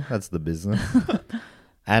over there, that's the business.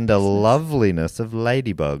 And a loveliness of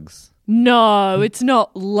ladybugs. No, it's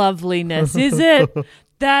not loveliness, is it?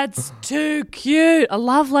 That's too cute. I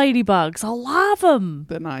love ladybugs. I love them.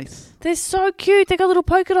 They're nice. They're so cute. They got little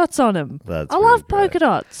polka dots on them. That's I really love great. polka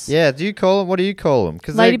dots. Yeah, do you call them? What do you call them?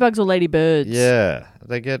 Ladybugs or ladybirds? Yeah,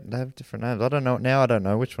 they have different names. I don't know now. I don't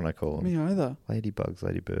know which one I call them. Me either. Ladybugs,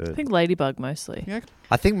 ladybirds. I think ladybug mostly. Yeah.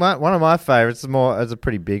 I think one of my favourites is a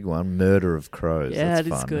pretty big one. Murder of Crows. Yeah, that's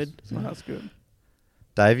it is fun. good. Oh, that's good.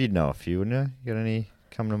 Dave, you'd know a few, wouldn't you? You got any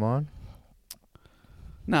come to mind?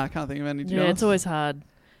 No, I can't think of any. To be Yeah, honest. it's always hard.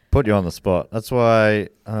 Put you on the spot. That's why.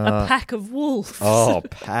 A pack of wolves. Oh,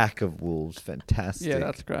 pack of wolves. Fantastic. Yeah,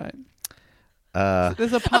 that's great.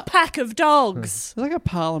 There's a pack of dogs. There's like a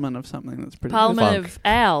parliament of something that's pretty Parliament Funk. of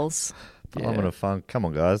owls. Parliament of funk. Come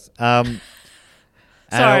on, guys. Sorry,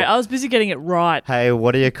 I was busy getting it right. Hey,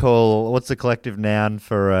 what do you call? What's the collective noun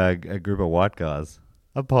for a group of white guys?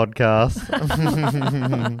 A podcast.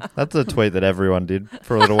 That's a tweet that everyone did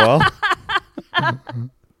for a little while.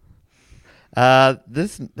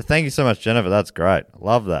 Thank you so much, Jennifer. That's great.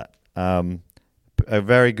 Love that. A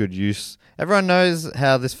very good use. Everyone knows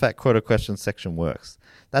how this fact quarter question section works.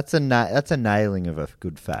 That's a nailing of a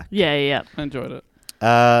good fact. Yeah. I enjoyed it.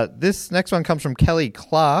 This next one comes from Kelly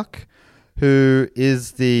Clark, who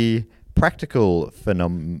is the practical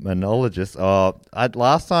phenomenologist.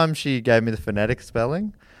 Last time she gave me the phonetic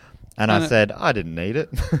spelling, and I said I didn't need it.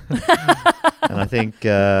 And I think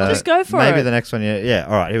just go for maybe it. the next one. Yeah.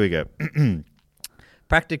 All right, here we go.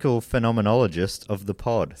 Practical phenomenologist of the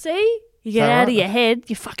pod. See? You get out of your head,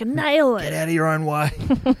 you fucking nail it. Get out of your own way.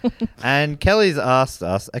 And Kelly's asked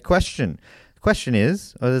us a question. The question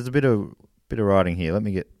is, there's a bit of writing here.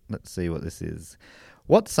 Let's see what this is.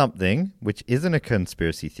 What's something which isn't a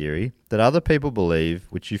conspiracy theory that other people believe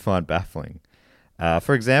which you find baffling?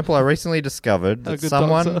 For example, I recently discovered that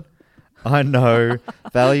someone I know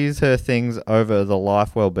values her things over the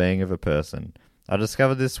life well-being of a person. I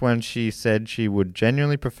discovered this when she said she would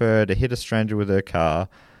genuinely prefer to hit a stranger with her car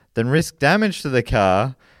than risk damage to the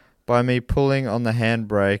car by me pulling on the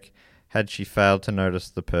handbrake had she failed to notice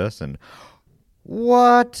the person.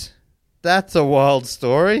 What? That's a wild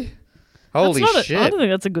story. Holy shit. I don't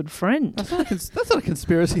think that's a good friend. That's not a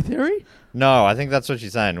conspiracy theory. No, I think that's what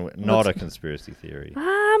she's saying. Not a conspiracy theory.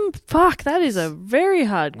 Fuck, that is a very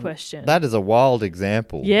hard question. That is a wild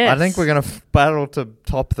example. Yes. I think we're going to battle to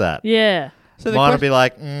top that. Yeah. So Mine would be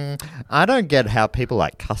like, I don't get how people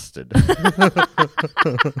like custard. I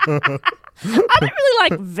don't really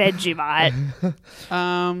like Vegemite.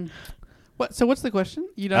 What's the question?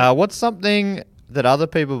 You don't. What's something that other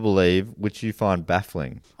people believe which you find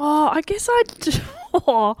baffling? Oh, I guess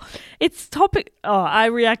it's topic. Oh, I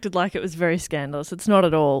reacted like it was very scandalous. It's not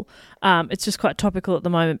at all. It's just quite topical at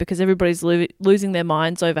the moment because everybody's losing their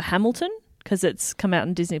minds over Hamilton because it's come out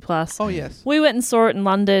in Disney Plus. Oh yes. We went and saw it in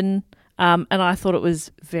London, and I thought it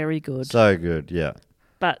was very good. So good, yeah.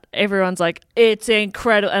 But everyone's like, it's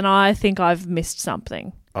incredible, and I think I've missed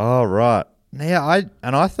something. Oh right, yeah.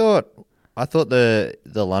 I thought the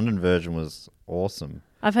London version was awesome.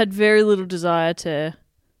 I've had very little desire to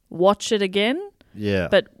watch it again. Yeah.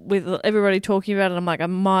 But with everybody talking about it, I'm like,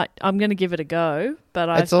 I'm going to give it a go, but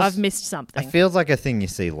I've missed something. It feels like a thing you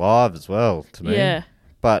see live as well to me. Yeah.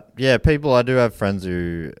 But yeah, I do have friends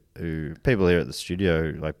who people here at the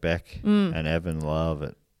studio, like Beck and Evan, love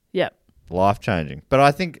it. Yep. Life-changing. But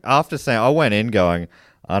I think after saying, I went in going,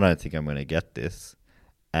 I don't think I'm going to get this.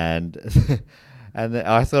 And and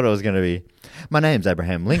I thought it was going to be, my name's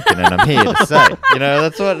Abraham Lincoln and I'm here to say.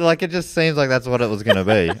 That's what, it just seems like that's what it was going to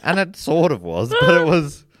be. And it sort of was, but it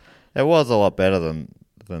was a lot better than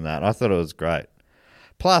that. I thought it was great.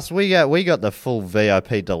 Plus, we got the full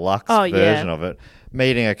VIP deluxe version of it.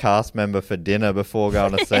 Meeting a cast member for dinner before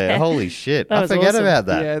going to see it. Holy shit. I forget awesome. about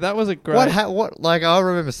that. Yeah, that was a great... What I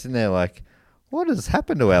remember sitting there like, what has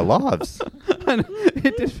happened to our lives?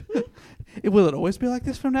 Will it always be like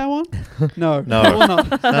this from now on? No. It will not.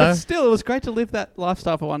 No? But still, it was great to live that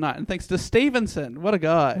lifestyle for one night. And thanks to Stevenson. What a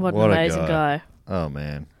guy. What an amazing guy. Oh,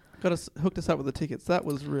 man. Hooked us up with the tickets. That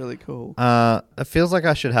was really cool. It feels like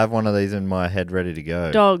I should have one of these in my head ready to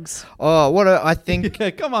go. Dogs. Oh, I think...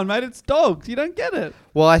 Yeah, come on, mate. It's dogs. You don't get it.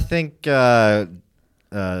 Well, I think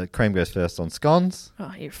cream goes first on scones.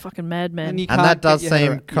 Oh, you're a fucking madman. And that does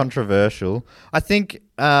seem controversial. I think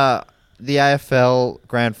the AFL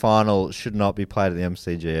Grand Final should not be played at the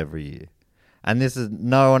MCG every year. And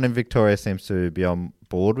no one in Victoria seems to be on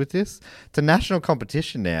board with this. It's a national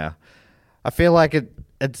competition now. I feel like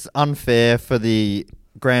it's unfair for the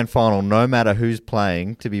Grand Final, no matter who's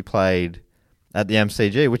playing, to be played at the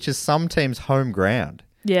MCG, which is some teams' home ground.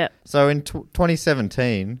 Yeah. So in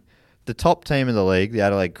 2017, the top team in the league, the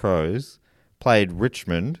Adelaide Crows, played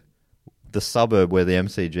Richmond, the suburb where the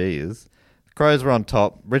MCG is. The Crows were on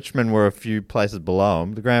top. Richmond were a few places below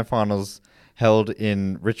them. The Grand Finals held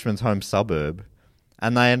in Richmond's home suburb,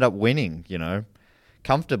 and they end up winning,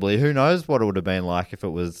 comfortably. Who knows what it would have been like if it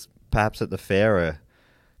was perhaps at the fairer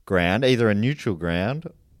ground, either a neutral ground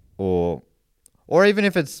or even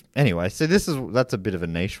if it's... Anyway, so that's a bit of a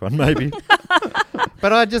niche one, maybe.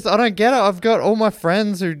 But I don't get it. I've got all my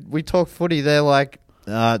friends who we talk footy. They're like,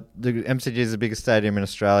 the MCG is the biggest stadium in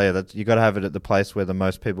Australia. That you got to have it at the place where the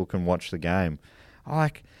most people can watch the game.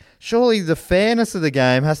 surely the fairness of the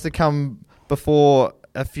game has to come before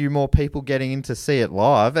a few more people getting in to see it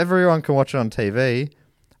live. Everyone can watch it on TV.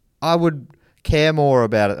 I would care more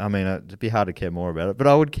about it. I mean, it'd be hard to care more about it, but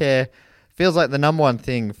I would care. Feels like the number one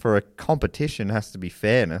thing for a competition has to be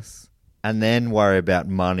fairness, and then worry about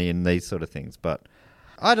money and these sort of things. But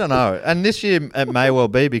I don't know. And this year it may well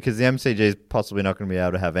be because the MCG is possibly not going to be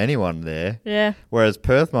able to have anyone there. Yeah. Whereas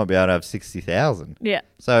Perth might be able to have 60,000. Yeah.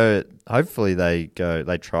 So hopefully they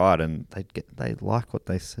try it and they like what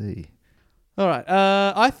they see. All right.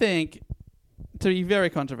 I think, to be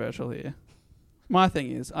very controversial here, my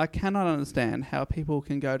thing is I cannot understand how people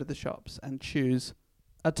can go to the shops and choose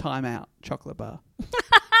a timeout chocolate bar.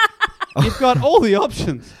 You've got all the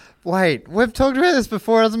options. Wait, we've talked about this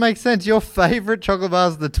before. It doesn't make sense. Your favourite chocolate bar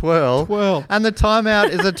is the twirl. Twirl. And the timeout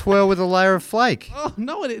is a twirl with a layer of flake. Oh,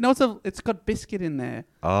 no, it's got biscuit in there.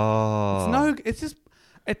 Oh.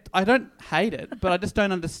 I don't hate it, but I just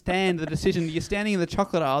don't understand the decision. You're standing in the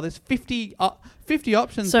chocolate aisle. There's 50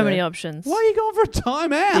 options. So there. many options. Why are you going for a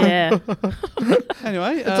timeout? Yeah.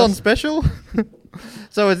 Anyway. It's on special?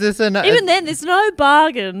 So is this an... Even then, there's no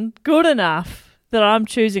bargain good enough that I'm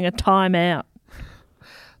choosing a timeout.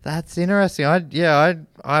 That's interesting. I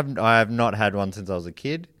have not had one since I was a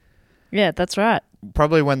kid. Yeah, that's right.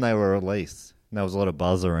 Probably when they were released. There was a lot of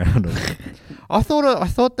buzz around it. I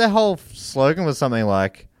thought their whole slogan was something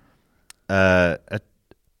like a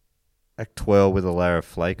twirl with a layer of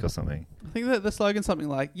flake or something. I think that the slogan's something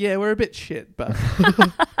like, yeah, we're a bit shit, but... ...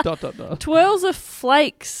 Twirls are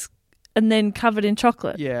flakes and then covered in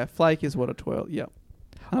chocolate. Yeah, flake is what a twirl... Yep.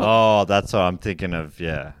 Oh, that's what I'm thinking of.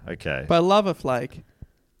 Yeah, okay. But I love a flake.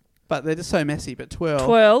 But they're just so messy. But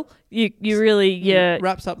twirl, you really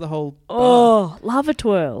wraps up the whole bar. Oh, love a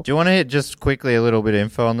twirl. Do you want to hit just quickly a little bit of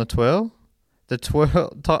info on the twirl? The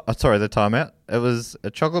timeout. It was a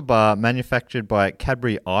chocolate bar manufactured by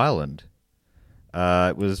Cadbury Ireland.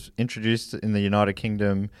 It was introduced in the United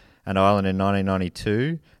Kingdom and Ireland in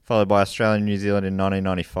 1992, followed by Australia and New Zealand in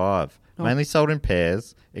 1995. Mainly sold in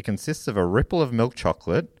pairs, it consists of a ripple of milk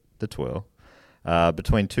chocolate, the twirl,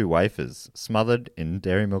 between two wafers, smothered in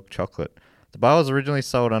dairy milk chocolate. The bar was originally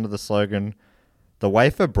sold under the slogan, "The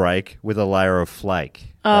wafer break with a layer of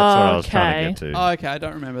flake." That's what I was trying to get to. Oh, okay, I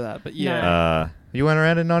don't remember that, but yeah. You went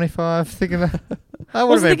around in 95 thinking that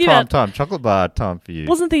would have been prime time, chocolate bar time for you.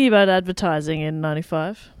 Wasn't thinking about advertising in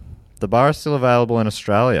 95. The bar is still available in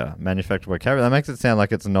Australia, manufactured by Cadbury. That makes it sound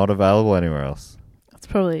like it's not available anywhere else.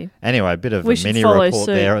 Probably. Anyway, a bit of a mini report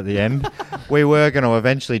there at the end. We were going to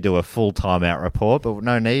eventually do a full timeout report, but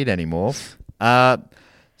no need anymore.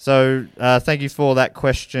 So thank you for that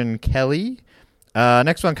question, Kelly.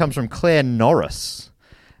 Next one comes from Claire Norris.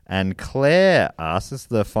 And Claire asks, this is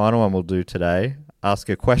the final one we'll do today, ask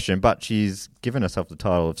a question, but she's given herself the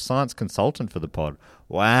title of science consultant for the pod.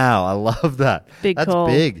 Wow, I love that. That's call.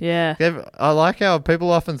 Big. Yeah. I like how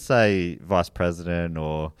people often say vice president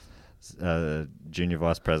or junior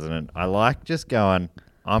vice president. I like just going,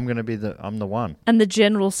 I'm the one. And the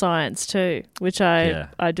general science too, which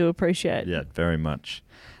I do appreciate. Yeah, very much.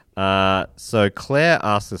 So Claire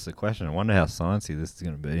asked us a question. I wonder how sciencey this is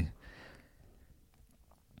going to be.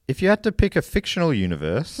 If you had to pick a fictional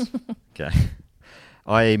universe, okay,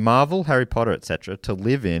 i.e. Marvel, Harry Potter, etc., to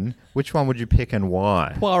live in, which one would you pick and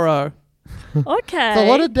why? Poirot. Okay. There's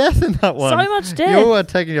a lot of death in that one. So much death. You are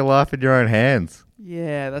taking your life in your own hands.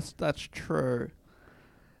 Yeah, that's true.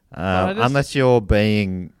 Unless you're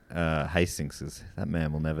being Hastings, 'cause that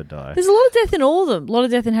man will never die. There's a lot of death in all of them. A lot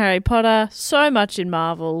of death in Harry Potter, so much in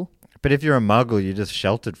Marvel. But if you're a muggle, you're just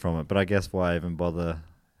sheltered from it. But I guess why even bother?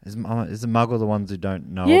 Is the muggle the ones who don't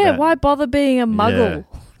know Yeah, about? why bother being a muggle?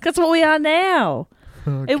 That's what we are now.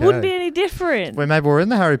 Okay. It wouldn't be any different. Well, maybe we're in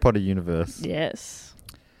the Harry Potter universe. Yes.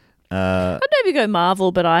 I'd maybe go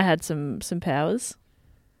Marvel, but I had some powers.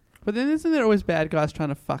 But then isn't there always bad guys trying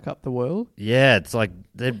to fuck up the world? Yeah, it's like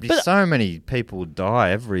there'd be so many people die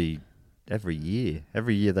every year.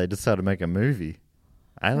 Every year they decide to make a movie.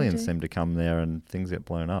 Aliens seem to come there and things get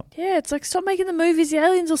blown up. Yeah, it's like, stop making the movies. The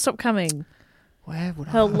aliens will stop coming. Where would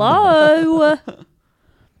Hello?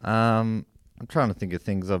 I'm trying to think of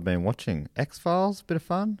things I've been watching. X-Files, bit of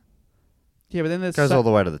fun. Yeah, but then there's... Goes all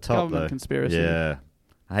the way to the top, government though. Conspiracy. Yeah.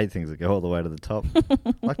 I hate things that go all the way to the top.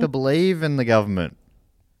 I like to believe in the government.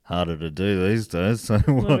 Harder to do these days. So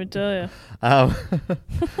Let me tell you.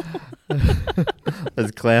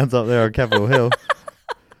 There's clowns up there on Capitol Hill.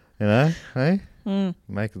 You know, hey?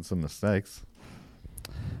 Making some mistakes.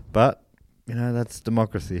 But, that's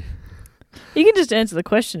democracy. You can just answer the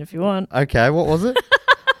question if you want. Okay, what was it?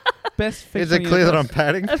 best Is fictional it clear that I'm universe.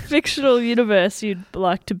 padding? A fictional universe you'd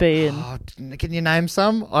like to be in. Oh, can you name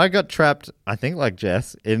some? I got trapped, I think like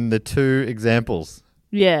Jess, in the 2 examples.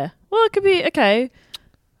 Yeah. Well, it could be okay.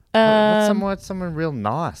 What's someone real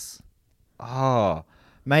nice? Oh,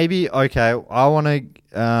 maybe, okay, I want to,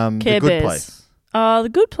 The Care Good Bears. Place. The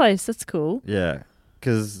Good Place. That's cool. Yeah,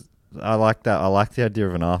 because I like that. I like the idea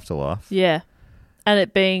of an afterlife. Yeah. And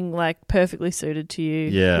it being like perfectly suited to you.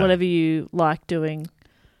 Yeah. Whatever you like doing.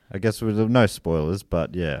 I guess with no spoilers,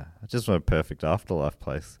 but yeah, I just want a perfect afterlife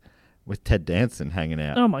place with Ted Danson hanging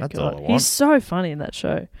out. Oh my That's all I God. want. He's so funny in that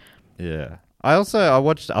show. Yeah. I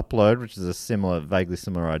watched Upload, which is a vaguely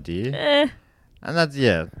similar idea. And that's,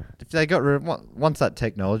 yeah, if they got rid of, once that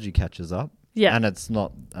technology catches up, Yeah. and it's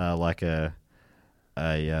not like it's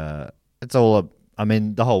all I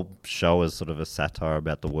mean, the whole show is sort of a satire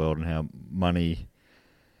about the world and how money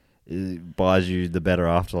buys you the better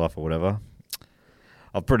afterlife or whatever.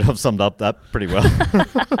 I've summed up that pretty well.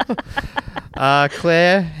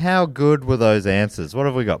 Claire, how good were those answers? What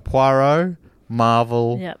have we got? Poirot,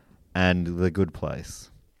 Marvel, Yep. and The Good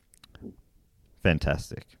Place.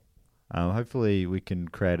 Fantastic. Hopefully we can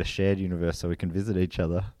create a shared universe so we can visit each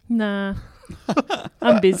other. Nah.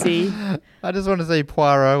 I'm busy. I just want to see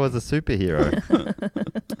Poirot as a superhero.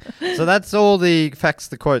 So that's all the facts,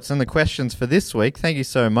 the quotes, and the questions for this week. Thank you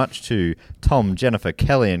so much to Tom, Jennifer,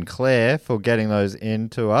 Kelly, and Claire for getting those in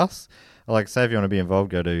to us. Like I say, if you want to be involved,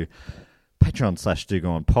 go to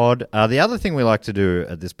Patreon/DoGoOnPod. The other thing we like to do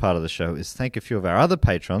at this part of the show is thank a few of our other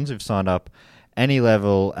patrons who've signed up any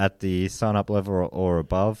level at the sign-up level or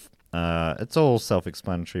above. It's all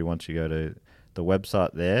self-explanatory once you go to the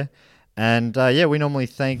website there. And, we normally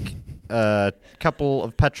thank a couple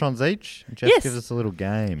of patrons each. Jess Yes. gives us a little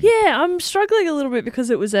game. Yeah, I'm struggling a little bit because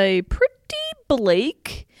it was a pretty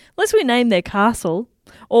bleak, unless we name their castle,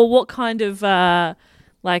 or what kind of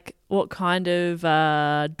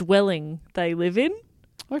dwelling they live in.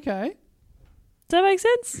 Okay. Does that make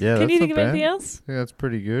sense? Yeah, Can that's you not think of bad. anything else? I think that's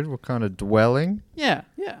pretty good. What kind of dwelling? Yeah.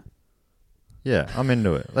 Yeah, I'm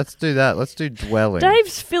into it. Let's do that. Let's do dwelling.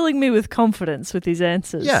 Dave's filling me with confidence with his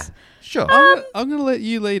answers. Yeah, sure. I'm going to let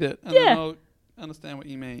you lead it, and Yeah. then I'll understand what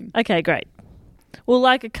you mean. Okay, great. Well,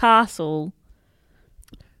 like a castle,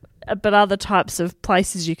 but other types of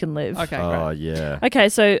places you can live. Okay, Oh, great. yeah. Okay,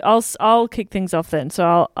 so I'll kick things off then.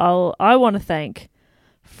 So I want to thank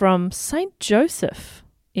from St. Joseph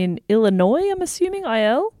in Illinois. I'm assuming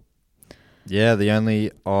IL. Yeah, the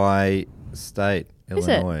only I state, Is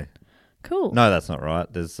it? Illinois. Cool. No, that's not right.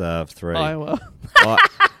 There's 3. Iowa.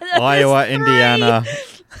 Iowa, Indiana.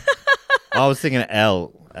 I was thinking the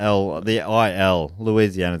IL.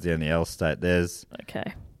 Louisiana's the only L state. There's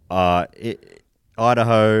Okay.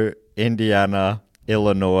 Idaho, Indiana,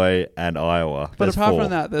 Illinois, and Iowa. But There's apart 4.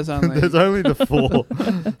 from that, there's only... There's only the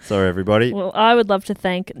 4. Sorry, everybody. Well, I would love to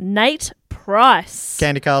thank Nate Price.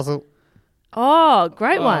 Candy Castle. Oh,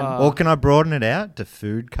 great one. Or can I broaden it out to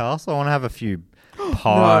Food Castle? I want to have a few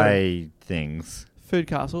pie things. Food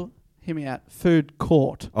Castle. Hear me out. Food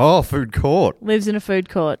Court. Oh, food court. Lives in a food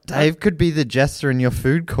court. Dave could be the jester in your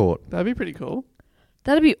food court. That'd be pretty cool.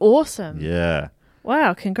 That'd be awesome. Yeah.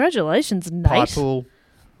 Wow, congratulations, Nate. Pie pool.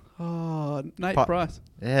 Oh, Nate Pi- Price.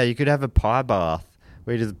 Yeah, you could have a pie bath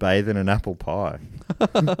where you just bathe in an apple pie.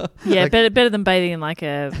 Yeah, Like- better than bathing in like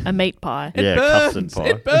a meat pie. Yeah, burns. custard pie.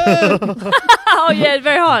 It burns. Oh, yeah,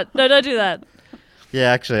 very hot. No, don't do that.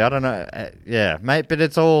 Yeah, actually, I don't know. Yeah, mate, but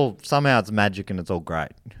it's all, somehow it's magic and it's all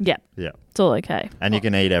great. Yeah, Yeah. it's all okay. And you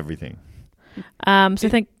can eat everything. So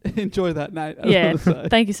thank Enjoy that, Nate. I yeah, was gonna say.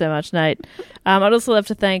 thank you so much, Nate. I'd also love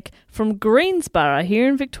to thank from Greensborough here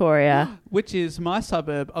in Victoria. Which is my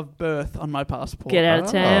suburb of birth on my passport. Get out of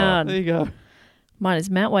Oh. town. There you go. Mine is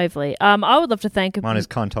Matt Waverley. I would love to thank Mine is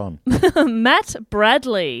Canton. Matt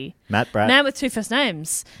Bradley. Matt Brad. Man with 2 first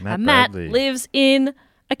names. Matt And Matt Bradley. lives in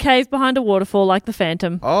a cave behind a waterfall like the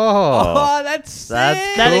Phantom. Oh, That's sick.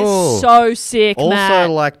 that's That is cool. so sick, Also Matt.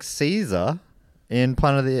 like Caesar in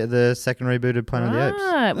Planet of the second rebooted Planet of the Apes.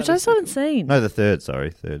 Right, which I still haven't seen. No, the third,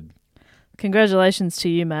 sorry. Third. Congratulations to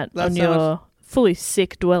you, Matt, That's on so your much- fully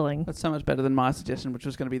sick dwelling. That's so much better than my suggestion, which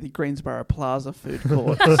was going to be the Greensborough Plaza Food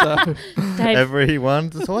Court. So Dave, Everyone.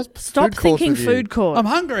 It's always stop food courts thinking with you. food court. I'm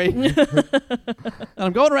hungry. And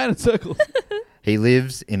I'm going around in circles. He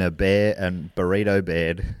lives in a bear and burrito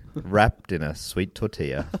bed wrapped in a sweet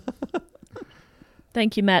tortilla.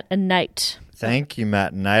 Thank you, Matt and Nate. Thank you,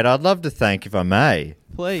 Matt and Nate. I'd love to thank, if I may,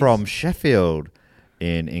 Please. from Sheffield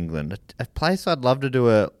in England, a place I'd love to do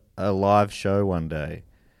a live show one day.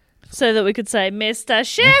 So that we could say, Mr.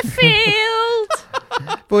 Sheffield.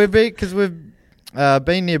 But because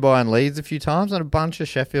Been nearby in Leeds a few times, and a bunch of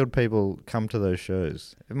Sheffield people come to those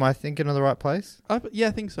shows. Am I thinking of the right place? Yeah,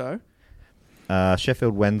 I think so.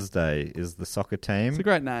 Sheffield Wednesday is the soccer team. It's a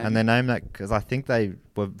great name. And they named that because I think they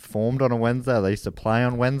were formed on a Wednesday. They used to play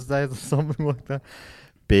on Wednesdays or something like that.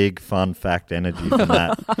 Big fun fact energy from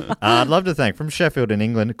that. I'd love to thank, from Sheffield in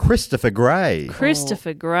England, Christopher Gray.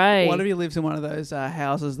 Christopher Gray. What if he lives in one of those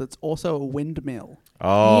houses that's also a windmill?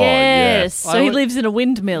 Oh, yes. So he lives in a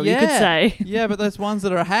windmill, you could say. Yeah, but there's ones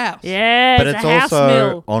that are a house. Yes, but it's a house also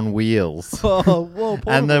mill. on wheels. Oh, whoa,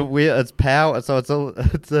 and the wheel, it's power, so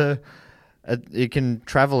it can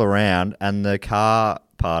travel around, and the car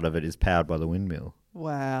part of it is powered by the windmill.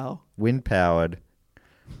 Wow. Wind powered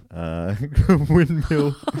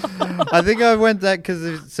windmill. I think I went that because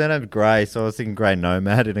it sounded grey, so I was thinking grey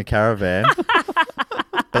nomad in a caravan.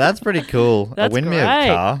 But that's pretty cool. That's a windmill great.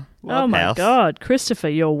 car. Oh my house. God, Christopher,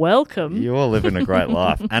 you're welcome. You all living a great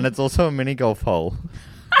life. And it's also a mini golf hole.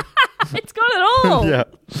 It's got it all. Yeah.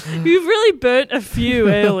 You've really burnt a few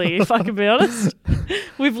early, if I can be honest.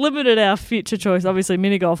 We've limited our future choice. Obviously,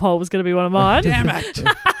 mini golf hole was going to be one of mine. Damn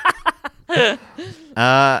it.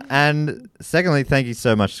 And secondly, thank you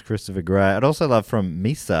so much to Christopher Gray. I'd also love from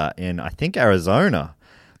Mesa in, I think, Arizona,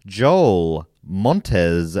 Joel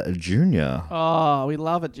Montez Jr. Oh, we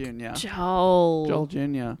love it, Junior. Joel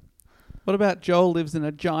Jr. What about Joel lives in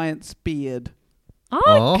a giant's beard?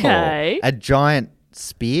 Okay. Oh, a giant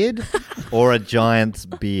speared or a giant's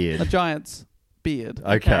beard? A giant's beard.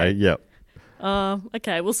 Okay, yep.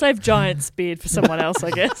 Okay, we'll save giant beard for someone else,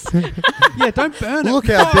 I guess. Yeah, don't burn it. Look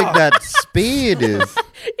how big that speared is.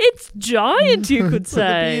 It's giant, you could The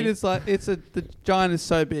say. beard is like the giant is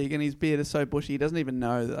so big and his beard is so bushy he doesn't even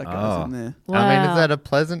know that guy's in there. Wow. I mean, is that a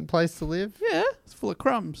pleasant place to live? Yeah, it's full of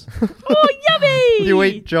crumbs. Oh, yummy! You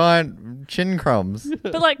eat giant chin crumbs.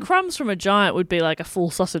 But like crumbs from a giant would be like a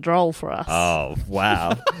full sausage roll for us. Oh,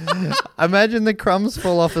 wow. Imagine the crumbs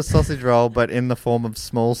fall off a sausage roll, but in the form of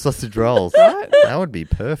small sausage rolls. Right? That would be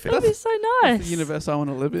perfect. That'd be so That's nice. the universe I want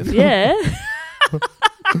to live in. Yeah.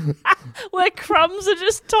 Where crumbs are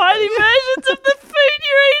just tiny versions of the food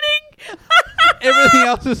you're eating. Everything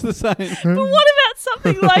else is the same. But what about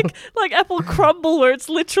something like apple crumble where it's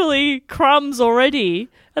literally crumbs already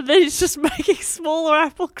and then it's just making smaller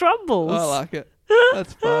apple crumbles? I like it.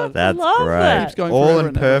 That's fun. That's love great. that. Keeps going All forever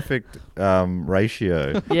in now. perfect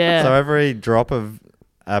ratio. Yeah. So every drop of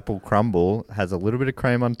apple crumble has a little bit of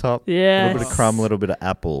cream on top, a Yes. little bit of crumb, a little bit of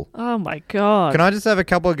apple. Oh my God. Can I just have a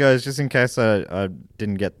couple of goes just in case I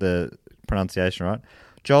didn't get the pronunciation right?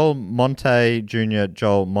 Joel Monte Jr.,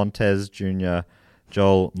 Joel Montez Jr.,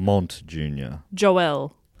 Joel Mont Jr.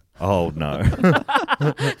 Joel. Oh, no.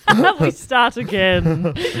 We start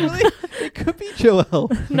again. Really? It could be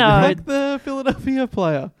Joel. No. Like the Philadelphia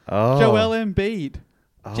player. Oh. Joel Embiid.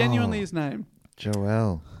 Genuinely his name.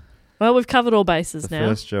 Joel. Well, we've covered all bases The now.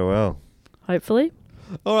 first Joel. Hopefully.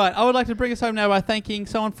 All right, I would like to bring us home now by thanking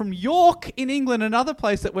someone from York in England, another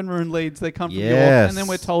place that when we're in Leeds, they come from York, Yes. and then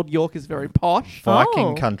we're told York is very posh. Viking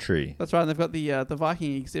Oh. country. That's right, and they've got the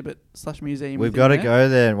Viking exhibit / museum. We've within got to there. go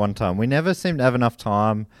there one time. We never seem to have enough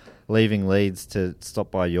time leaving Leeds to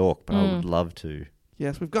stop by York, but I would love to.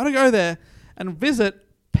 Yes, we've got to go there and visit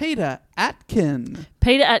Peter Atkin.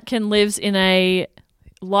 Peter Atkin lives in a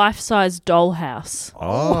life-size dollhouse,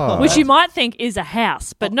 Oh. which you might think is a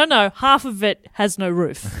house, but no, half of it has no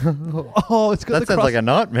roof. Oh, it's got That the sounds cross, like a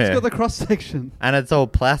nightmare. It's got the cross section. And it's all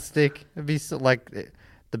plastic. It'd be like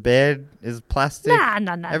the bed is plastic.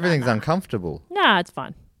 No. Everything's uncomfortable. Nah, it's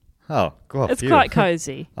fine. Oh, God. It's quite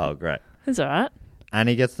cozy. Oh, great. It's all right. And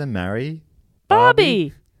he gets to marry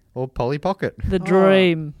Barbie, or Polly Pocket. the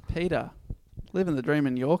dream. Peter, living the dream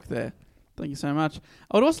in York there. Thank you so much.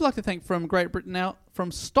 I would also like to thank from Great Britain now,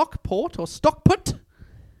 from Stockport,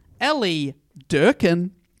 Ellie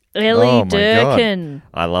Durkin. Ellie Oh, my Durkin.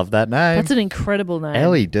 God. I love that name. That's an incredible name.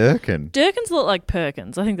 Ellie Durkin. Durkins look like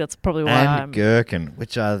Perkins. I think that's probably why And I'm... gherkin,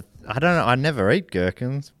 which I don't know. I never eat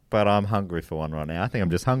gherkins, but I'm hungry for one right now. I think I'm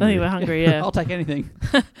just I hungry. think we're hungry, yeah. I'll take anything.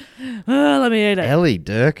 Let me eat it. Ellie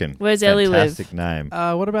Durkin. Where's Ellie live? Fantastic name.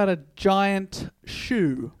 What about a giant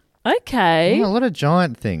shoe? Okay. Oh, a lot of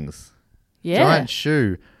giant things. Yeah. Giant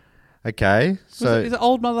shoe. Okay, so is it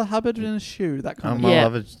old Mother Hubbard in a shoe? That kind of. my Yeah.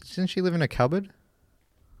 lover, didn't she live in a cupboard?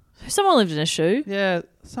 Someone lived in a shoe. Yeah,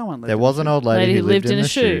 someone lived. There in was a an shoe. old lady who lived in a a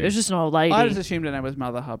shoe. It was just an old lady. I just assumed her name was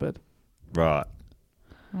Mother Hubbard. Right.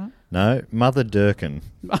 Right. No, Mother Durkin.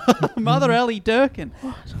 Mother Ellie Durkin.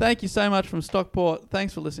 Thank you so much from Stockport.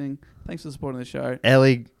 Thanks for listening. Thanks for supporting the show.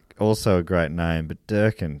 Ellie, also a great name, but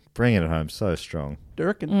Durkin, bringing it home so strong.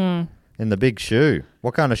 Durkin. In the big shoe.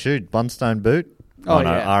 What kind of shoe? Blundstone boot? Oh,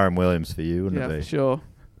 no, yeah. R.M. Williams for you, wouldn't Yeah, it be? for sure.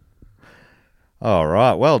 All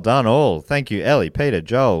right. Well done, all. Thank you, Ellie, Peter,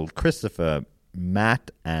 Joel, Christopher, Matt,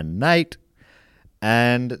 and Nate.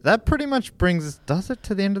 And that pretty much does it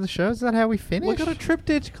to the end of the show. Is that how we finish? We got a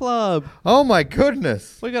Triptych Club. Oh, my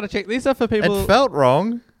goodness. We got to check these up for people. It felt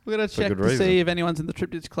wrong. We got to check to see if anyone's in the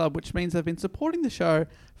Triptych Club, which means they've been supporting the show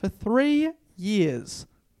for 3 years.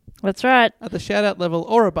 That's right. At the shout-out level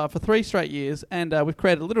or above for 3 straight years. And we've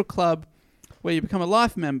created a little club where you become a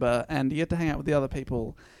life member and you get to hang out with the other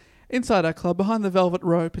people inside our club, behind the velvet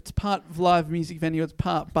rope. It's part live music venue, it's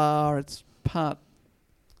part bar, it's part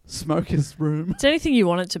smoker's room. It's anything you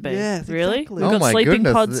want it to be. Yeah, really. exactly. We've got sleeping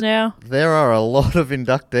pods now. There are a lot of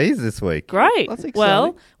inductees this week. Great. That's exciting.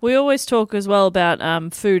 Well, we always talk as well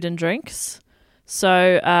about food and drinks.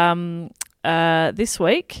 So this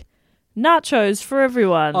week, nachos for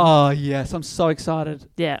everyone. Oh, yes. I'm so excited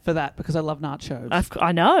Yeah. for that because I love nachos.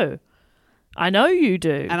 I know. I know you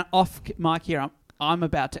do. And off mic here, I'm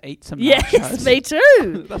about to eat some yes, nachos. me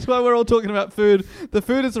too. That's why we're all talking about food. The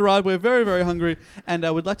food has arrived. We're very, very hungry. And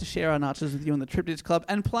we'd like to share our nachos with you in the Triptych Club.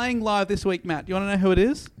 And playing live this week, Matt, you want to know who it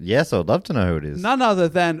is? Yes, I'd love to know who it is. None other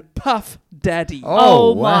than Puff Daddy.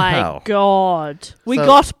 Oh wow. my God. We So-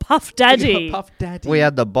 got Puff Daddy. We got Puff Daddy. We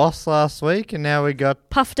had the boss last week, and now we got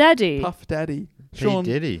Puff Daddy. Puff Daddy. P. Sean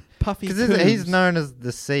Diddy. Puffy Because Coombs. he's known as the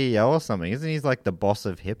CEO or something, isn't he? He's like the boss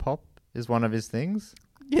of hip-hop is one of his things.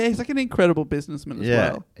 Yeah, he's like an incredible businessman as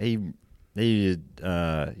well. He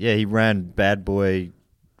ran Bad Boy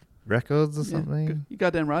Records or something. Yeah, you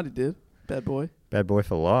goddamn right he did. Bad boy. Bad Boy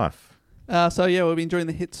for life. So yeah, we'll be enjoying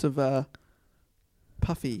the hits of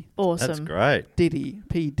Puffy, Awesome. That's great. Diddy,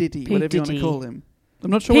 P. Diddy, P. whatever you want Diddy. to call him. I'm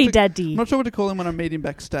not sure. P. What to, Daddy. I'm not sure what to call him when I meet him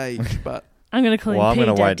backstage, but I'm going to call Well, I'm him P.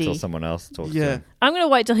 going to wait Daddy. till someone else talks to yeah. him. I'm going to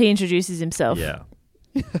wait till he introduces himself. Yeah.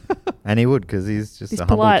 And he would, because he's just He's a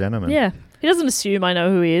humble polite. gentleman. Yeah. He doesn't assume I know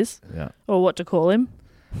who he is Yeah. or what to call him.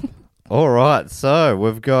 All right, so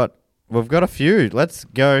we've got a few. Let's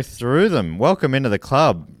go through them. Welcome into the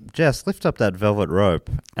club. Jess, lift up that velvet rope.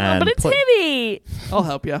 And but it's heavy. I'll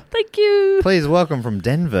help you. Thank you. Please welcome from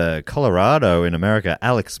Denver, Colorado in America,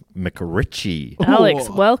 Alex McRitchie. Alex,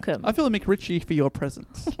 Ooh. welcome. I feel McRitchie for your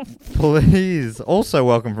presence. Please also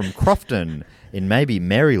welcome from Crofton in maybe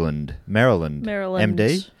Maryland,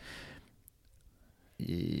 MD.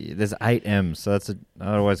 Yeah, there's 8 M's, so that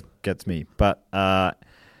always gets me. But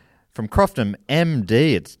from Crofton,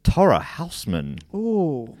 MD, it's Tora Houseman.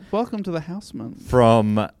 Ooh, welcome to the Houseman.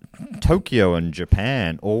 From Tokyo in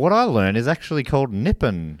Japan, or what I learned is actually called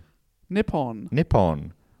Nippon.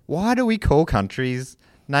 Nippon. Why do we call countries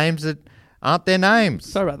names that aren't their names?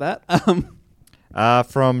 Sorry about that.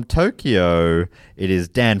 From Tokyo, it is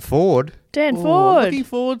Dan Ford. Dan Ooh, Ford. Looking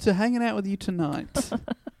forward to hanging out with you tonight.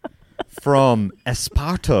 From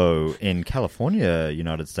Esparto in California,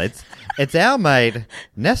 United States, it's our mate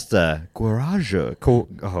Nesta Guaraja.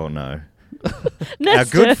 Oh no, Nesta. our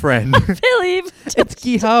good friend Philip. It's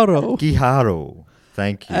Giharo. Giharo.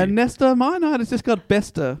 Thank you. And Nesta, my night has just got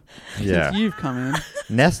Bester Yeah. since you've come in.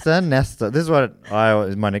 Nesta. This is what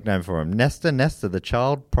is my nickname for him. Nesta, the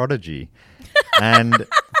child prodigy. And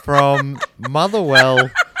from Motherwell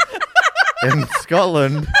in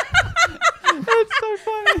Scotland. That's so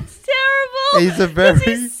funny. It's terrible. He's a very- 'cause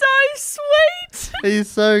he's so sweet. He's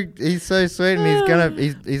so sweet, and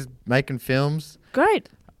he's making films. Great.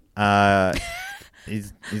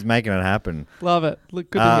 He's making it happen. Love it.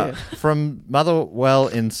 Look good to hear. From Motherwell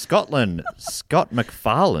in Scotland, Scott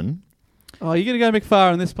McFarlane. Oh, you're going to go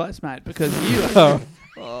McFarlane in this place, mate, because you are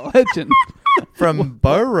a legend. From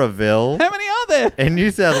Bowraville How many are there? in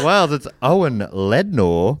New South Wales, it's Owen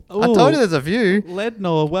Lednor. I Ooh. told you there's a few.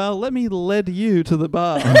 Lednor. Well, let me lead you to the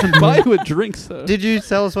bar and buy you a drink, sir. Did you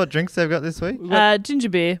tell us what drinks they've got this week? Ginger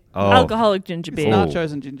beer. Oh. Alcoholic ginger beer. Oh.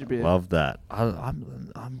 Nachos and ginger beer. Love that.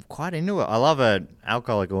 I'm quite into it. I love an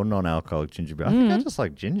alcoholic or non-alcoholic ginger beer. I think I just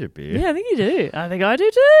like ginger beer. Yeah, I think you do. I think I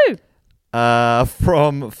do too.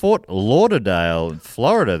 From Fort Lauderdale,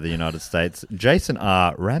 Florida, the United States, Jason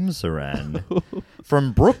R. Ramsaran.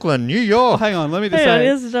 From Brooklyn, New Oh, York. hang on, let me just Hang on, say,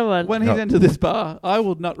 here's another one. when he's No. entered this bar, I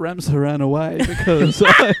will not Ramsaran away because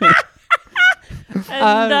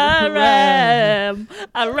And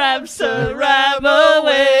I ram so ram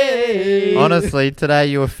away. Honestly, today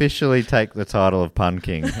you officially take the title of Pun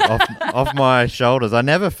King off my shoulders. I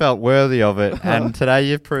never felt worthy of it, and today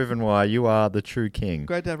you've proven why you are the true king.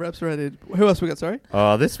 great to have Ramsarated. Who else we got? Sorry,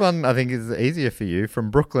 Oh, this one I think is easier for you.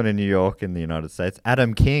 From Brooklyn in New York in the United States,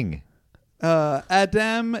 Adam King.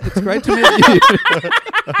 Adam. It's great to meet you.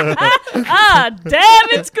 Damn,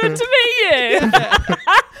 it's good to meet you.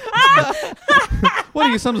 What are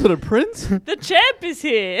you, some sort of prince? The champ is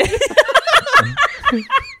here.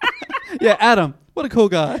 Yeah, Adam. What a cool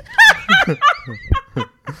guy.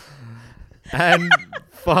 And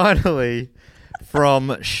finally,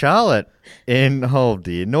 from Charlotte in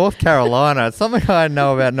North Carolina. Something I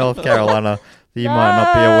know about North Carolina that you might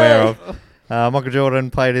not be aware of. Michael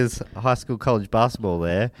Jordan played his high school, college basketball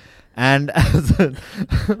there. And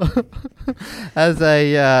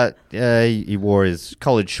he wore his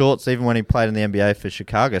college shorts even when he played in the NBA for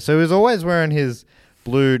Chicago. So he was always wearing his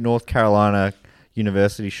blue North Carolina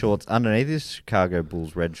University shorts underneath his Chicago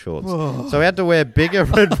Bulls red shorts. Whoa. So he had to wear bigger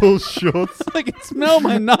Red Bull shorts. I can smell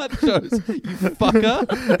my nachos, you fucker.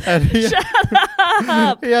 And Shut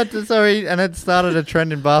up! he had to, and it started a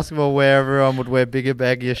trend in basketball where everyone would wear bigger,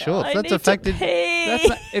 baggier shorts. I That's need affected. to pee.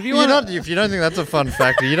 If you If want, you don't think that's a fun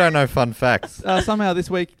factor, you don't know fun facts. somehow this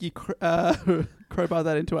week you crowbar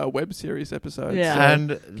that into our web series episode. Yeah. So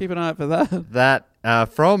And keep an eye out for that. that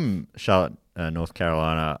from Charlotte, North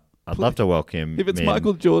Carolina, I'd love to welcome If it's in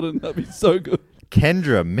Michael Jordan, that'd be so good.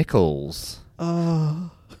 Kendra Mickles.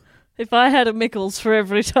 Oh, If I had a Mickles for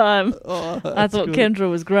every time I that's thought good. Kendra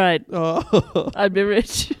was great, Oh. I'd be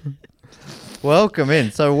rich. Welcome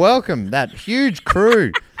in. So welcome that huge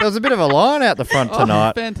crew. There was a bit of a line out the front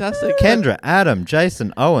tonight. Fantastic. Kendra, Adam,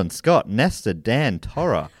 Jason, Owen, Scott, Nesta, Dan,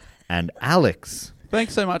 Tora, and Alex.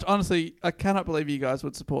 Thanks so much. Honestly, I cannot believe you guys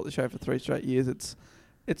would support the show for 3 straight years. It's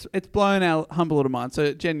blown our humble little mind.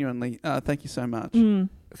 So genuinely, thank you so much.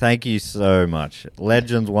 Thank you so much.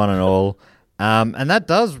 Legends one and all. And that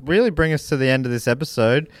does really bring us to the end of this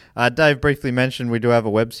episode. Dave briefly mentioned we do have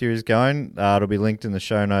a web series going. It'll be linked in the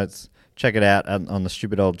show notes. Check it out on the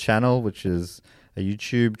Stupid Old Channel, which is a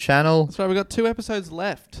YouTube channel. That's right. We've got 2 episodes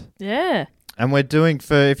left. Yeah. And we're doing,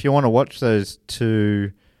 if you want to watch those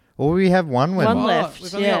 2, or we have one. One left.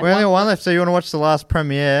 we've only Yeah. got We only got one left, so you want to watch the last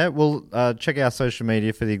premiere. We'll check our social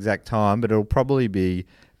media for the exact time, but it'll probably be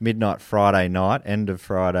midnight Friday night, end of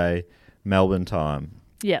Friday, Melbourne time.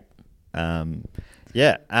 Yep.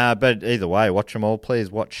 But either way, watch them all.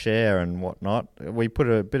 Please watch, share, and whatnot. We put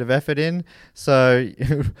a bit of effort in, so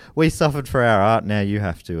we suffered for our art. Now you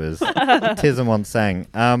have to, as Tism once sang,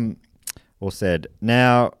 or said.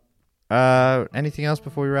 Now, anything else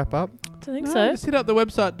before we wrap up? I think No, so. just hit up the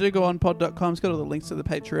website, dogoonpod.com. It's got all the links to the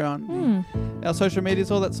Patreon, our social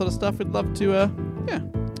medias, all that sort of stuff. We'd love to,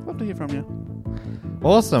 love to hear from you.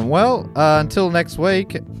 Awesome. Well, until next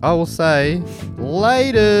week, I will say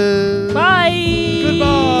later. Bye.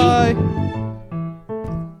 Goodbye.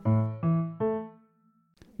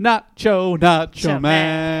 Nacho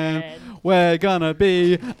man. We're gonna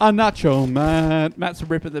be a nacho man. Matt's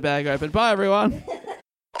ripping the bag open. Bye, everyone.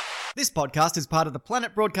 This podcast is part of the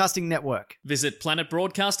Planet Broadcasting Network. Visit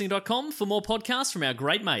planetbroadcasting.com for more podcasts from our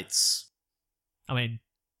great mates. I mean,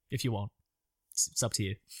 if you want. It's up to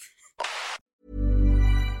you.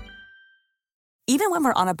 Even when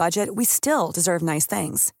we're on a budget, we still deserve nice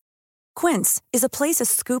things. Quince is a place to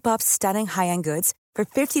scoop up stunning high-end goods for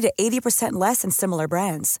 50 to 80% less than similar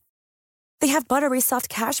brands. They have buttery soft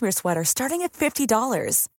cashmere sweaters starting at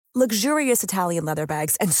 $50, luxurious Italian leather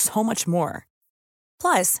bags, and so much more.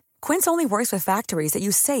 Plus, Quince only works with factories that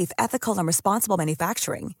use safe, ethical, and responsible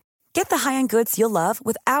manufacturing. Get the high-end goods you'll love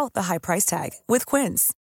without the high price tag with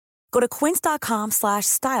Quince. Go to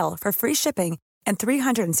quince.com/style for free shipping and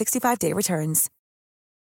 365-day returns.